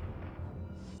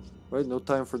 Right, no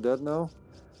time for that now.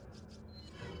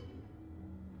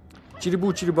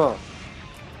 Chiribu, chiriba.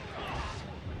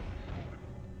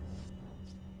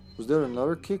 Was there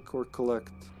another kick or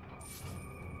collect?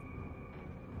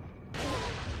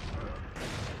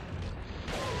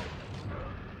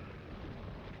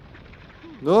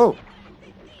 No!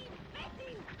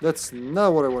 That's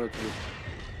not what I wanted to do.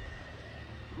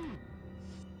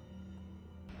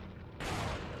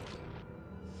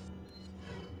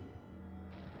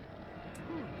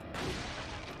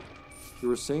 You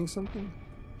were saying something?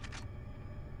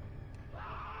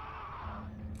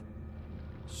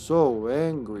 So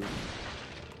angry.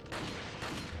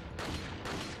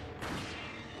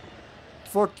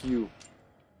 Fuck you.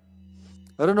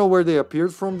 I don't know where they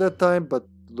appeared from that time, but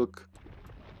look.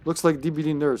 Looks like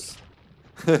DBD Nurse.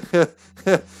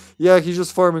 Yeah, he's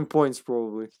just farming points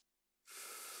probably.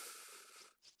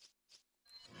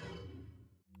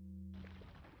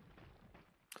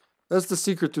 That's the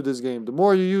secret to this game. The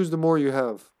more you use, the more you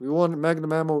have. We want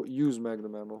magnum ammo, use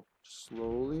magnum ammo.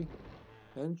 Slowly.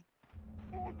 And...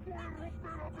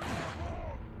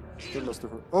 They must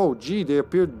have... Oh, gee, they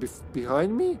appeared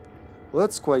behind me? Well,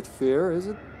 that's quite fair, is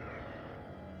it?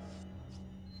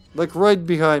 Like right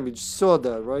behind me. Just saw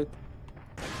that, right?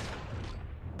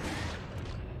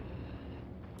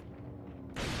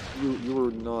 You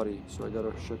were naughty, so I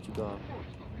gotta shut you down.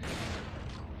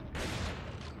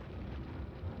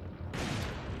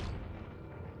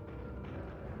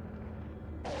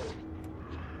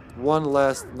 One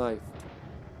last knife.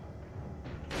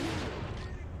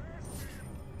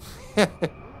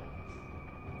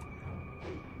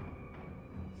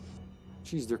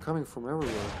 Jeez, they're coming from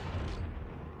everywhere.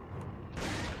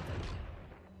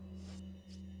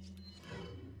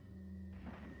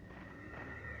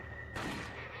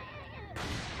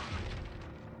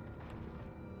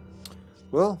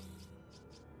 Well,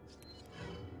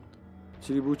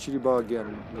 chiribu chiriba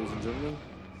again, ladies and gentlemen.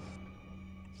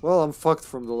 Well, I'm fucked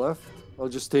from the left. I'll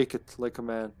just take it like a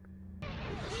man.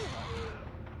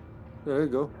 There you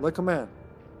go, like a man.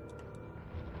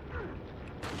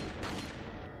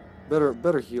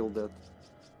 Better heal that.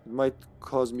 It might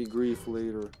cause me grief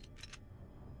later.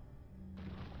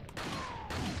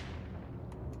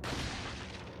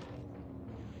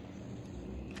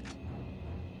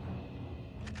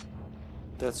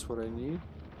 That's what I need.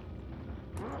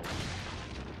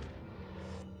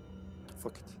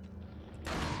 Fuck it.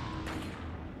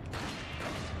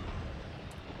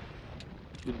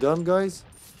 You done, guys?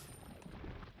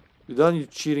 You done, you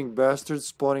cheating bastards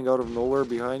spawning out of nowhere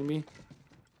behind me?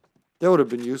 That would have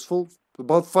been useful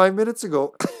about 5 minutes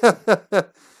ago.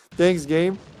 Thanks,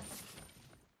 game.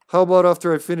 How about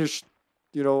after I finish,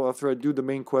 you know, after I do the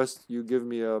main quest, you give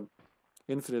me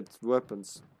infinite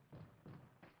weapons?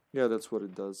 Yeah, that's what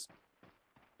it does.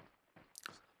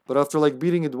 But after like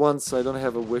beating it once, I don't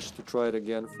have a wish to try it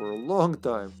again for a long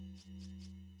time.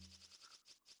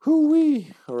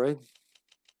 Hoo-wee! Alright.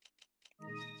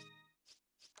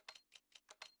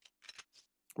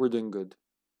 We're doing good.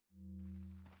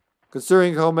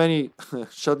 Considering how many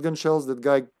shotgun shells that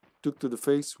guy took to the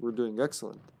face, we're doing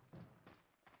excellent.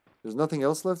 There's nothing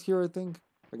else left here, I think.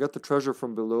 I got the treasure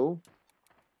from below.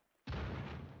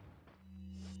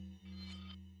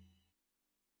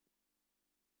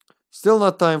 Still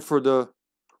not time for the...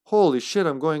 Holy shit,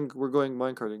 we're going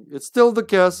minecarting. It's still the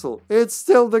castle. It's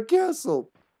still the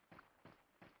castle.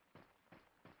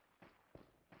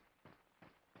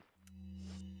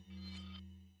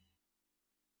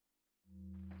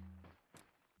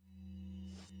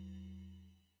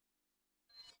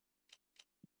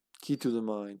 Key to the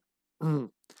mine.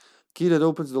 Key that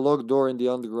opens the locked door in the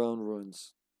underground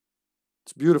ruins.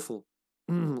 It's beautiful.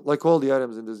 Like all the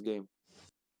items in this game.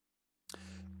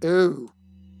 Oh.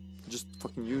 Just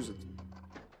fucking use it.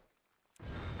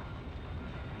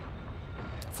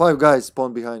 5 guys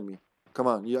spawn behind me. Come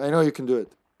on, I know you can do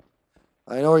it.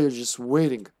 I know you're just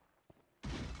waiting.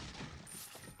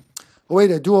 Oh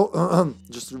wait, I do...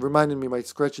 just reminded me my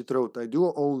scratchy throat. I do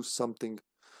owe something.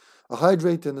 A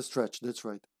hydrate and a stretch, that's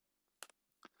right.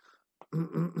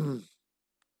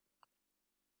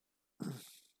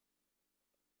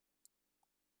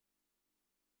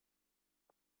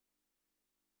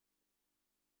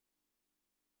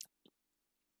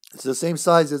 It's the same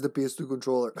size as the PS2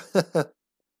 controller.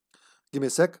 Give me a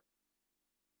sec.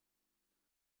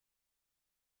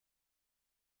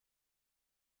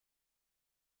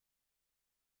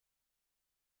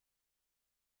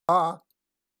 Ah.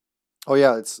 Oh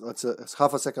yeah, it's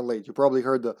half a second late. You probably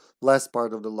heard the last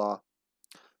part of the law.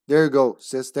 There you go,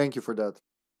 sis. Thank you for that.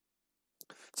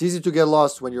 It's easy to get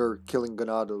lost when you're killing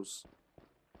ganados.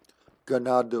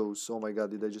 Ganados. Oh my god,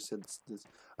 did I just say this?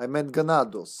 I meant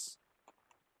ganados.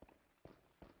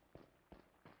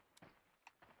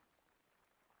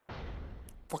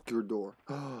 Fuck your door.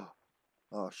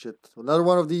 Oh shit. Another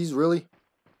one of these, really?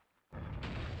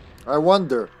 I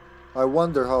wonder how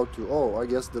to... Oh, I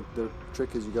guess the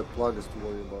trick is you got pluggers to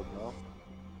worry about now.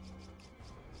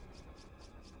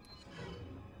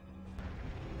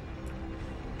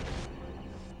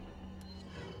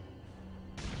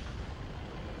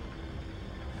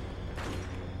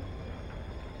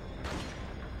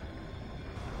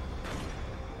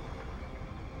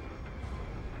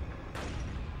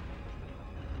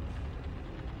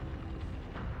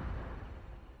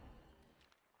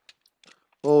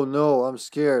 Oh no, I'm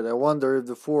scared. I wonder if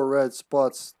the 4 red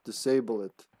spots disable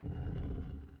it.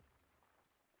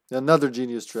 Another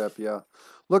genius trap, yeah.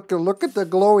 Look at the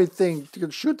glowy thing. You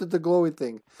can shoot at the glowy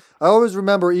thing. I always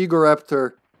remember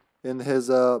Igoraptor in his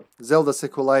Zelda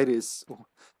Sequelitis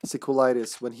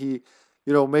when he,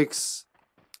 makes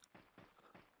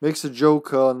a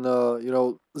joke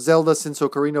on, Zelda since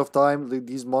Ocarina of Time,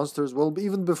 these monsters. Well,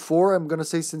 even before, I'm gonna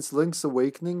say since Link's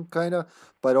Awakening, kinda.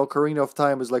 But Ocarina of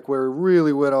Time is like where it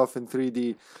really went off in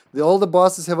 3D. All the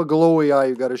bosses have a glowy eye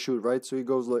you gotta shoot, right? So he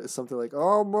goes like something like,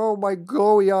 "Oh no, my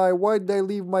glowy eye! Why did I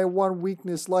leave my one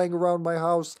weakness lying around my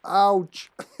house?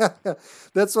 Ouch!"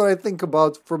 That's what I think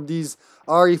about from these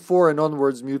RE4 and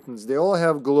onwards mutants. They all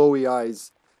have glowy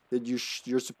eyes that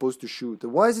you're supposed to shoot.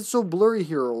 And why is it so blurry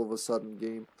here all of a sudden,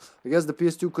 game? I guess the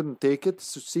PS2 couldn't take it.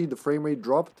 So see, the frame rate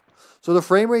dropped. So the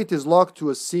frame rate is locked to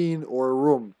a scene or a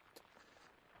room.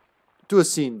 To a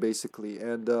scene, basically.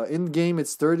 And in game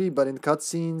it's 30, but in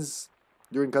cutscenes,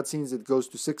 during cutscenes it goes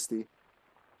to 60.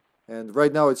 And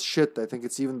right now it's shit. I think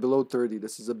it's even below 30.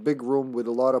 This is a big room with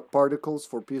a lot of particles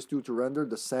for PS2 to render.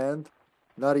 The sand,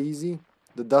 not easy.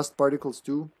 The dust particles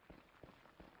too.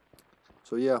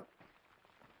 So yeah.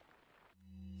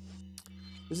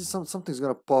 This is something's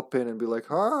gonna pop in and be like,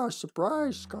 "Ah,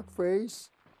 surprise, cockface."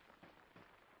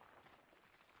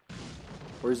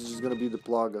 Or is it just gonna be the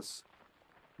plagas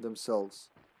themselves?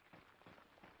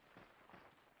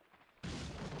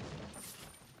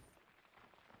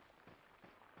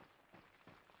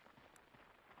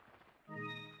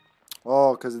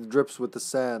 Oh, because it drips with the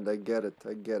sand. I get it.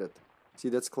 I get it. See,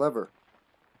 that's clever.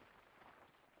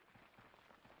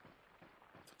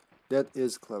 That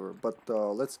is clever, but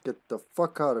let's get the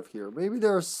fuck out of here. Maybe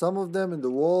there are some of them in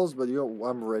the walls, but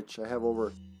I'm rich. I have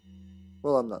over...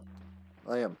 Well, I'm not.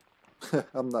 I am.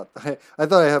 I'm not. I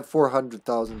thought I had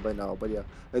 400,000 by now, but yeah.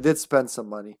 I did spend some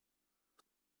money.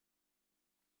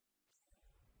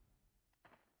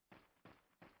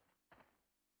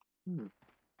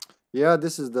 Yeah,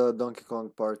 this is the Donkey Kong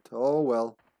part. Oh,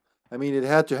 well. I mean, it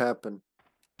had to happen.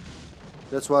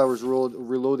 That's why I was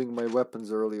reloading my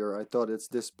weapons earlier. I thought it's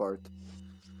this part.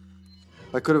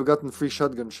 I could have gotten free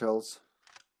shotgun shells.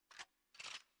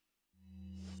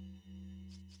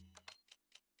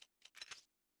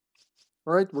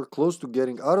 Alright, we're close to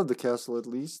getting out of the castle at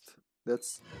least.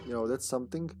 That's, that's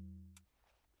something.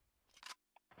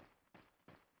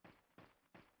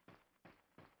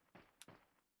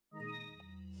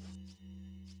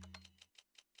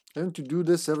 Having to do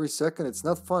this every second, it's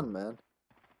not fun, man.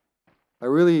 I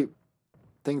really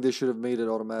think they should have made it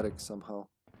automatic somehow.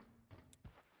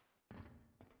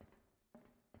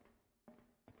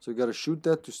 So you gotta shoot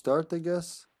that to start, I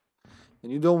guess.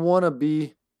 And you don't want to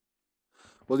be...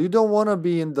 Well, you don't want to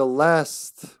be in the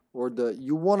last... Or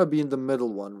you want to be in the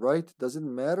middle one, right? Does it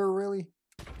matter, really?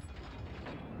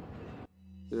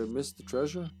 Did I miss the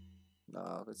treasure?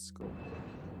 Nah, let's go.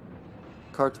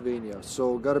 Cartvania.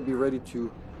 So, gotta be ready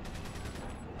to...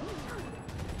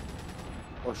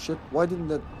 Oh shit, why didn't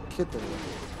that hit anyone?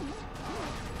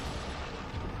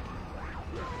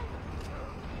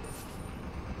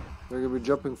 They're gonna be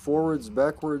jumping forwards,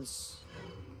 backwards.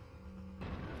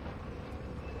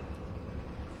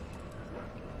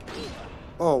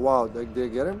 Oh wow, did they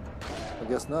get him? I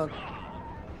guess not.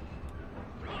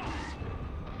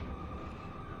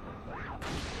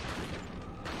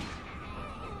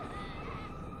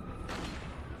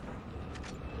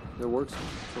 That works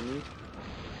for me.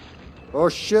 Oh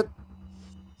shit!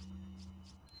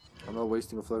 I'm not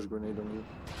wasting a flash grenade on you.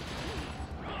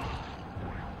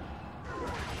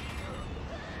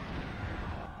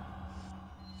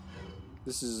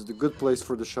 This is the good place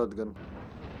for the shotgun.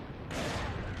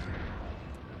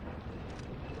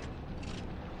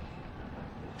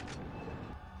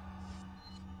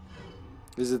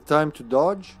 Is it time to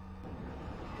dodge?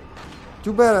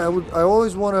 Too bad. I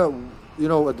always want to, you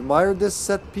know, admire this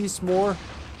set piece more,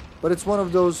 but it's one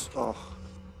of those. Oh,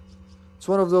 it's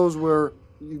one of those where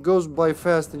it goes by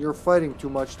fast and you're fighting too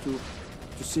much to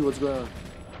see what's going on.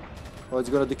 Oh, it's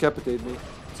gonna decapitate me.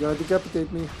 It's gonna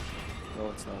decapitate me. No,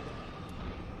 it's not.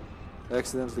 I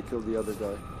accidentally killed the other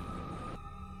guy.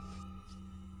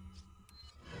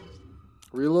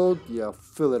 Reload? Yeah,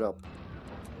 fill it up.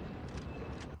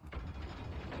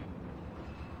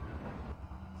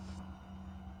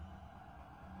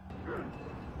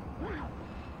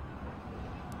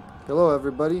 Hello,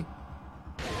 everybody.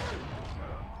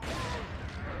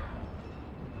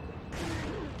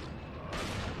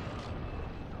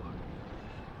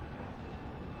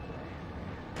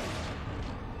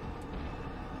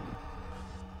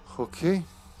 Okay.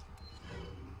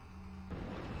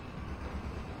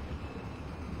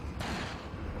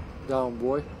 Down,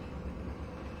 boy.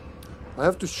 I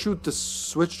have to shoot the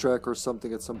switch track or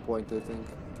something at some point, I think.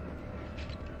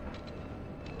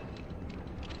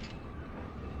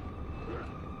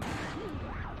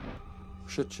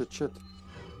 Shit, shit, shit.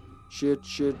 Shit,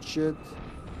 shit, shit.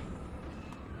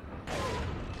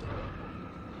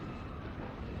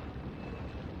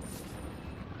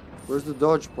 Where's the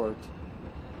dodge part?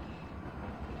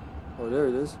 Oh, there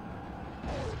it is.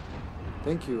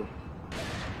 Thank you.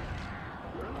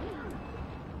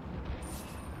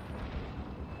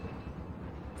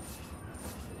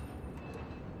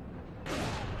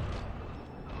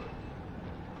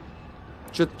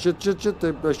 Shit, shit, shit, shit.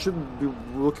 I shouldn't be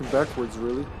looking backwards,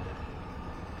 really.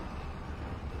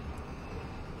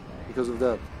 Because of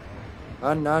that.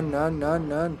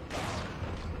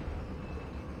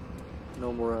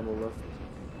 No more ammo left.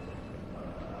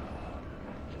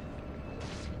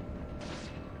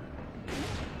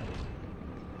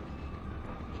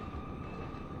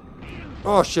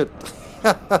 Oh, shit.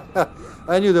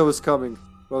 I knew that was coming.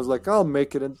 I was like, I'll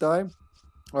make it in time.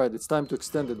 Alright, it's time to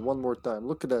extend it one more time.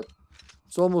 Look at that.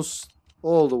 It's almost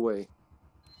all the way.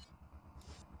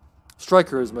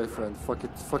 Striker is my friend. Fuck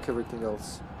it. Fuck everything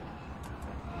else.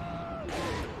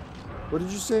 What did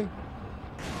you say?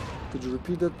 Could you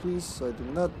repeat that, please? I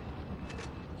did not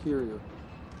hear you.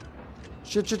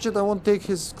 Shit, shit, shit. I won't take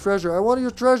his treasure. I want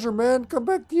your treasure, man. Come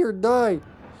back here. Die.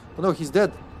 Oh, no, he's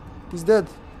dead. He's dead.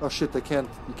 Oh, shit. I can't.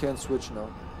 You can't switch now.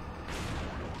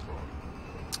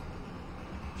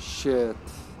 Shit.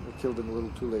 I killed him a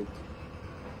little too late.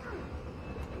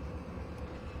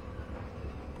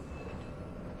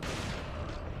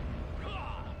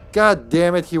 God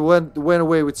damn it, he went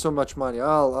away with so much money.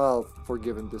 I'll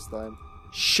forgive him this time.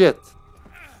 Shit.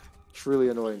 It's really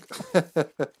annoying.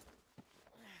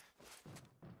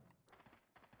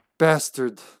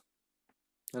 Bastard.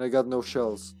 And I got no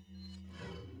shells.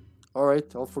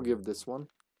 Alright, I'll forgive this one.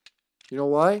 You know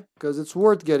why? Because it's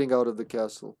worth getting out of the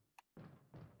castle.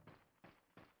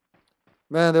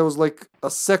 Man, that was like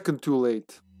a second too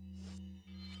late.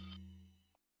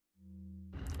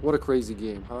 What a crazy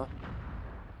game, huh?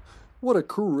 What a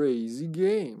crazy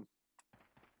game.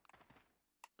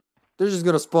 They're just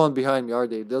gonna spawn behind me, are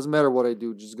they? Doesn't matter what I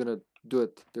do, just gonna do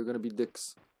it. They're gonna be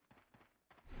dicks.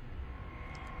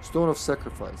 Stone of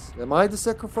Sacrifice. Am I the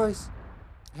sacrifice?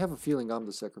 I have a feeling I'm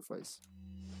the sacrifice.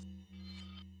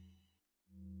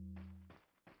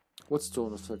 What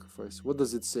Stone of Sacrifice? What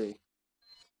does it say?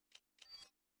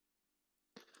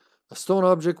 A stone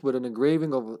object with an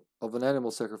engraving of an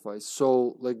animal sacrifice.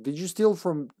 So, like, did you steal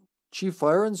from Chief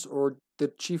Irons, or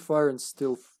did Chief Irons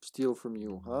steal from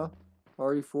you, huh?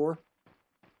 RE4?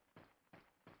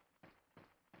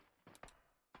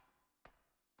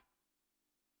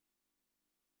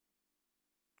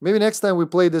 Maybe next time we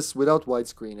play this without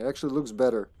widescreen. It actually looks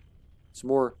better. It's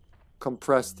more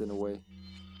compressed in a way.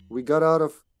 We got out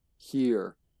of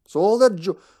here. So all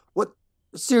that what?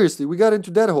 Seriously, we got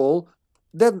into that hole.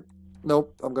 That...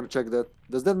 Nope, I'm gonna check that.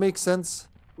 Does that make sense?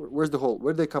 Where's the hole?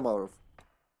 Where'd they come out of?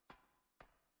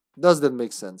 Does that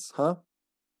make sense, huh?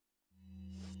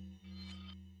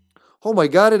 Oh my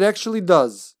god, it actually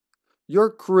does.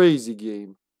 You're crazy,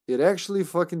 game. It actually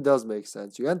fucking does make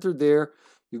sense. You enter there,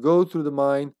 you go through the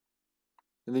mine,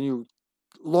 and then you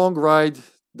long ride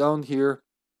down here,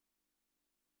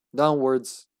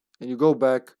 downwards, and you go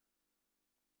back.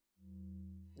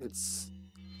 It's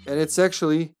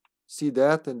actually, see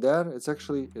that and that? It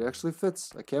actually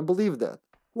fits. I can't believe that.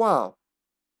 Wow.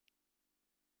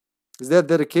 Is that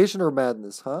dedication or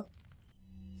madness, huh?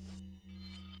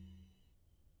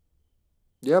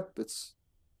 Yep, it's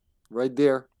right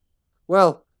there.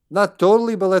 Well, not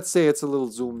totally, but let's say it's a little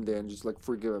zoomed in. Just like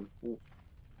forgive him. Ooh,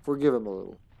 forgive him a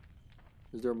little.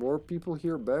 Is there more people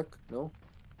here back? No?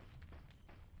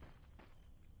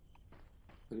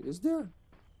 Is there?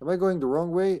 Am I going the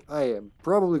wrong way? I am.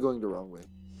 Probably going the wrong way.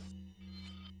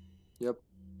 Yep.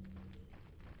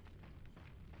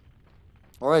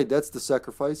 Alright, that's the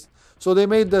sacrifice. So they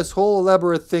made this whole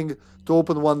elaborate thing to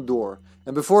open one door.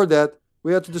 And before that,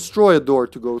 we had to destroy a door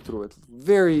to go through it.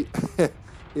 Very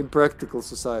impractical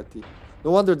society.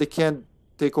 No wonder they can't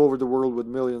take over the world with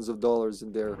millions of dollars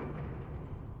in their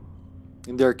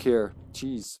care.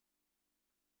 Jeez.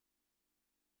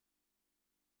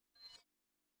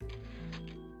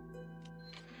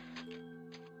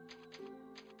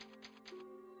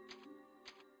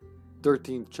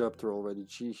 Thirteenth chapter already.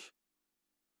 Jeez.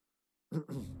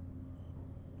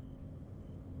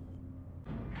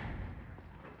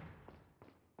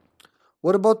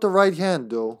 What about the right hand,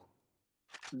 though?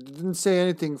 Didn't say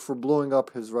anything for blowing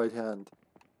up his right hand.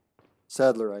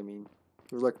 Sadler, I mean.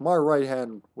 He was like, my right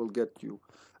hand will get you.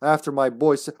 After my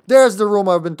boys... There's the room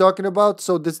I've been talking about.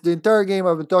 So the entire game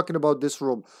I've been talking about this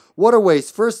room. What a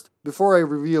waste. First, before I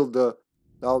reveal the...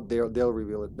 Oh, they'll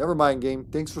reveal it. Never mind, game.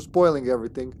 Thanks for spoiling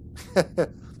everything.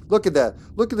 Look at that.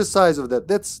 Look at the size of that.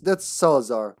 That's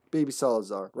Salazar. Baby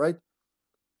Salazar, right?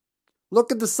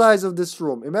 Look at the size of this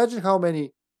room. Imagine how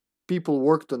many people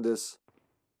worked on this.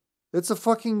 It's a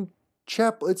fucking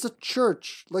chapel. It's a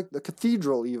church. Like a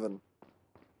cathedral, even.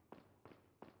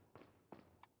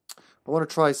 I want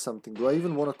to try something. Do I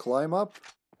even want to climb up?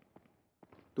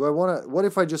 Do I want to... What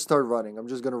if I just start running? I'm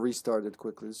just going to restart it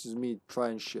quickly. This is me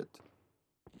trying shit.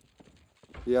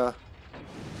 Yeah.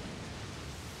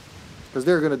 Because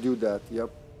they're going to do that. Yep.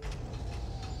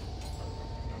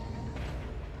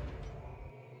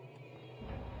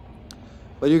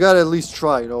 But you gotta at least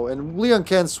try, you know. And Leon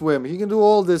can't swim. He can do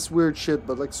all this weird shit,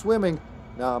 but like swimming...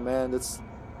 Nah, man, that's...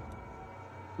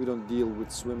 We don't deal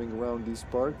with swimming around these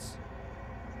parts.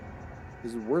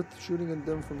 Is it worth shooting at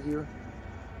them from here?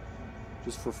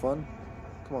 Just for fun?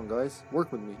 Come on, guys.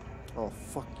 Work with me. Oh,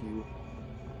 fuck you.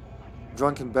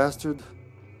 Drunken bastard.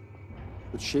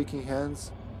 With shaking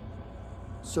hands.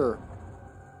 Sir.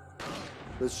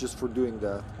 That's just for doing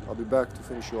that. I'll be back to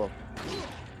finish you off.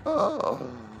 Oh.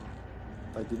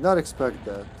 I did not expect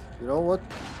that. You know what?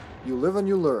 You live and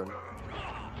you learn.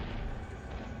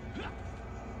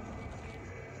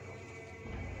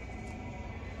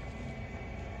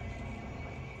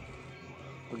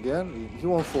 Again? He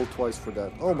won't fall twice for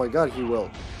that. Oh my god, he will.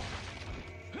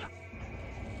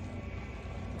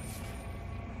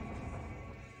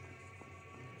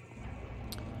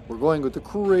 We're going with the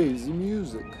crazy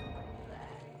music.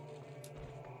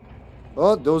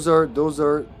 Oh, those are the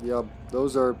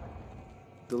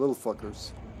little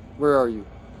fuckers. Where are you?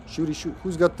 Shooty shoot.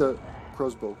 Who's got the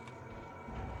crossbow?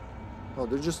 Oh,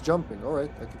 they're just jumping.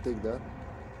 Alright, I can take that.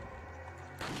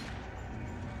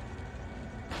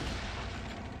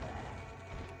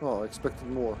 Oh, I expected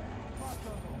more.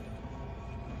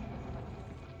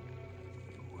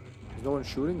 Is no one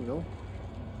shooting? No?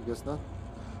 I guess not.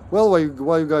 Well,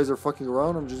 while you guys are fucking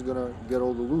around, I'm just gonna get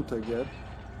all the loot I get.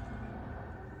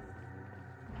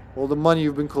 All the money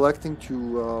you've been collecting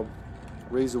to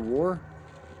raise a war.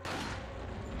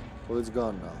 Well, it's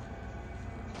gone now.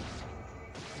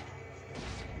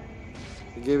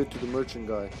 I gave it to the merchant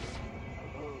guy.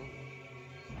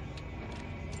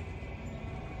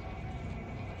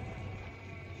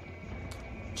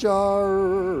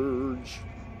 Charge!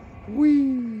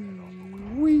 Wee!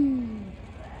 Wee!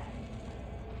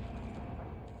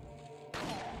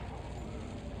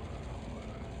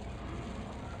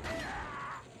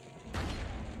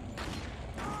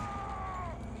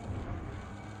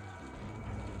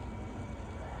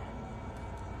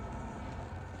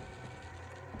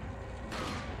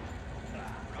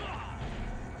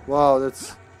 Wow,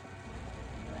 that's...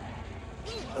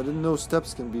 I didn't know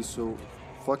steps can be so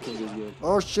fucking this game.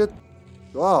 Oh shit!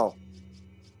 Wow!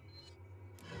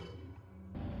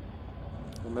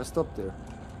 I messed up there.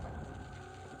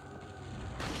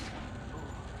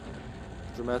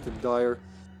 Dramatic dire.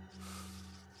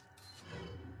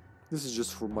 This is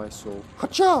just for my soul.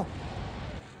 Hacha!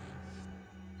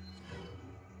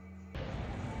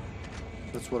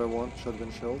 That's what I want, shotgun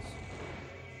shells.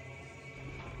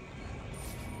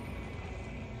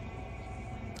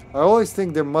 I always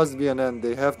think there must be an end.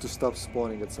 They have to stop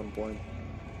spawning at some point.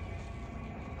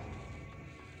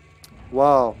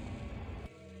 Wow.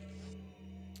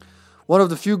 One of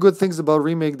the few good things about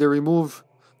Remake, they remove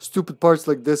stupid parts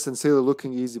like this and say they're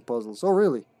looking easy puzzles. Oh,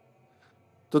 really?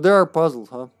 So there are puzzles,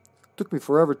 huh? Took me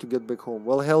forever to get back home.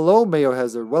 Well, hello, Mayo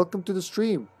Hazard. Welcome to the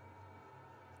stream.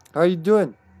 How are you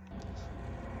doing?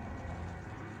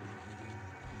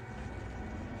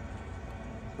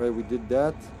 Right, we did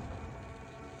that.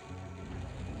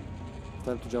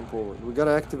 Time to jump over. We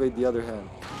gotta activate the other hand.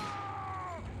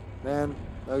 Man,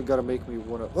 now you gotta make me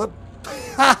wanna... Up!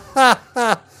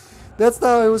 That's not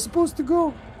how it was supposed to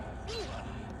go.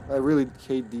 I really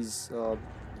hate these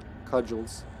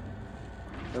cudgels.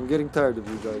 I'm getting tired of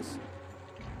you guys.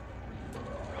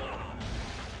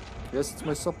 Yes, it's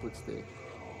my suplex day.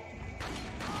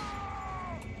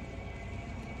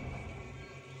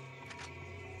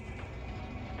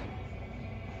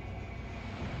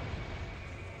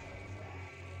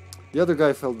 The other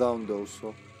guy fell down though,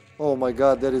 so... Oh my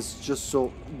god, that is just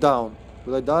so... Down.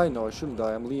 Will I die? No, I shouldn't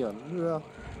die. I'm Leon.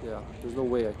 Yeah, there's no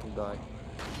way I can die.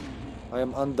 I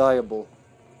am undiable.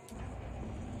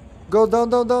 Go down,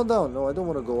 down, down, down. No, I don't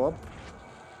want to go up.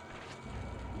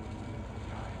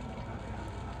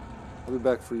 I'll be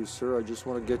back for you, sir. I just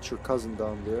want to get your cousin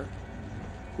down there.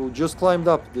 Who just climbed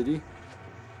up, did he?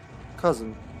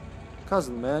 Cousin.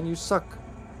 Cousin, man, you suck.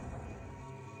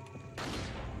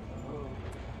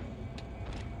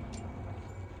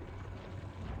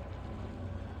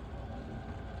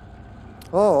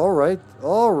 Oh, alright,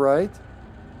 alright.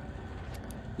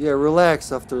 Yeah,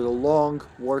 relax after the long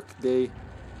work day.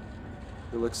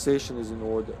 Relaxation is in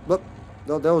order. But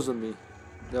no, that wasn't me.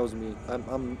 That was me.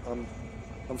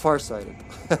 I'm farsighted.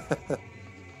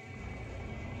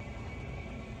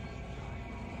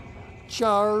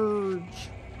 Charge.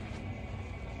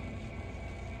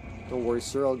 Don't worry,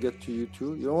 sir. I'll get to you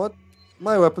too. You know what?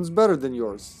 My weapon's better than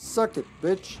yours. Suck it,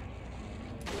 bitch.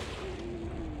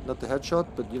 Not the headshot,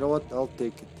 but you know what? I'll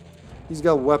take it. He's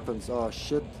got weapons. Oh,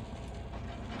 shit.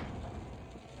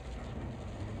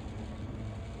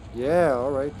 Yeah,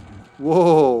 alright.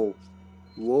 Whoa.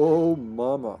 Whoa,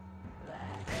 mama.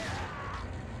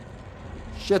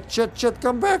 Shit, shit, shit.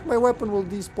 Come back. My weapon will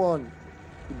despawn.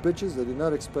 You bitches, I did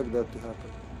not expect that to happen.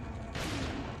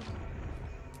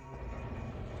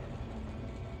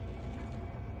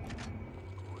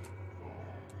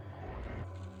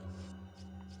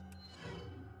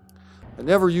 I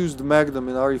never used the Magnum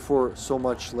in RE4 so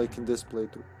much like in this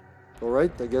playthrough.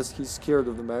 Alright, I guess he's scared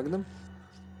of the Magnum.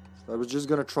 I was just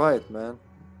gonna try it, man.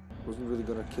 Wasn't really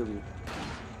gonna kill you.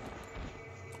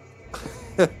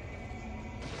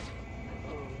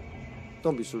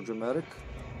 Don't be so dramatic.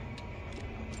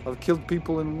 I've killed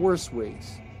people in worse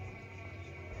ways.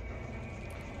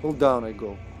 Hold down I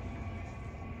go.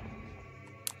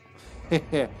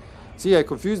 See, I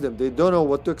confused them. They don't know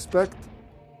what to expect.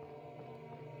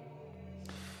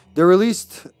 They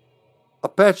released a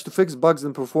patch to fix bugs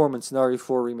and performance in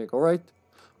RE4 Remake, alright?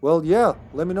 Well, yeah,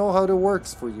 let me know how that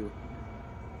works for you.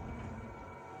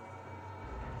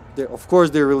 Of course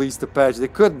they released a patch. They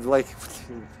couldn't, like,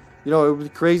 you know, it would be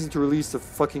crazy to release a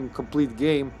fucking complete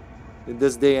game in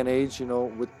this day and age, you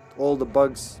know, with all the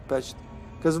bugs patched.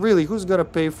 Because really, who's gonna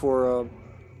pay for, oh,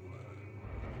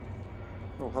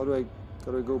 how do I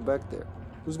go back there?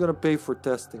 Who's gonna pay for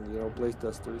testing, you know, play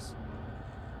testers?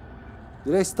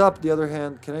 Did I stop the other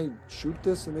hand? Can I shoot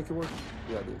this and make it work?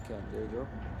 Yeah, they can. There you go.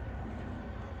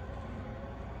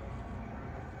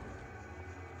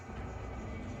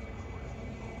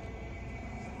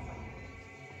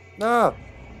 Ah!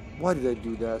 Why did I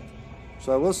do that?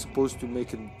 So I was supposed to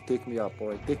make it take me up.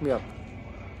 Alright, take me up.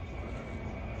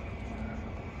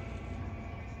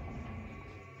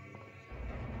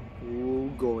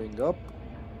 Ooh, going up.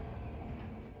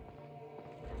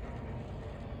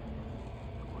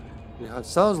 It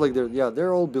sounds like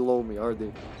they're all below me, are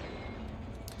they?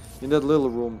 In that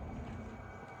little room.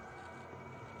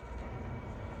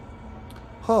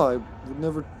 Huh, I would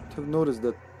never have noticed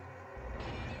that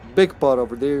big pot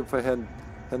over there if I hadn't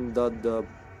done the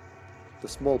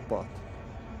small pot.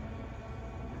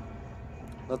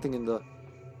 Nothing in the...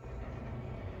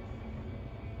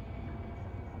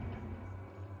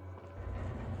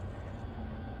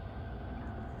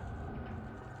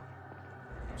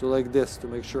 So like this, to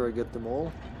make sure I get them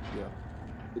all. Yeah.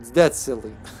 It's that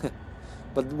silly.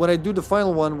 But when I do the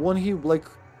final one, won't he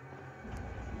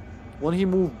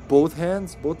move both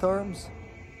hands, both arms?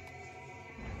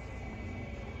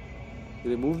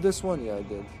 Did I move this one? Yeah, I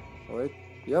did. Alright.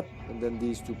 Yep. And then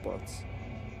these two pots.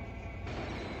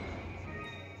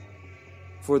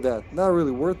 For that. Not really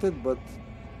worth it, but...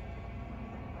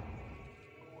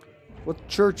 What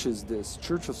church is this?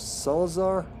 Church of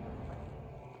Salazar?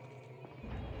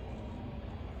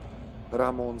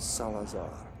 Ramon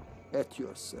Salazar, at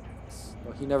your service.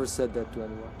 No, he never said that to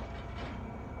anyone.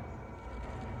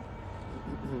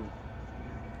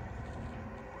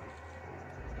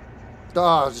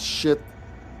 Ah, shit.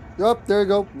 Yup, there you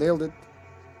go. Nailed it.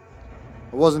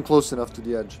 I wasn't close enough to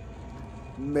the edge.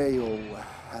 Mayo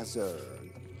hazard.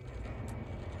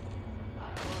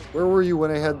 Where were you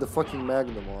when I had the fucking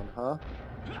Magnum on, huh?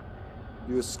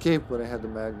 You escaped when I had the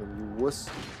Magnum, you wuss.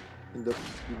 You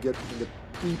get in the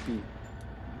pee-pee.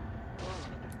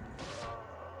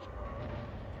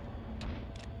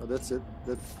 Oh, that's it.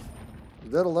 Is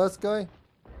that the last guy?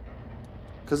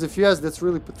 Because if yes, that's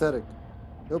really pathetic.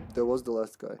 Nope, that was the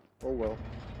last guy. Oh well.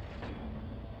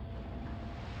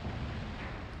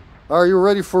 Are you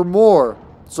ready for more?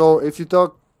 So if you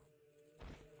talk...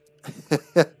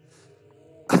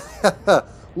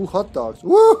 Ooh, hot dogs.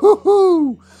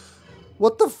 Woohoo!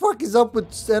 What the fuck is up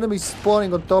with enemies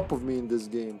spawning on top of me in this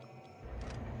game?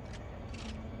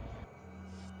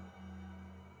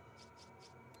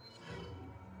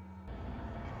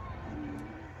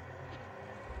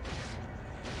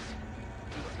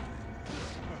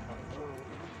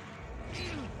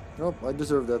 Nope, I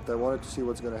deserve that. I wanted to see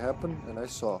what's gonna happen, and I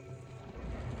saw.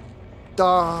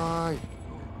 Die!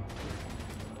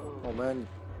 Oh man.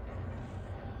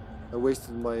 I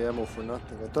wasted my ammo for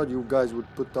nothing. I thought you guys would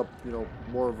put up, you know,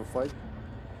 more of a fight.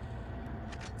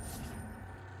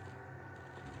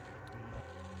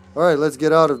 Alright, let's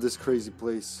get out of this crazy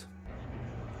place.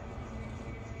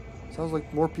 Sounds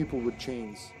like more people with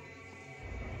chains.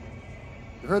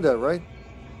 You heard that, right?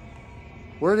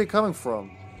 Where are they coming from?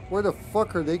 Where the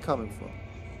fuck are they coming from?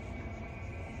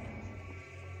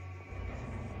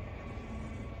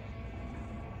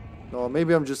 No,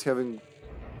 maybe I'm just having...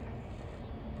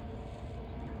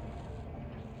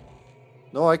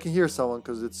 No, I can hear someone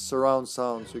because it's surround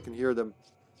sound, so you can hear them,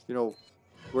 you know,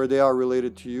 where they are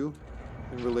related to you,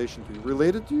 in relation to you.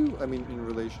 Related to you? I mean, in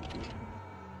relation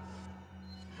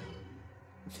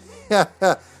to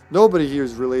you. Nobody here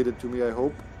is related to me, I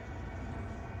hope.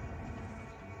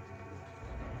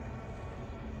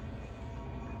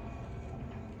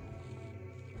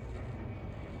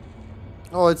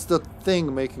 Oh, it's the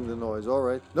thing making the noise.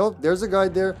 Alright. Nope, there's a guy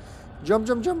there. Jump,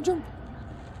 jump, jump, jump.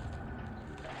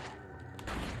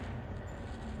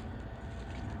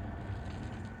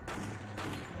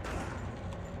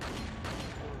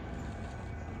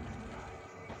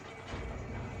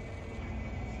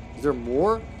 Is there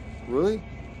more? Really?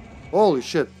 Holy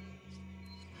shit.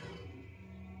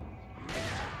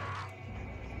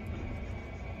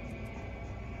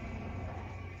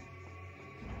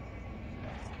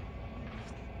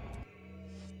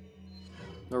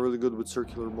 Not really good with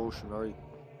circular motion, are you?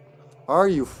 Are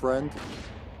you, friend?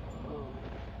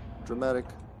 Dramatic.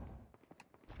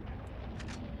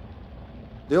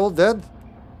 They all dead?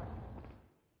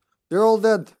 They're all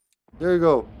dead. There you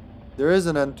go. There is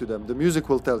an end to them. The music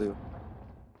will tell you.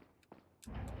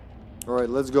 Alright,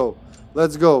 let's go.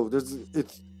 Let's go.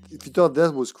 If you thought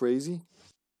that was crazy,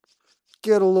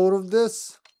 get a load of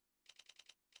this.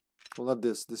 Well, not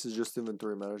this. This is just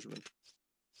inventory management.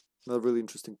 Not a really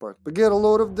interesting part. But get a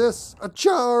load of this. A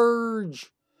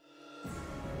charge!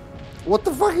 What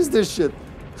the fuck is this shit?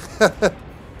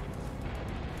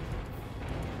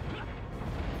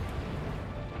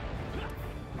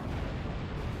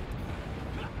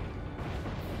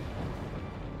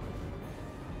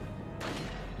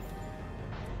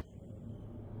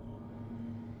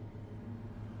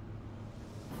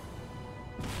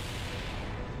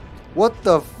 What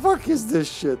the fuck is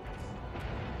this shit?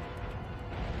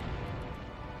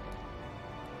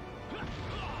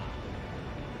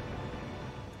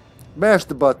 Mash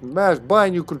the button, buy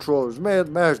new controllers,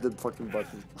 mash that fucking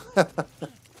button.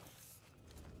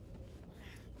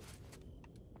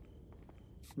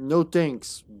 No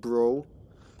thanks, bro.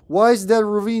 Why is that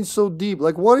ravine so deep?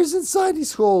 Like, what is inside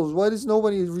these holes? Why is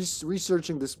nobody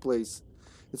researching this place?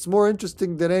 It's more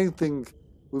interesting than anything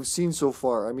we've seen so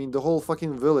far. I mean, the whole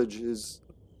fucking village is...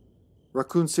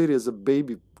 Raccoon City is a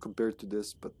baby compared to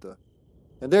this, but...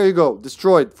 And there you go,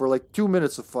 destroyed for like 2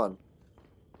 minutes of fun.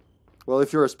 Well,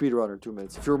 if you're a speedrunner, 2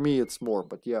 minutes. If you're me, it's more,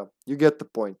 but yeah, you get the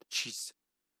point. Jeez.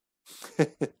 So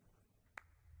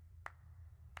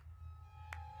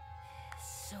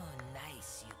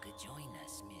nice you could join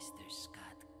us, Mr.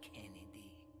 Scott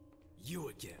Kennedy. You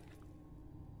again.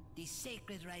 The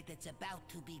sacred rite that's about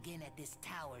to begin at this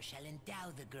tower shall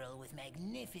endow the girl with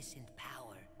magnificent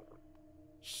power.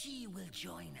 She will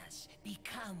join us,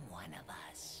 become one of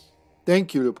us.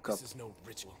 Thank you, Lupka. This is no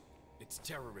ritual. It's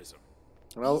terrorism.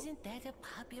 Well, Isn't that a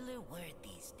popular word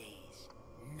these days?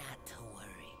 Not to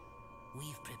worry.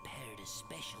 We've prepared a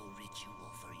special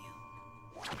ritual for you.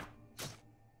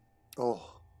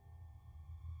 oh.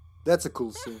 That's a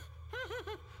cool scene.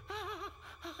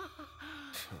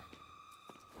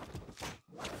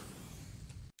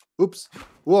 Oops.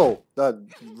 Whoa.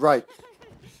 Right.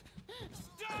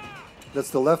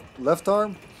 That's the left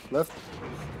arm?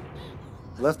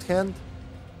 Left hand?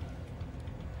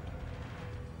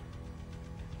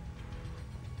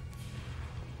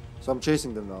 So I'm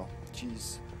chasing them now.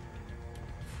 Jeez.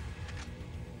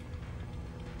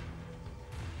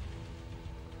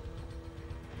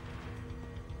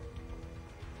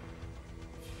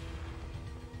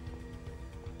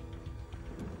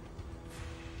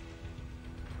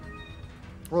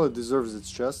 Well, it deserves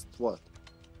its chest. What?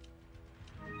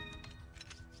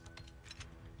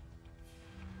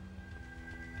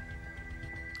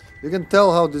 You can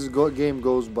tell how this game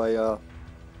goes by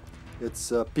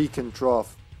its peak and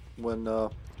trough. When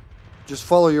just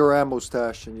follow your ammo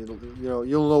stash, and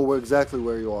you'll know exactly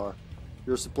where you are.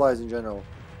 Your supplies in general,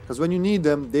 because when you need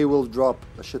them, they will drop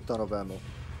a shit ton of ammo.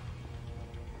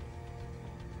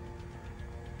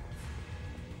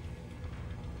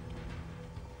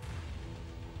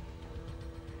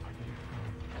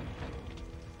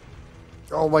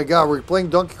 Oh my god, we're playing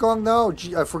Donkey Kong now?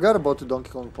 Gee, I forgot about the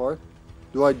Donkey Kong part.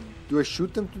 Do I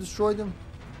shoot them to destroy them?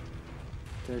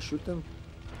 Can I shoot them?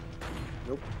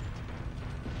 Nope.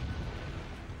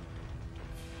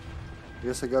 I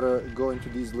guess I gotta go into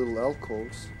these little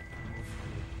alcoves.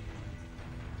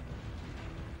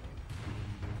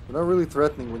 They're not really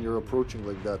threatening when you're approaching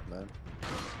like that, man.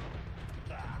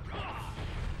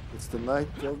 It's the night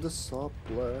of the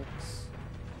Soplex.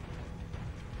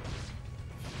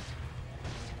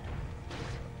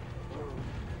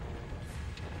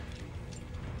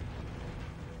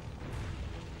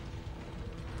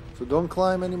 So don't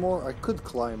climb anymore. I could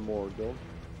climb more though.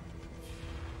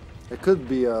 I could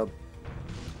be a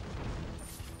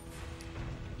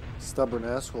stubborn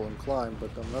asshole and climb, but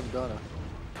I'm not gonna.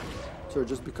 So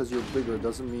just because you're bigger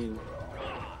doesn't mean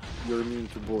you're immune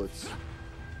to bullets.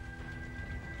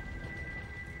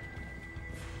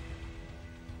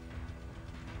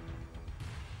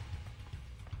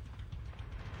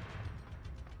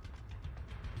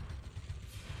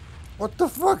 What the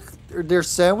fuck? They're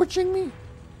sandwiching me?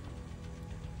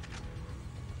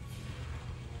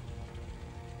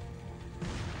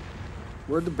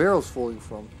 Where are the barrels falling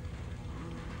from?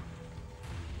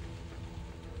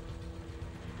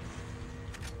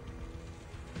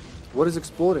 What is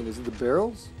exploding? Is it the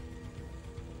barrels?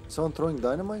 Someone throwing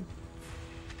dynamite?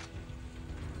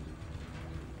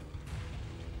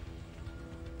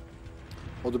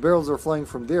 Well, the barrels are flying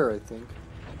from there, I think.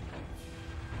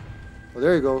 Oh,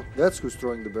 there you go. That's who's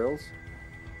throwing the barrels.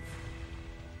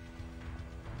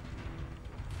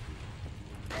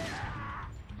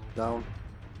 Down.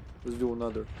 Let's do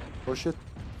another. Oh shit.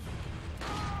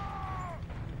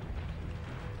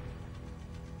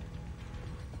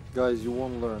 Guys, you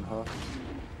won't learn, huh?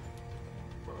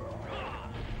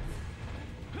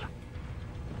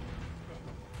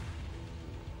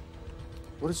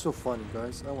 What is so funny,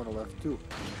 guys? I want to laugh too.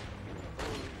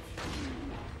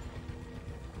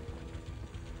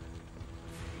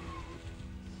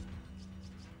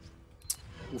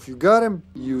 If you got them,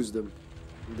 use them.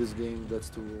 In this game, that's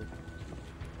the rule.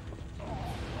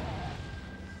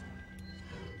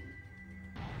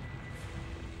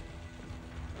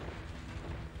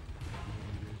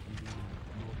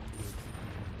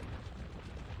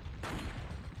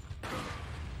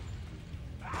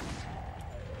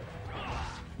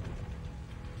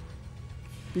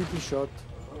 PP shot.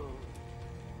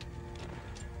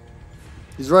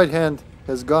 His right hand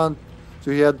has gone, so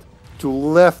he had to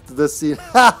left the scene.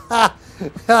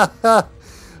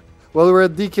 While we're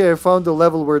at DK, I found the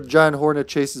level where Giant Hornet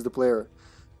chases the player.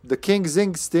 The King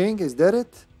Zing Sting, is that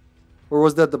it? Or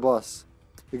was that the boss?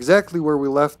 Exactly where we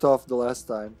left off the last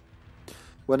time.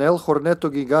 When El Horneto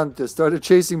Gigante started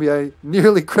chasing me, I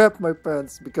nearly crapped my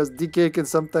pants, because DK can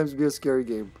sometimes be a scary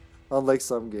game, unlike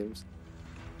some games.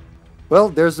 Well,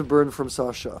 there's a burn from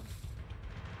Sasha.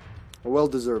 A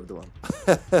well-deserved one.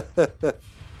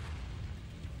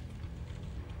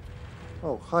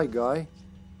 Oh, hi, guy.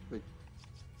 Wait.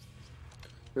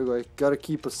 Here we go. I gotta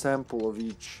keep a sample of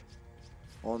each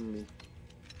on me.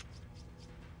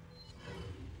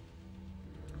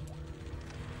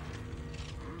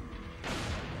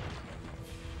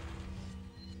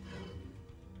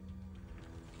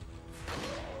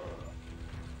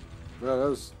 Yeah, that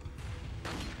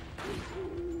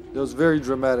was very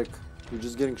dramatic. You're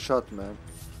just getting shot, man.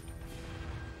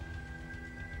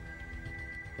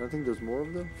 I think there's more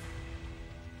of them.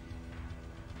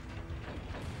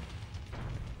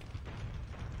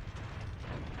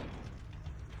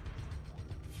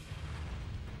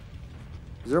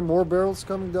 Is there more barrels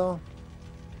coming down?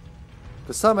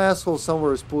 Because some asshole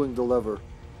somewhere is pulling the lever.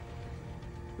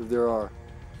 If there are.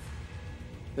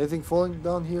 Anything falling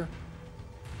down here?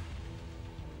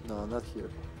 No, not here.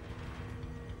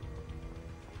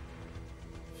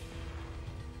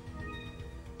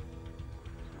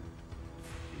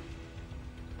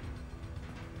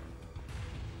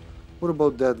 What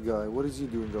about that guy? What is he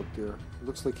doing up there?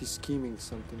 Looks like he's scheming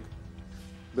something.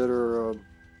 Better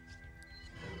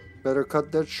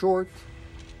cut that short.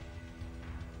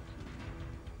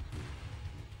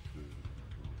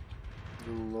 A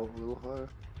little low, a little higher.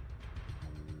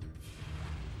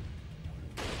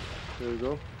 There we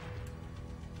go.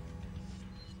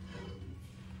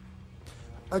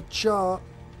 Acha.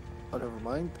 Oh, never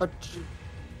mind.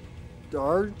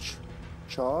 Charge.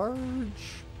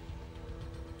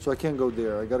 So I can't go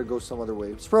there. I gotta go some other way.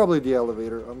 It's probably the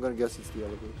elevator. I'm gonna guess it's the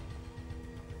elevator.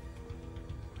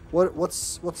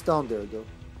 What's down there though?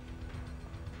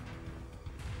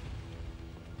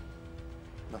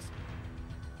 Nothing.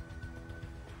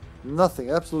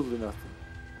 Nothing. Absolutely nothing.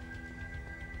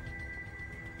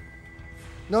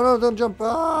 No, don't jump.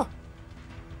 Ah!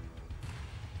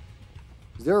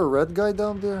 Is there a red guy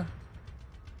down there?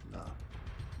 No.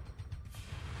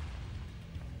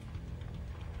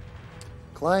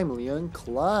 Climb, Leon,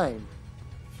 climb.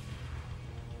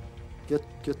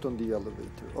 Get on the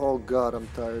elevator. Oh God, I'm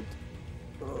tired.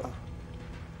 Ugh.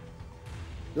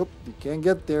 Nope, you can't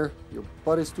get there. Your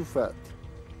butt is too fat.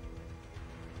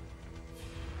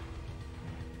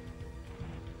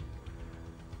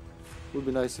 Would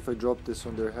be nice if I dropped this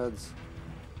on their heads.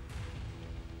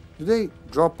 Do they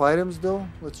drop items though?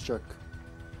 Let's check.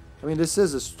 I mean, this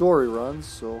is a story run,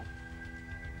 so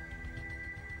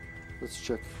let's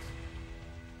check it.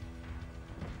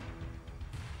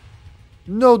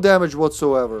 No damage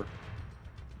whatsoever.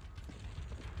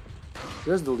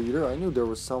 There's the leader. I knew there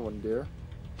was someone there.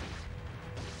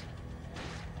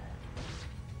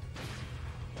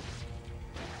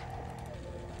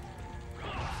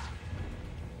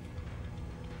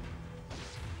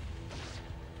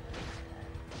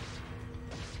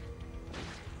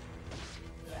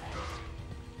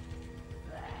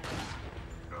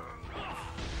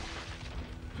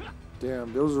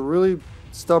 Damn, there was a really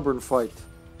stubborn fight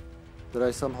that I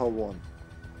somehow won.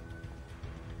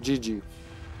 GG.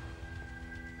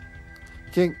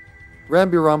 King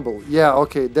Ramby Rumble. Yeah,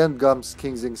 okay, then comes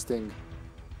King Zing Sting.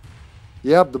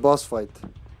 Yep, the boss fight.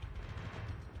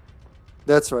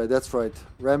 That's right, that's right.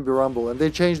 Ramby Rumble. And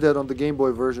they changed that on the Game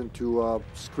Boy version to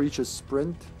Screech's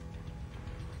Sprint.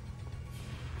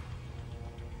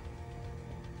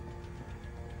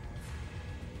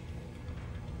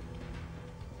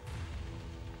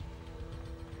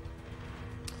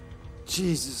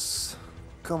 Jesus,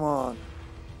 come on.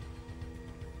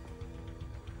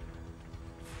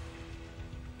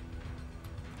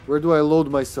 Where do I load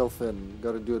myself in?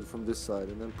 Gotta do it from this side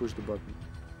and then push the button.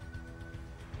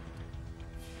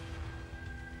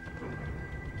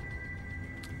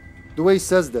 The way he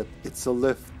says that, it's a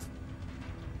lift.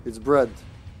 It's bread.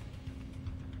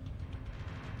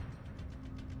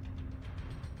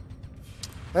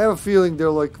 I have a feeling they're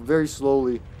like very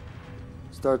slowly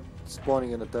start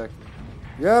spawning and attacking.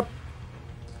 Yep.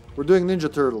 We're doing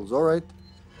Ninja Turtles, alright.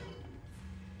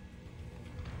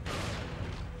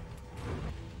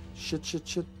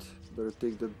 Shit. Better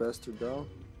take that bastard down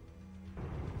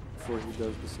before he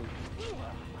does the same.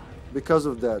 Because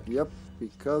of that, yep.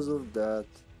 Because of that.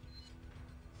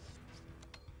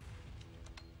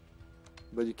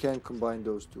 But you can't combine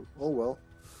those two. Oh well.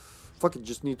 Fuck it,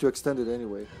 just need to extend it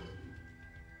anyway.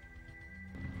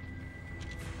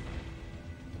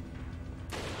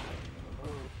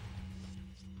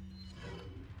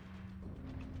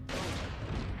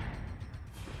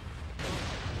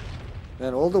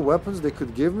 And all the weapons they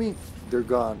could give me, they're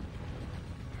gone.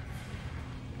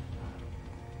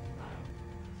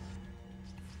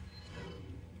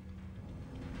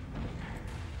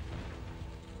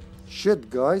 Shit,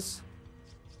 guys.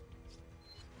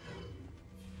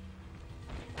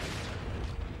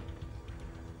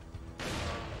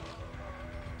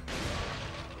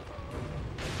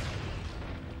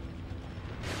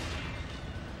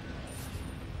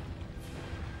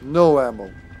 No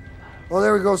ammo. Oh,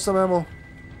 there we go, some ammo.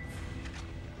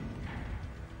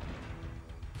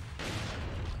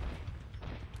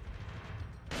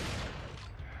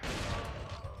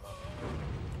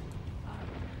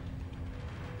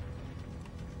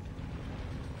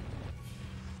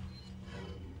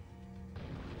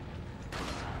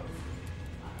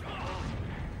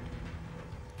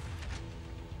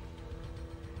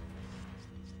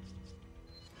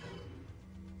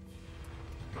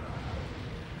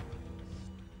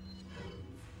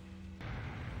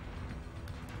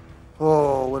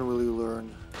 Oh, when will you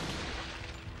learn?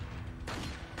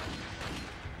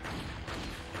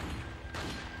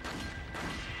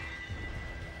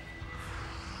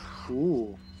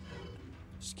 Ooh,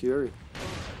 scary.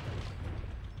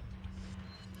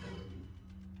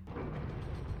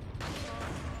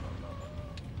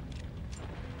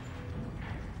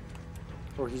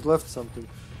 Or he's left something.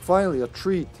 Finally, a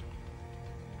treat.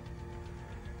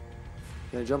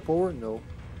 Can I jump over? No.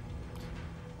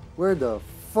 Where the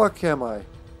fuck am I?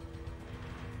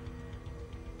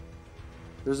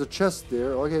 There's a chest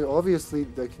there. Okay, obviously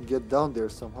I can get down there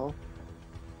somehow.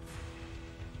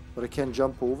 But I can't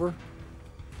jump over.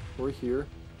 Or here.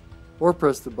 Or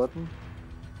press the button.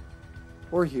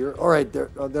 Or here. Alright,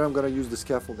 there. Then I'm gonna use the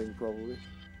scaffolding probably.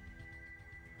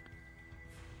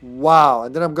 Wow,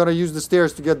 and then I'm gonna use the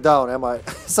stairs to get down, am I?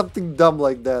 Something dumb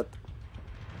like that.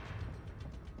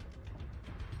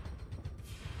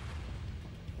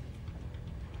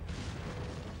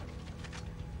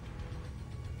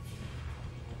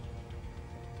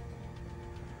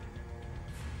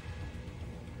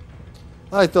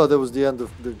 I thought that was the end of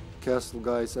the castle,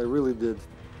 guys. I really did.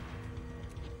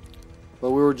 But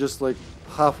we were just like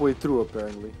halfway through,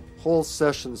 apparently. Whole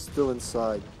session still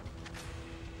inside.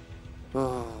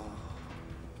 Oh.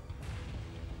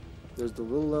 There's the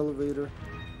little elevator.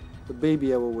 The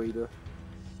baby elevator.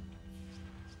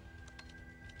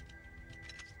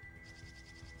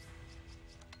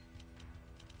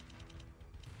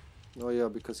 Oh yeah,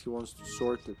 because he wants to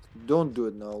sort it. Don't do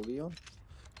it now, Leon.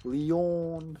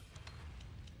 Leon.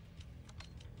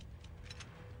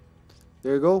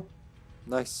 There you go.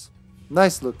 Nice.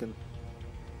 Nice looking.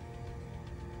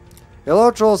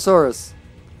 Hello, Trollsaurus.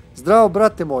 Zdravo,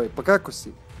 brate moj. Pa kako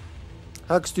si?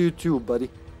 Hugs to you too, buddy.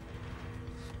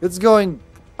 It's going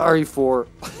RE4.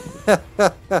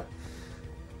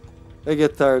 I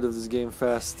get tired of this game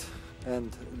fast.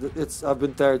 And I've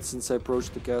been tired since I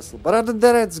approached the castle. But other than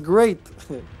that, it's great.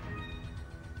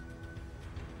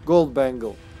 Gold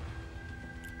bangle.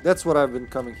 That's what I've been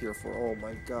coming here for. Oh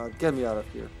my god. Get me out of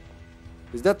here.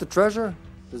 Is that the treasure?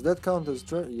 Does that count as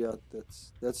treasure? Yeah,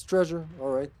 that's treasure.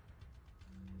 Alright.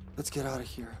 Let's get out of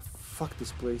here. Fuck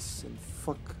this place and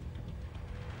fuck.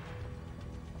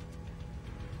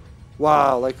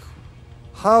 Wow, like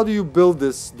how do you build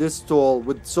this tall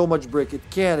with so much brick? It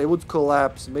can't, it would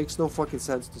collapse. It makes no fucking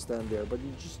sense to stand there, but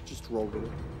you just roll with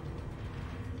it.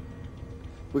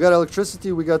 We got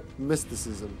electricity, we got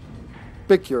mysticism.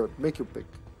 Make your pick.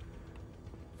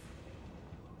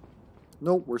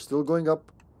 No, we're still going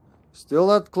up. Still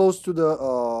not close to the...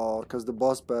 Oh, because the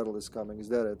boss battle is coming. Is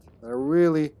that it? I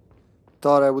really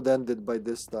thought I would end it by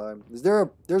this time. Is there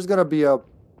a... There's gonna be a...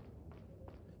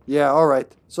 Yeah,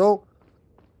 alright. So,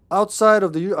 outside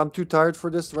of the... I'm too tired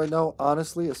for this right now,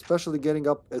 honestly. Especially getting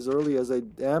up as early as I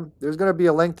am. There's gonna be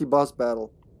a lengthy boss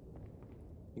battle.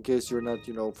 In case you're not,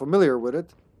 you know, familiar with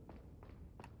it.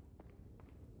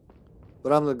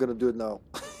 But I'm not gonna do it now.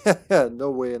 No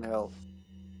way in hell.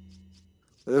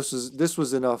 This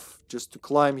was enough just to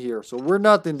climb here. So we're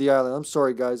not in the island. I'm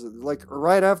sorry, guys. Like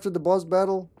right after the boss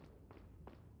battle.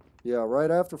 Yeah,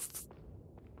 right after.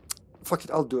 Fuck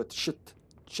it, I'll do it. Shit,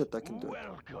 I can do it.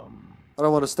 I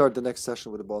don't want to start the next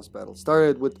session with a boss battle.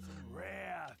 Started with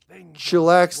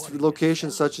chillaxed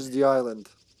locations such as the island.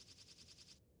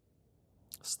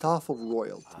 Staff of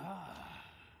Royalty.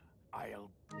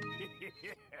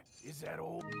 Is that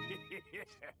all?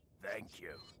 Thank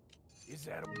you. Is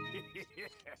that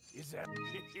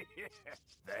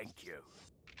Thank you.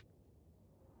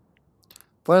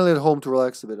 Finally at home to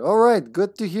relax a bit. Alright,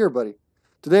 good to hear, buddy.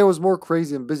 Today was more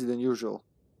crazy and busy than usual.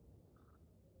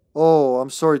 Oh, I'm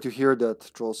sorry to hear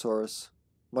that, Trollsaurus.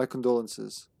 My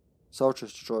condolences.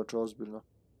 Saučeš, ozbiljno.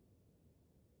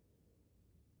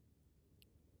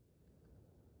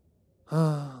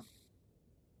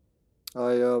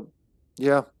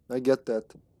 Yeah, I get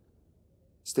that.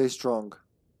 Stay strong.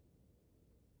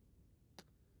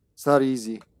 It's not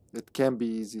easy. It can be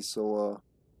easy, so,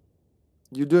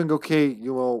 you're doing okay,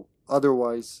 you know,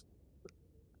 otherwise.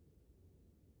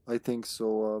 I think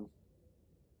so,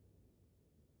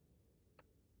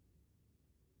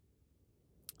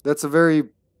 that's a very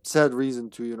sad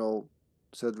reason to, you know,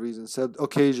 sad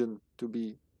occasion to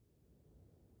be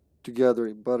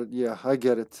together, but yeah, I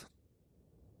get it.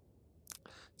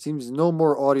 Seems no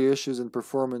more audio issues and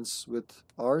performance with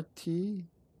RT.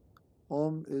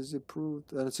 Is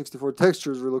improved and 64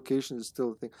 textures relocation is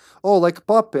still a thing. Oh, like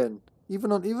pop in.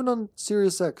 Even on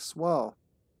Series X. Wow.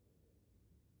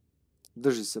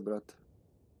 Drži se, brat.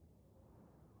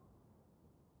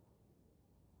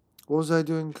 What was I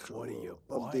doing? What are you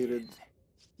Updated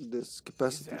this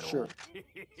capacity. Sure.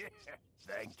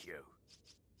 Thank you.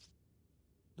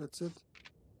 That's it.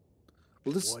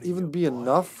 Will this even be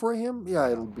enough for him? Yeah,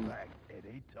 it'll be.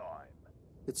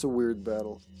 It's a weird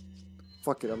battle.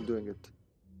 Fuck it, I'm doing it.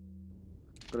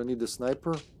 Gonna need the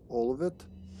sniper, all of it.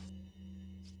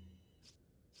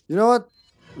 You know what?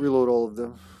 Reload all of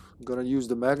them. I'm gonna use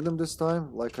the Magnum this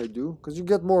time, like I do. Because you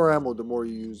get more ammo the more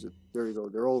you use it. There you go.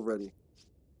 They're all ready.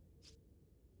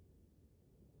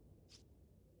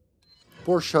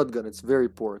 Poor shotgun. It's very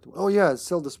poor. Oh yeah,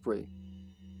 sell the spray.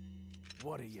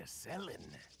 What are you selling?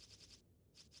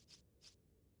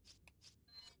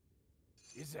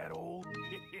 Is that old?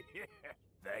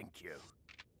 Thank you.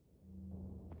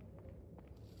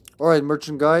 All right,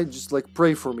 merchant guy, just like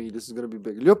pray for me. This is gonna be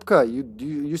big. Lyubka,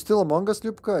 you still among us,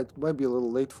 Lyubka? It might be a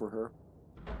little late for her.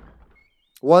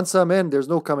 Once I'm in, there's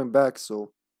no coming back.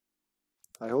 So,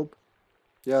 I hope.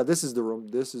 Yeah, this is the room.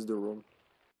 This is the room.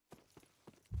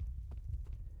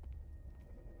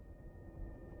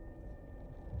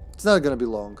 It's not gonna be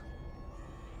long.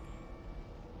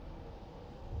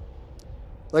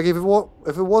 Like if it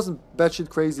wasn't batshit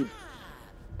crazy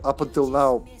up until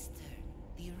now. Mister,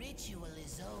 the ritual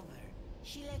is over.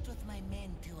 She left with my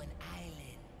men to an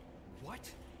island. What?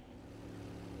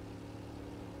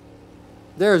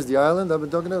 There's the island I've been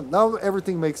talking about. Now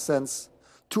everything makes sense.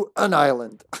 To an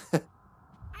island. I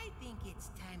think it's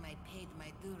time I paid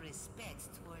my due respects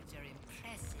towards your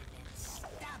impressive and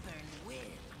stubborn will.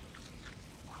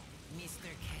 Mr.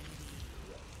 Kennedy,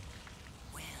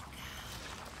 welcome.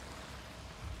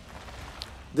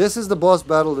 This is the boss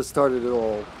battle that started it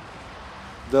all.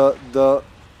 The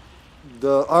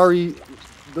RE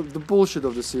the bullshit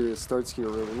of the series starts here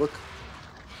really. Look.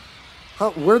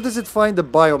 Where does it find the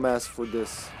biomass for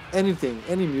this? Anything,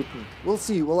 any mutant. We'll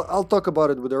see. Well, I'll talk about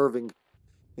it with Irving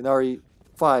in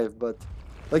RE5, but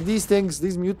like these things,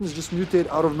 these mutants just mutate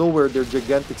out of nowhere. They're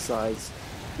gigantic size.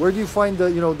 Where do you find the,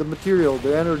 the material,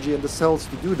 the energy, and the cells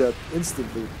to do that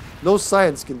instantly? No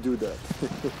science can do that.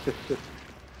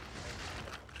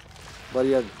 But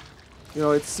yeah,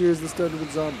 it's series that started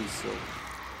with zombies, so.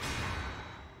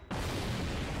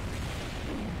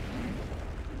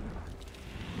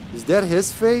 Is that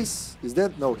his face? Is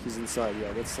that... No, he's inside.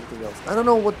 Yeah, that's something else. I don't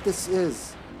know what this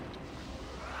is.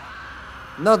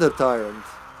 Another tyrant.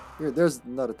 Here, there's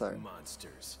another tyrant.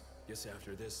 Monsters. Guess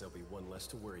after this, there'll be one less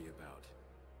to worry about.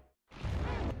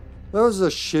 That was a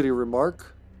shitty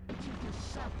remark.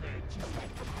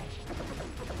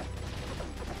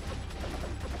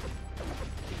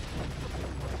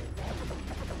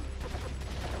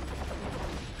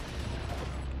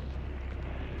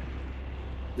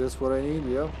 That's what I need,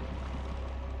 yeah.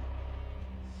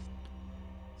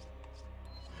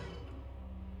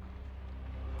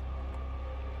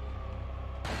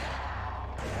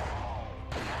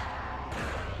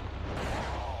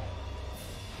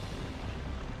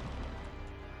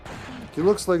 He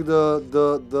looks like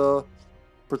the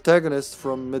protagonist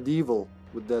from Medieval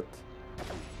with that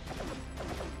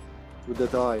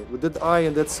eye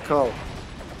and that skull.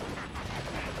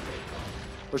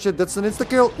 Oh shit, that's an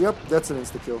insta-kill? Yep, that's an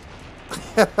insta-kill.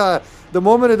 The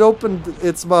moment it opened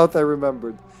its mouth, I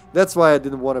remembered. That's why I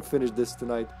didn't want to finish this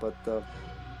tonight, but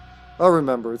I'll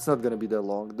remember. It's not gonna be that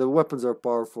long. The weapons are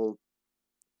powerful.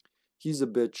 He's a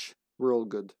bitch. We're all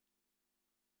good.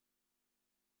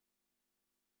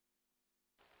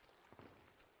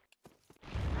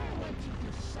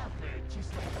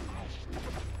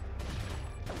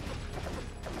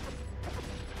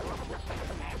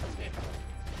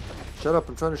 Shut up,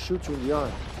 I'm trying to shoot you in the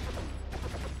eye.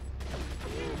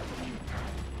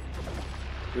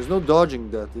 There's no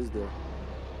dodging that, is there?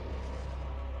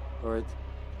 Alright.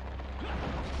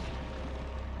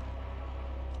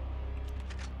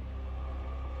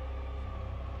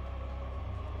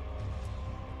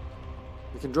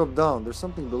 You can drop down, there's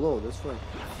something below, that's right.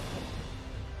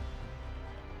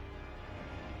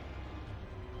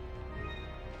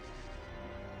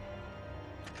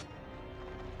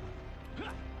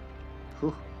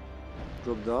 Whew.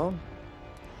 Drop down.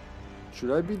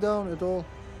 Should I be down at all?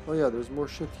 Oh yeah, there's more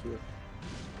shit here.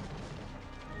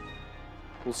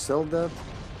 We'll sell that.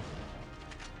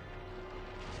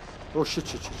 Oh shit.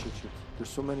 There's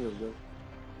so many of them.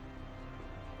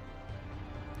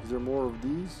 Is there more of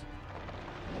these?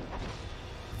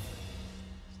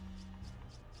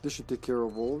 This should take care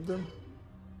of all of them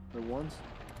at once.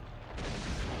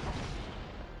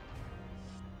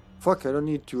 Fuck, I don't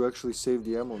need to actually save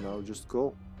the ammo now, just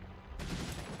go.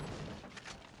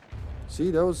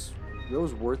 See, that was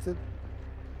worth it.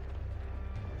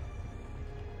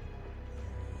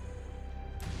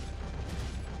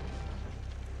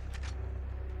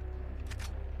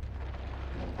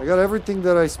 I got everything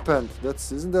that I spent.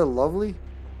 Isn't that lovely?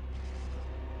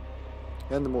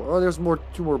 And the more. Oh, there's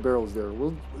two more barrels there.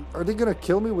 Well, are they gonna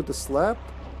kill me with the slap?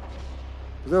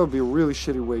 That would be a really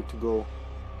shitty way to go.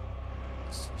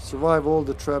 Survive all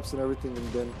the traps and everything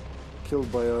and then killed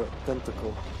by a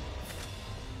tentacle.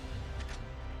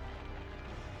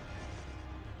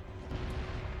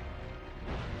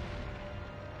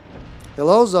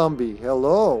 Hello, zombie.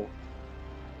 Hello.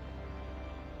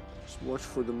 Just watch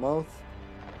for the mouth.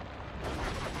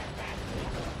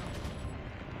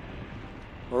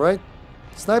 Alright.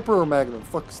 Sniper or Magnum?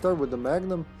 Fuck, start with the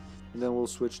Magnum, and then we'll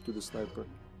switch to the sniper.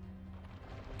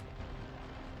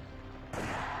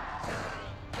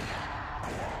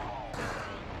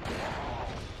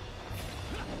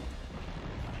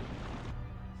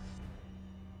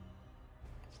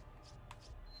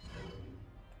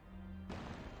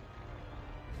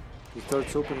 He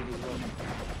starts opening his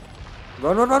mouth.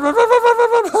 Run, run, run, run, run, run, run,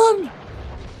 run, run, run!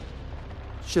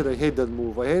 Shit, I hate that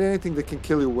move. I hate anything that can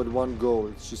kill you with one go.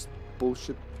 It's just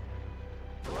bullshit.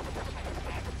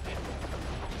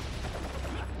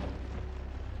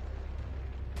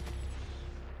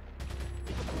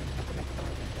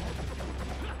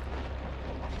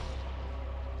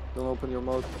 Don't open your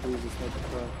mouth, please. It's not the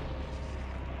time.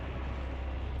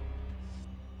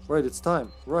 Right, it's time.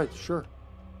 Right, sure.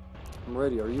 I'm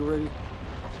ready. Are you ready?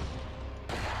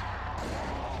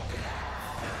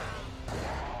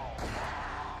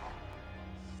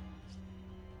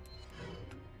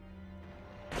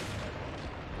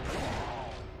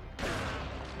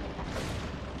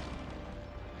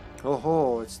 Oh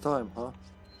ho, it's time, huh?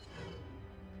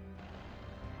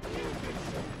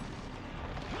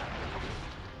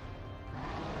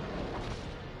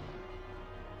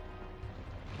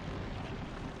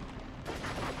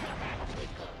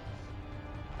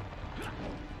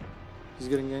 He's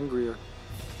getting angrier.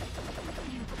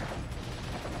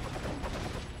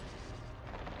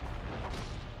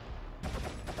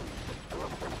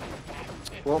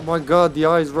 Oh my god, the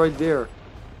eye's right there.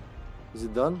 Is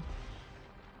it done?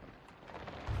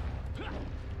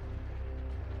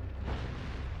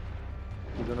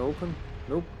 You gonna open?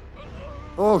 Nope.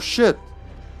 Oh shit!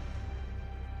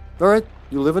 Alright,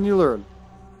 you live and you learn.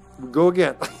 We go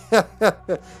again.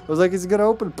 I was like, is it gonna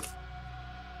open?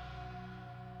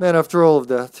 Man, after all of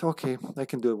that, okay, I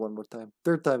can do it one more time.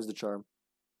 Third time's the charm.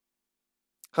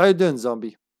 How you doing,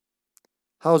 zombie?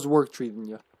 How's work treating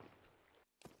you?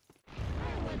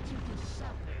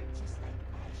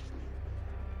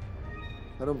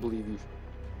 I don't believe you.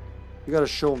 You gotta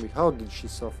show me. How did she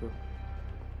suffer?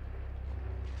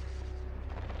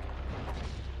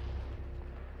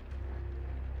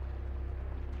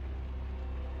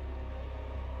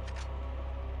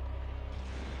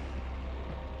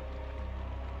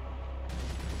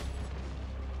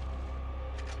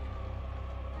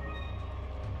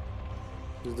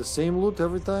 Is the same loot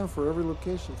every time for every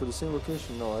location? For the same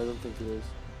location? No, I don't think it is.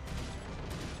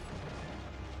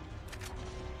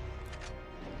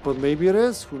 But maybe it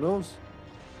is. Who knows?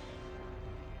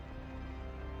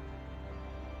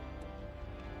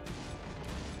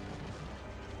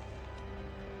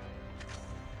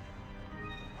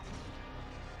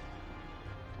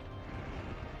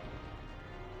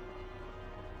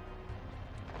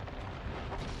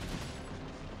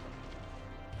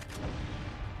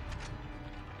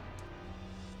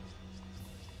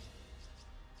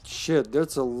 Shit,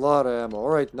 that's a lot of ammo.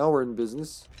 Alright, now we're in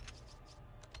business.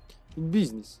 In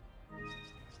business.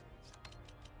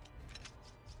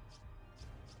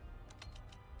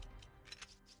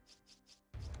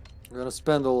 I'm gonna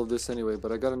spend all of this anyway,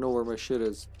 but I gotta know where my shit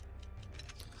is.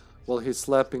 While he's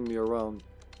slapping me around.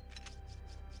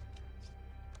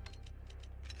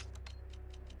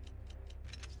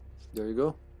 There you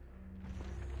go.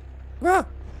 Ah!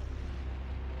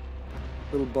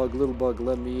 Little bug,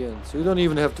 let me in. So you don't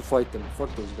even have to fight them.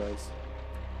 Fuck those guys.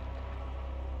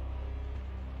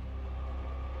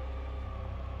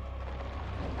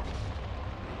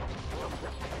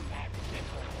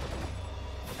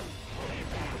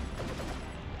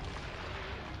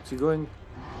 Is he going?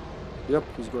 Yep,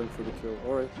 he's going for the kill.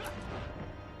 Alright.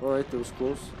 Alright, that was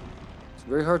close. It's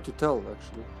very hard to tell,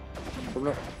 actually. From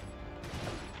now.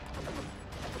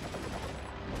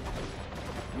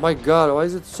 My god, why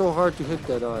is it so hard to hit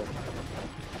that eye?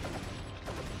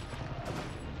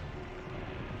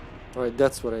 Alright,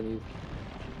 that's what I need.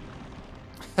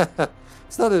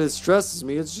 It's not that it stresses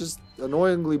me, it's just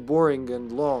annoyingly boring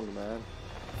and long, man.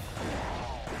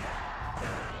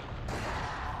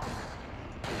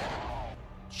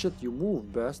 Shit, you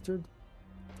move, bastard.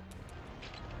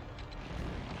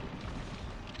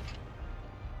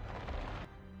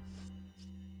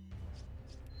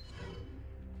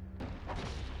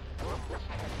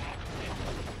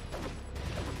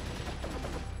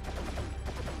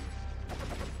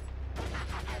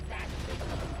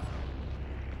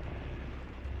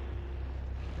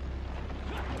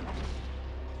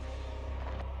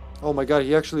 Oh my god,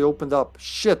 he actually opened up.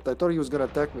 Shit, I thought he was gonna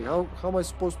attack me. How am I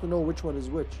supposed to know which one is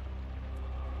which?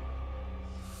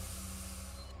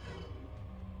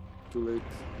 Too late.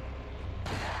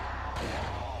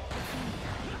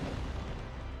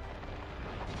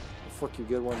 Fuck, you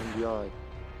get one in the eye.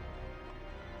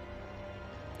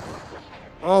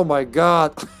 Oh my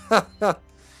god!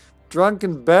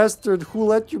 Drunken bastard, who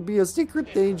let you be a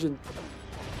secret agent?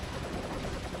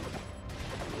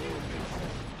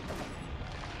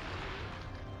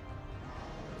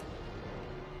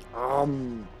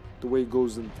 The way it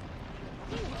goes in.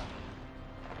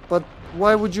 But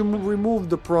why would you remove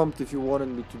the prompt if you wanted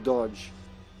me to dodge?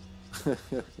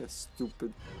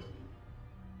 Stupid.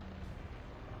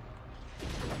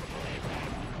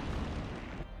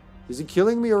 Is he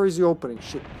killing me or is he opening?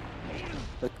 Shit.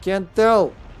 I can't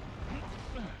tell.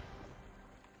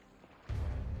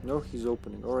 No, he's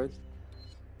opening. Alright.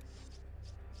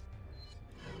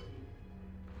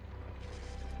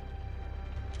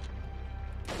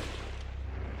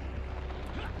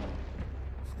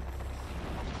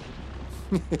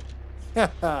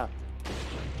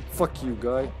 Fuck you,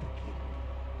 guy.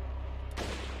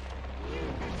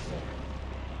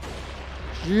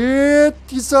 Shit!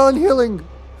 He's on healing.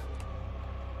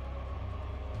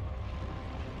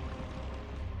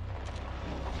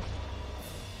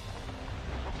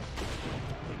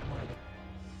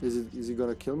 Is he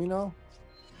gonna kill me now?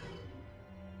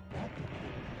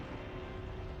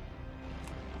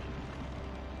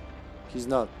 He's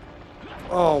not.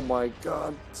 Oh my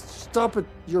god. Stop it.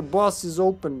 Your boss is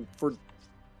open for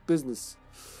business.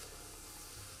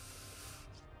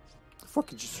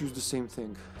 Fuck it, just use the same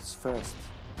thing. It's fast.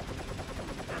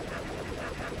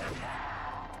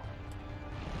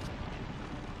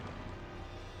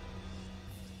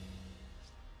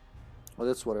 Oh,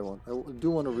 that's what I want. I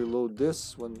do want to reload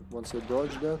this once I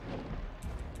dodge that.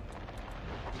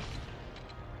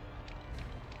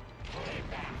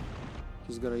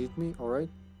 He's gonna eat me, alright.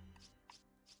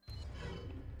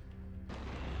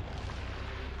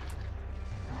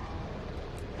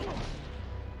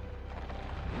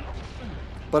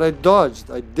 But I dodged.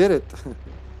 I did it.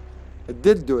 I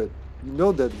did do it. You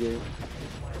know that game.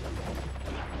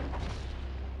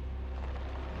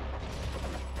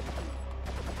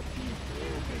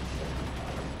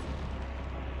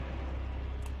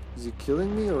 Is he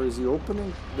killing me or is he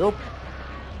opening? Nope.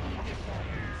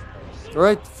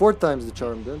 Alright, 4 times the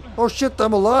charm then. Oh shit,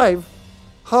 I'm alive!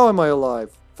 How am I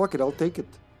alive? Fuck it, I'll take it.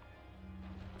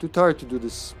 Too tired to do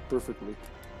this perfectly.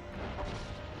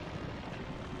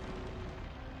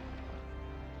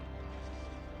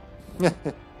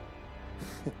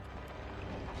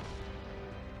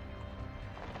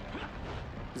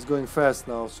 He's going fast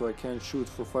now, so I can't shoot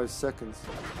for 5 seconds.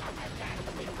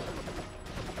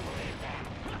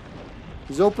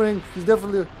 He's opening. He's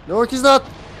definitely... No, he's not!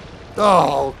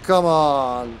 Oh, come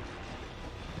on!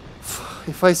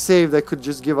 If I saved, I could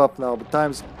just give up now, but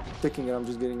time's ticking and I'm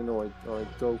just getting annoyed.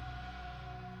 Alright, go.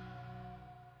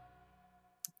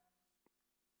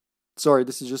 Sorry,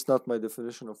 this is just not my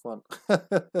definition of fun.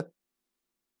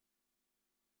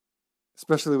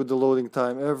 Especially with the loading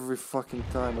time. Every fucking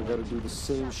time I gotta do the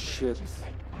same shit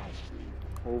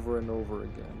over and over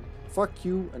again. Fuck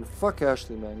you and fuck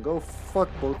Ashley, man. Go fuck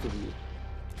both of you.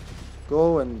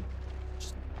 Go and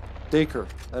just take her.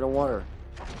 I don't want her.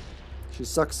 She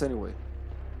sucks anyway.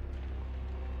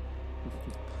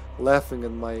 Laughing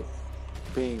at my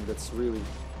pain. That's really,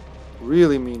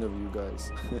 really mean of you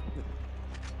guys.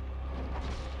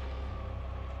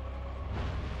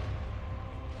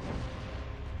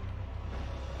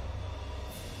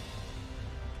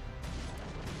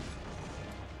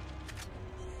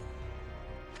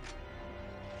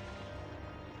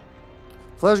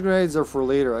 Flash grenades are for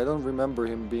later. I don't remember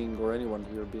him being, or anyone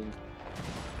here being,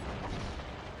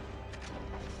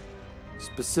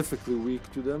 specifically weak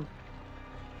to them.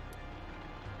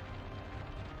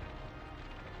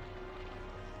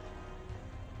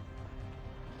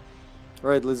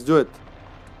 Alright, let's do it.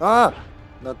 Ah!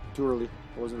 Not too early.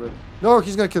 I wasn't ready. No,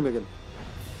 he's gonna kill me again.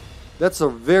 That's a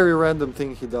very random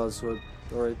thing he does, so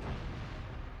alright.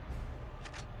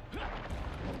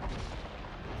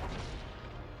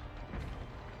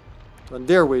 And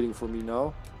they're waiting for me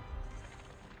now.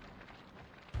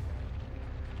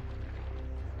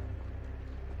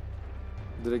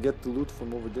 Did I get the loot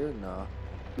from over there? Nah.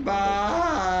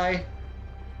 Bye!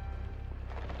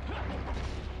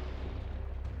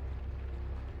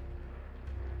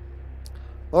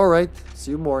 Alright,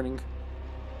 see you morning.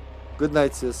 Good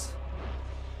night, sis.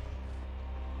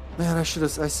 Man, I should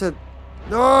have... I said...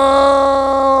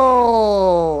 No!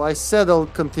 I said I'll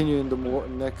continue in the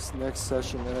next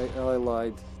session, and I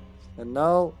lied. And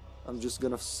now, I'm just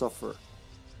gonna suffer.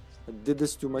 I did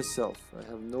this to myself. I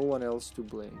have no one else to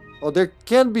blame. Oh, there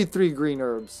can be 3 green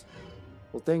herbs.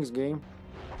 Well, thanks, game.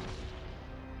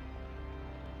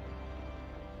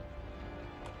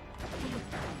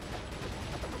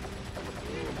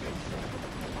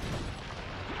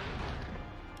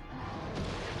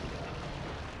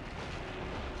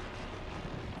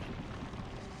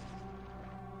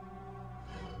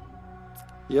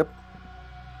 Yep.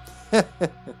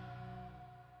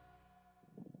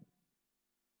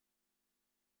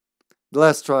 The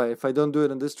last try. If I don't do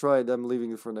it on this try, then I'm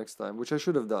leaving it for next time, which I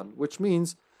should have done. Which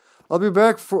means I'll be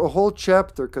back for a whole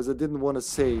chapter because I didn't want to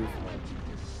save.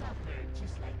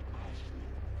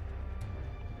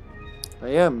 I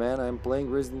am, man. I'm playing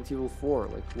Resident Evil 4.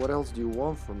 Like, what else do you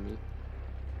want from me?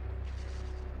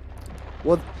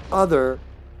 What other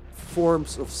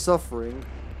forms of suffering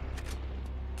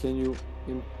can you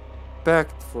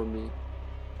impact for me?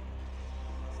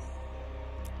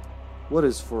 What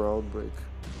is for Outbreak?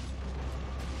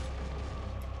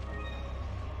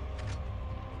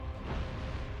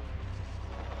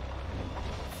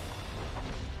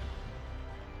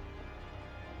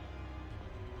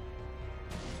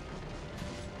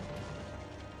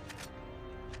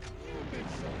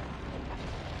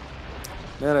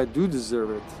 Man, I do deserve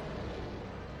it.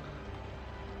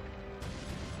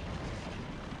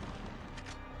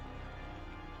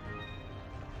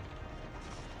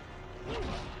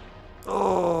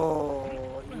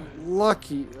 Oh, you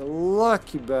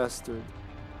lucky bastard.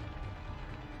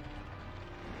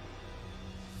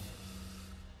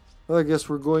 Well, I guess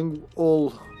we're going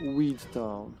all Weed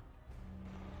Town.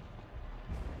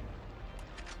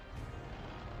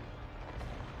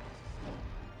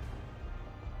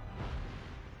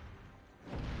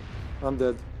 I'm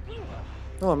dead.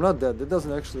 No, I'm not dead. That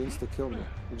doesn't actually insta-kill me.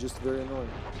 It's just very annoying.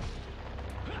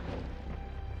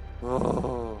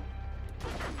 Oh.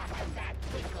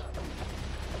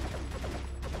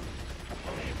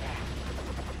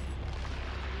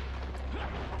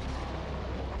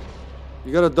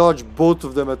 You gotta dodge both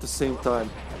of them at the same time.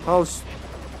 How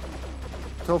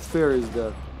fair is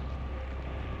that?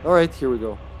 Alright, here we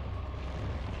go.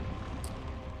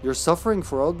 You're suffering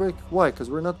for Outbreak? Why?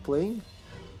 Because we're not playing?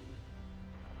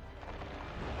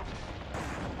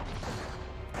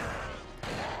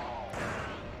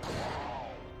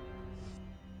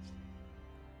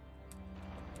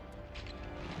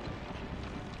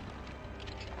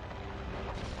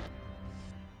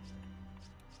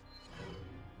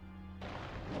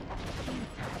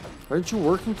 Aren't you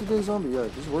working today, Zombie? Yeah,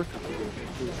 he's working today.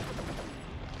 Jeez.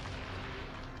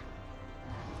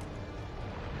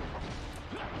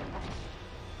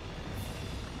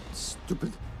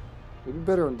 Stupid. Maybe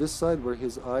better on this side where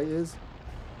his eye is.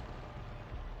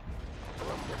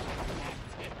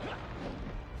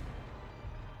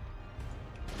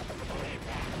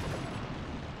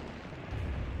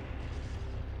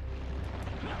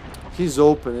 He's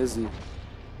open, is he?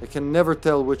 I can never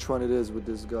tell which one it is with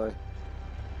this guy.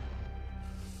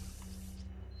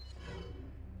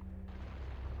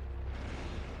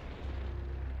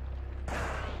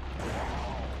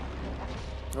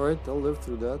 Alright, I'll live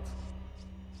through that.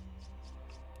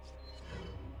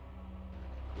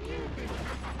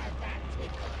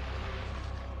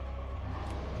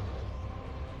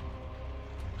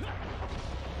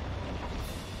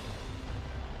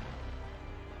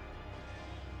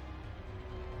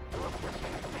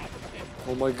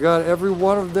 Oh my god, every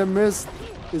one of them missed.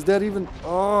 Is that even...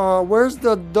 Oh, where's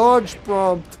the dodge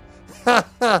prompt?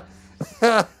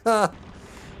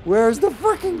 Where's the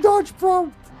fucking dodge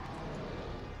prompt?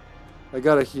 I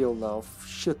gotta heal now.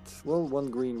 Shit. Well, one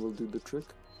green will do the trick.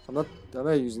 I'm not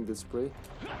using this spray.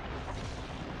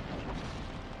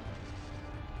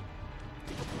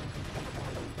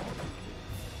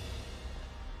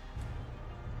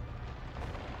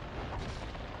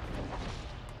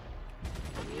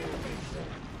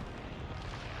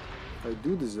 I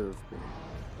do deserve pain.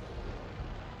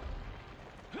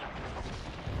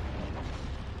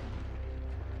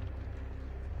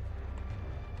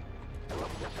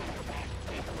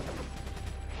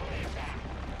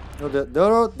 No,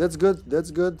 no, that's good.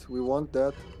 That's good. We want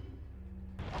that.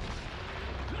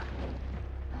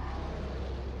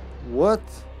 What?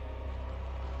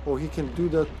 Oh, he can do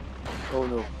that. Oh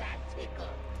no.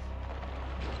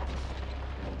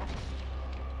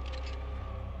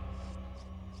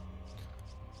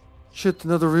 Shit,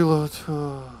 another reload.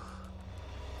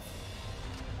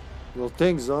 Well,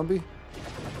 thanks, zombie.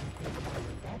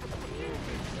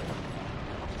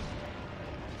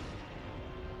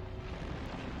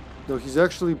 No, he's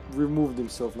actually removed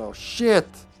himself now. Shit!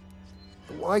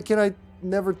 Why can I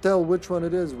never tell which one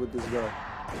it is with this guy?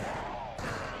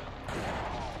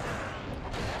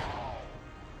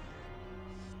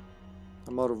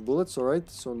 I'm out of bullets, alright.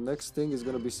 So next thing is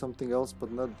gonna be something else, but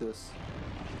not this.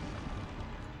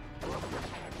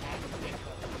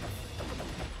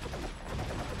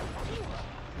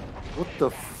 What the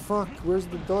fuck? Where's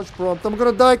the dodge prompt? I'm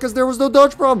gonna die because there was no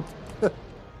dodge prompt!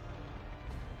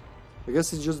 I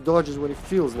guess he just dodges when he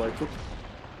feels like it.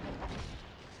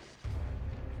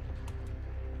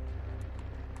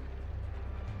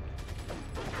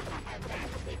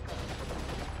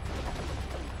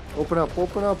 Open up,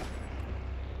 open up.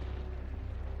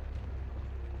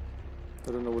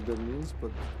 I don't know what that means,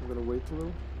 but I'm gonna wait a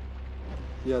little.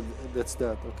 Yeah, that's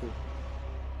that, okay.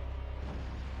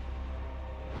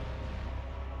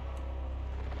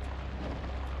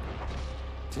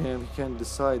 Damn, he can't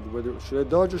decide whether should I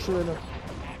dodge or should I not.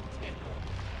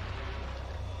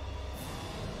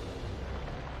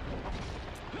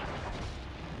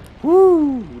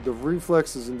 Woo! The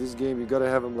reflexes in this game, you gotta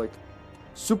have them like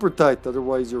super tight,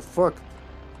 otherwise you're fucked.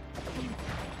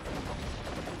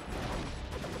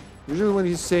 Usually when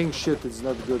he's saying shit, it's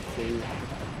not good for you.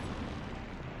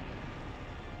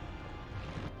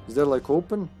 Is that like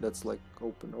open? That's like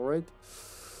open, alright.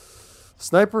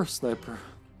 Sniper? Sniper.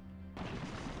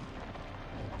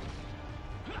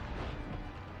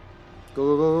 Go,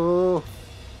 go, go, go.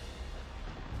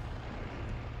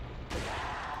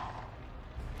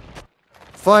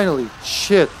 Finally!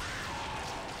 Shit!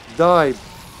 Die,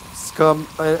 scum.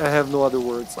 I have no other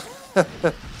words.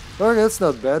 Okay, that's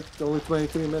not bad. Only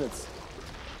 23 minutes.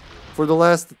 For the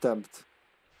last attempt.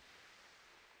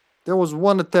 There was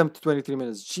one attempt, 23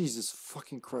 minutes. Jesus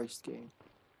fucking Christ, game.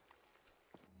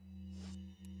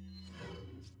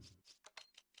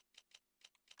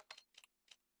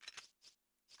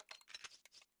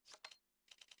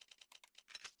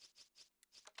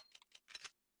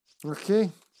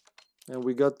 Okay. And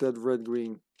we got that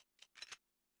red-green.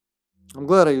 I'm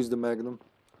glad I used the Magnum.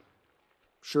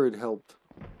 Sure it helped.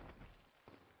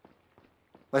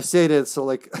 I say that so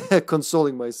like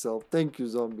consoling myself. Thank you,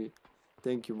 zombie.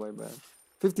 Thank you, my man.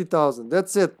 50,000.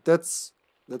 That's it. That's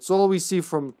all we see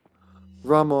from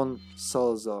Ramon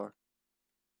Salazar.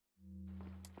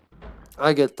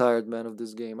 I get tired, man, of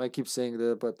this game. I keep saying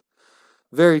that, but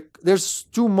there's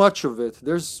too much of it.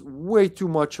 There's way too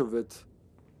much of it.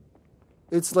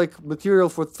 It's like material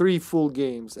for 3 full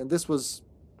games, and this was,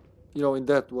 you know, in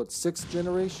that, what, 6th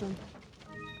generation?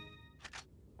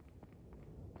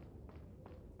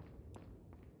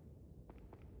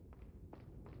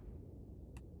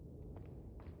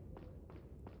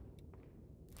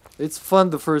 It's fun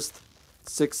the first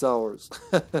 6 hours.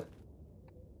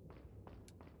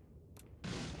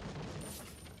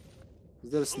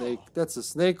 Is that a snake? That's a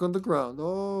snake on the ground.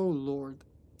 Oh, Lord.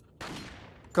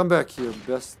 Come back here,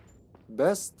 best.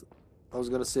 Best? I was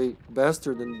gonna say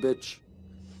bastard and bitch.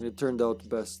 And it turned out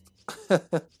best.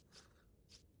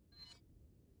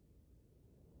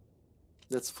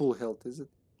 That's full health, is it?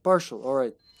 Partial.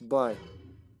 Alright. Bye.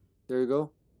 There you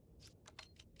go.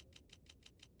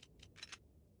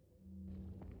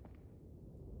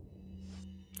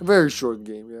 A very short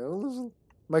game, yeah.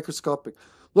 Microscopic.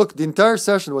 Look, the entire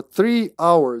session, what, 3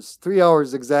 hours. 3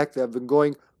 hours exactly. I've been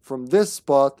going from this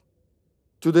spot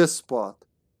to this spot.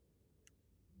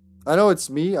 I know it's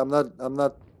me. I'm not.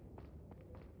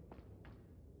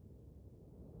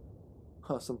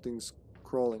 Huh, something's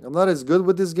crawling. I'm not as good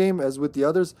with this game as with the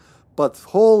others, but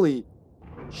holy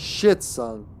shit,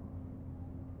 son.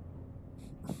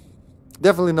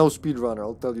 Definitely no speedrunner,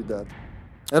 I'll tell you that.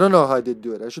 I don't know how they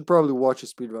do it. I should probably watch a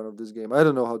speedrun of this game. I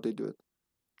don't know how they do it.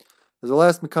 As the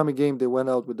last Mikami game, they went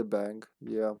out with a bang.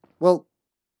 Yeah. Well,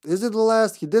 is it the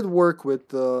last? He did work with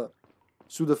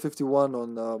Suda51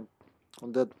 on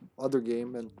that other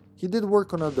game, and he did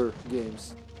work on other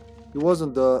games. He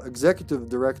wasn't the executive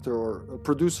director or a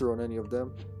producer on any of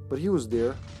them, but he was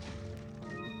there.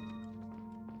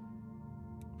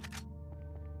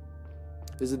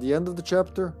 Is it the end of the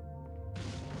chapter?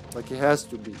 Like it has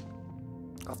to be.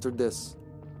 After this.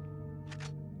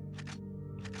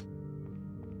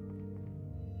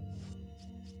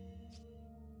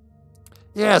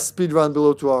 Yeah, speedrun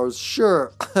below 2 hours.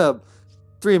 Sure.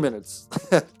 3 minutes.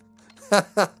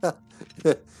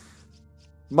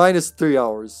 Minus 3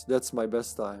 hours. That's my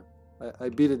best time. I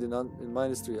beat it in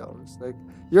minus 3 hours. Like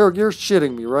you're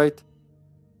shitting me, right?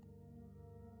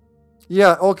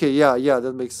 Yeah, okay, yeah,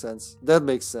 that makes sense. That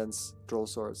makes sense,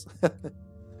 Trollsaurus.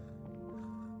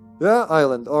 Yeah,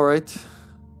 island, alright.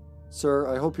 Sir,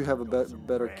 I hope you have a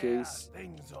better case.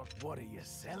 What are you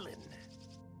selling?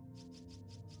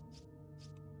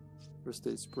 First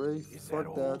aid spray. Is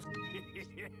Fuck that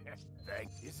that.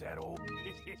 Is that all?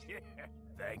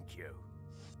 Thank you.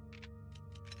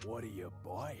 What are you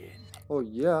buying? Oh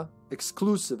yeah,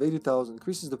 exclusive 80,000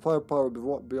 increases the firepower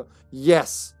beyond.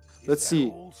 Yes, let's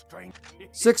see.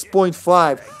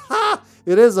 6.5. Ha!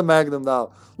 It is a Magnum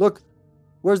now. Look,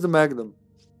 where's the Magnum?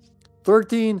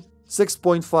 13,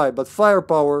 6.5, but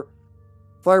firepower.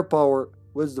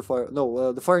 Where's the fire?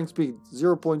 No, the firing speed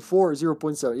 0.4,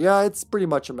 0.7. Yeah, it's pretty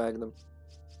much a Magnum.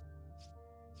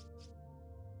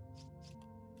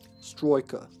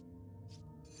 Stroika.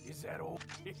 Is that all?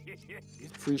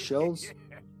 3 shells.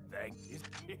 Thank you.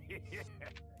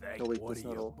 Thank Oh wait, what that's are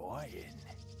not you all. buying?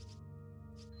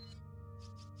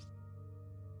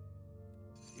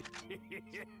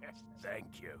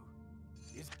 Thank you.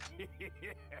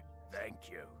 Thank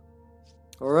you.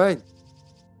 Alright.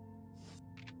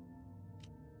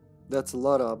 That's a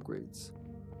lot of upgrades.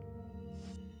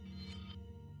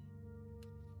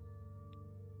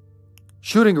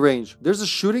 Shooting range. There's a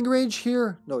shooting range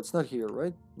here? No, it's not here,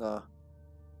 right? Nah.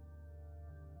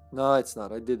 Nah, it's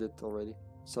not. I did it already.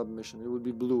 Submission. It would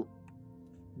be blue.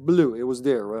 Blue. It was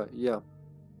there, right? Yeah.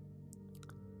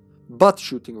 Butt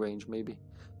shooting range, maybe.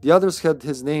 The others had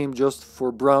his name just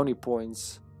for brownie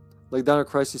points. Like Dino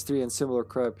Crisis 3 and similar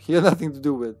crap. He had nothing to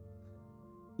do with.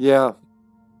 Yeah.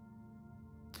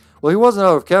 Well, he wasn't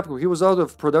out of Capcom. He was out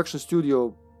of Production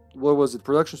Studio. What was it?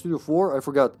 Production Studio 4? I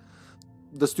forgot.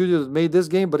 The studio that made this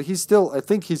game. But he's still... I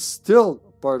think he's still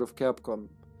part of Capcom.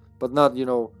 But not, you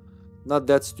know... Not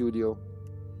that studio.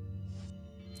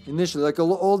 Initially, like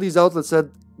all these outlets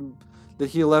said that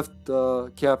he left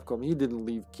Capcom. He didn't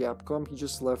leave Capcom. He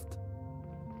just left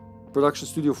Production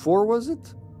Studio 4, was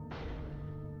it?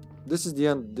 This is the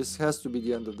end. This has to be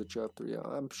the end of the chapter. Yeah,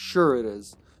 I'm sure it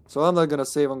is. So I'm not gonna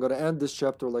save. I'm gonna end this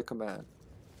chapter like a man.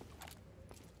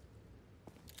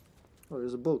 Oh,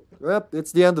 there's a boat. Yep,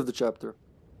 it's the end of the chapter.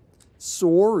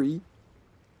 Sorry.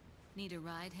 Need a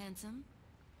ride, handsome?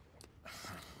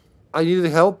 I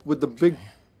needed help with the big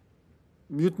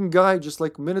mutant guy just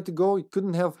like a minute ago. He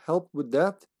couldn't have help with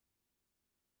that.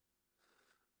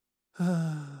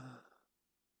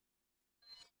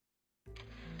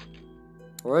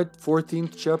 Alright,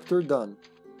 14th chapter done.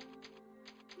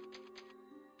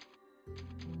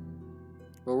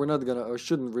 Well, we're not gonna... I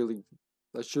shouldn't really...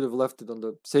 I should have left it on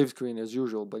the save screen as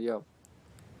usual, but yeah.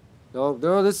 No,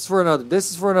 no, this is for another...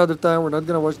 This is for another time. We're not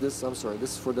gonna watch this. I'm sorry.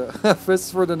 This is for the... this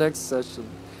is for the next session.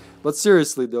 But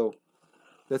seriously, though.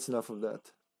 That's enough of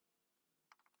that.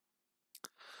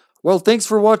 Well, thanks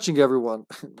for watching, everyone.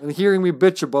 And hearing me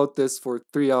bitch about this for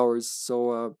 3 hours.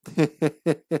 So,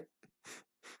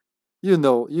 you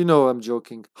know I'm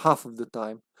joking. Half of the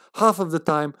time. Half of the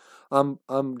time, I'm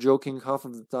joking. Half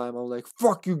of the time, I'm like,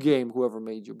 fuck you, game, whoever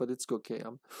made you. But it's okay.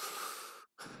 I'm...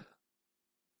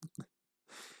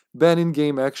 Ban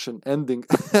in-game action. Ending.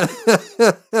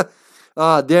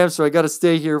 Ah, damn, so I gotta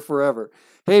stay here forever.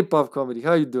 Hey, Puff Comedy,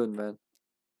 how you doing, man?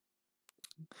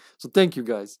 So thank you,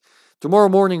 guys. Tomorrow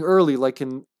morning early, like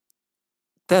in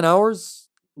 10 hours?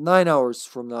 9 hours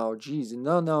from now. Jeez, in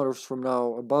 9 hours from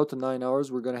now, about 9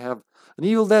 hours, we're gonna have an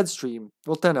Evil Dead stream.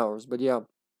 Well, 10 hours, but yeah.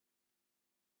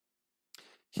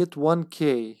 Hit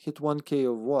 1K. Hit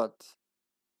 1K of what?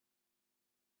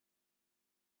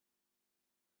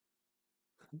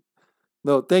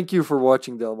 No, thank you for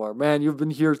watching, Delmar. Man, you've been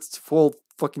here full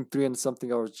fucking 3 and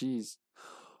something hours. Jeez.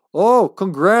 Oh,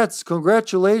 congrats.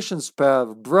 Congratulations,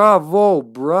 Pav. Bravo.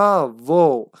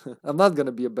 Bravo. I'm not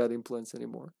gonna be a bad influence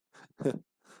anymore.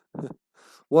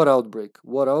 What outbreak?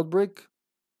 What outbreak?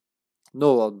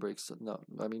 No outbreaks. No,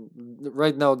 I mean,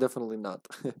 right now, definitely not.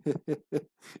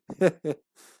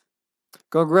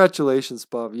 Congratulations,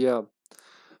 Pav. Yeah.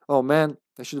 Oh man,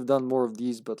 I should have done more of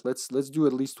these, but let's do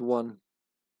at least one.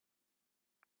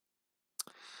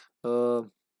 The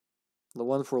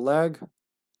one for lag.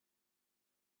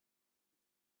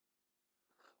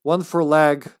 One for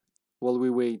lag while we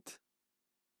wait.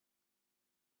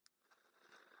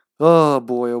 Oh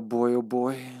boy, oh boy, oh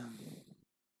boy.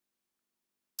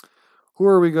 Who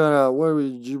are we gonna... What are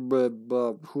we...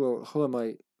 Who am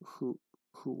I... Who...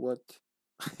 What?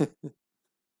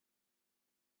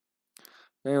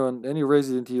 Anyone... Any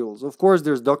Resident Evils? Of course,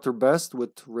 there's Dr. Best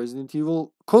with Resident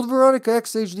Evil. Code Veronica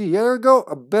X HD. Yeah, there you go.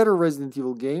 A better Resident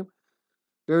Evil game.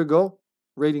 There you go.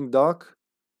 Rating Dr.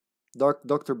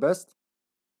 Best.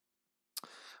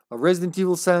 Resident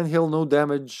Evil Silent Hill, no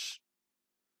damage.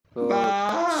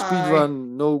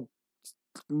 Speedrun,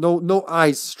 no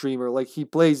eyes streamer. Like, he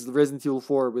plays Resident Evil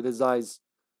 4 with his eyes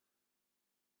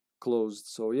closed.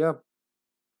 So yeah.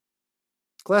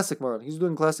 Classic Marlon. He's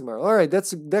doing Classic Marlon. Alright,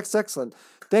 that's excellent.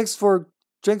 Thanks for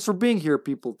being here,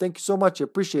 people. Thank you so much. I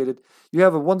appreciate it. You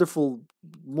have a wonderful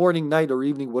morning, night, or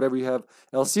evening, whatever you have.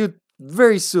 And I'll see you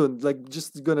very soon. Like,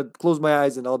 just gonna close my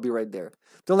eyes and I'll be right there.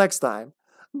 Till next time.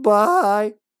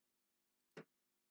 Bye.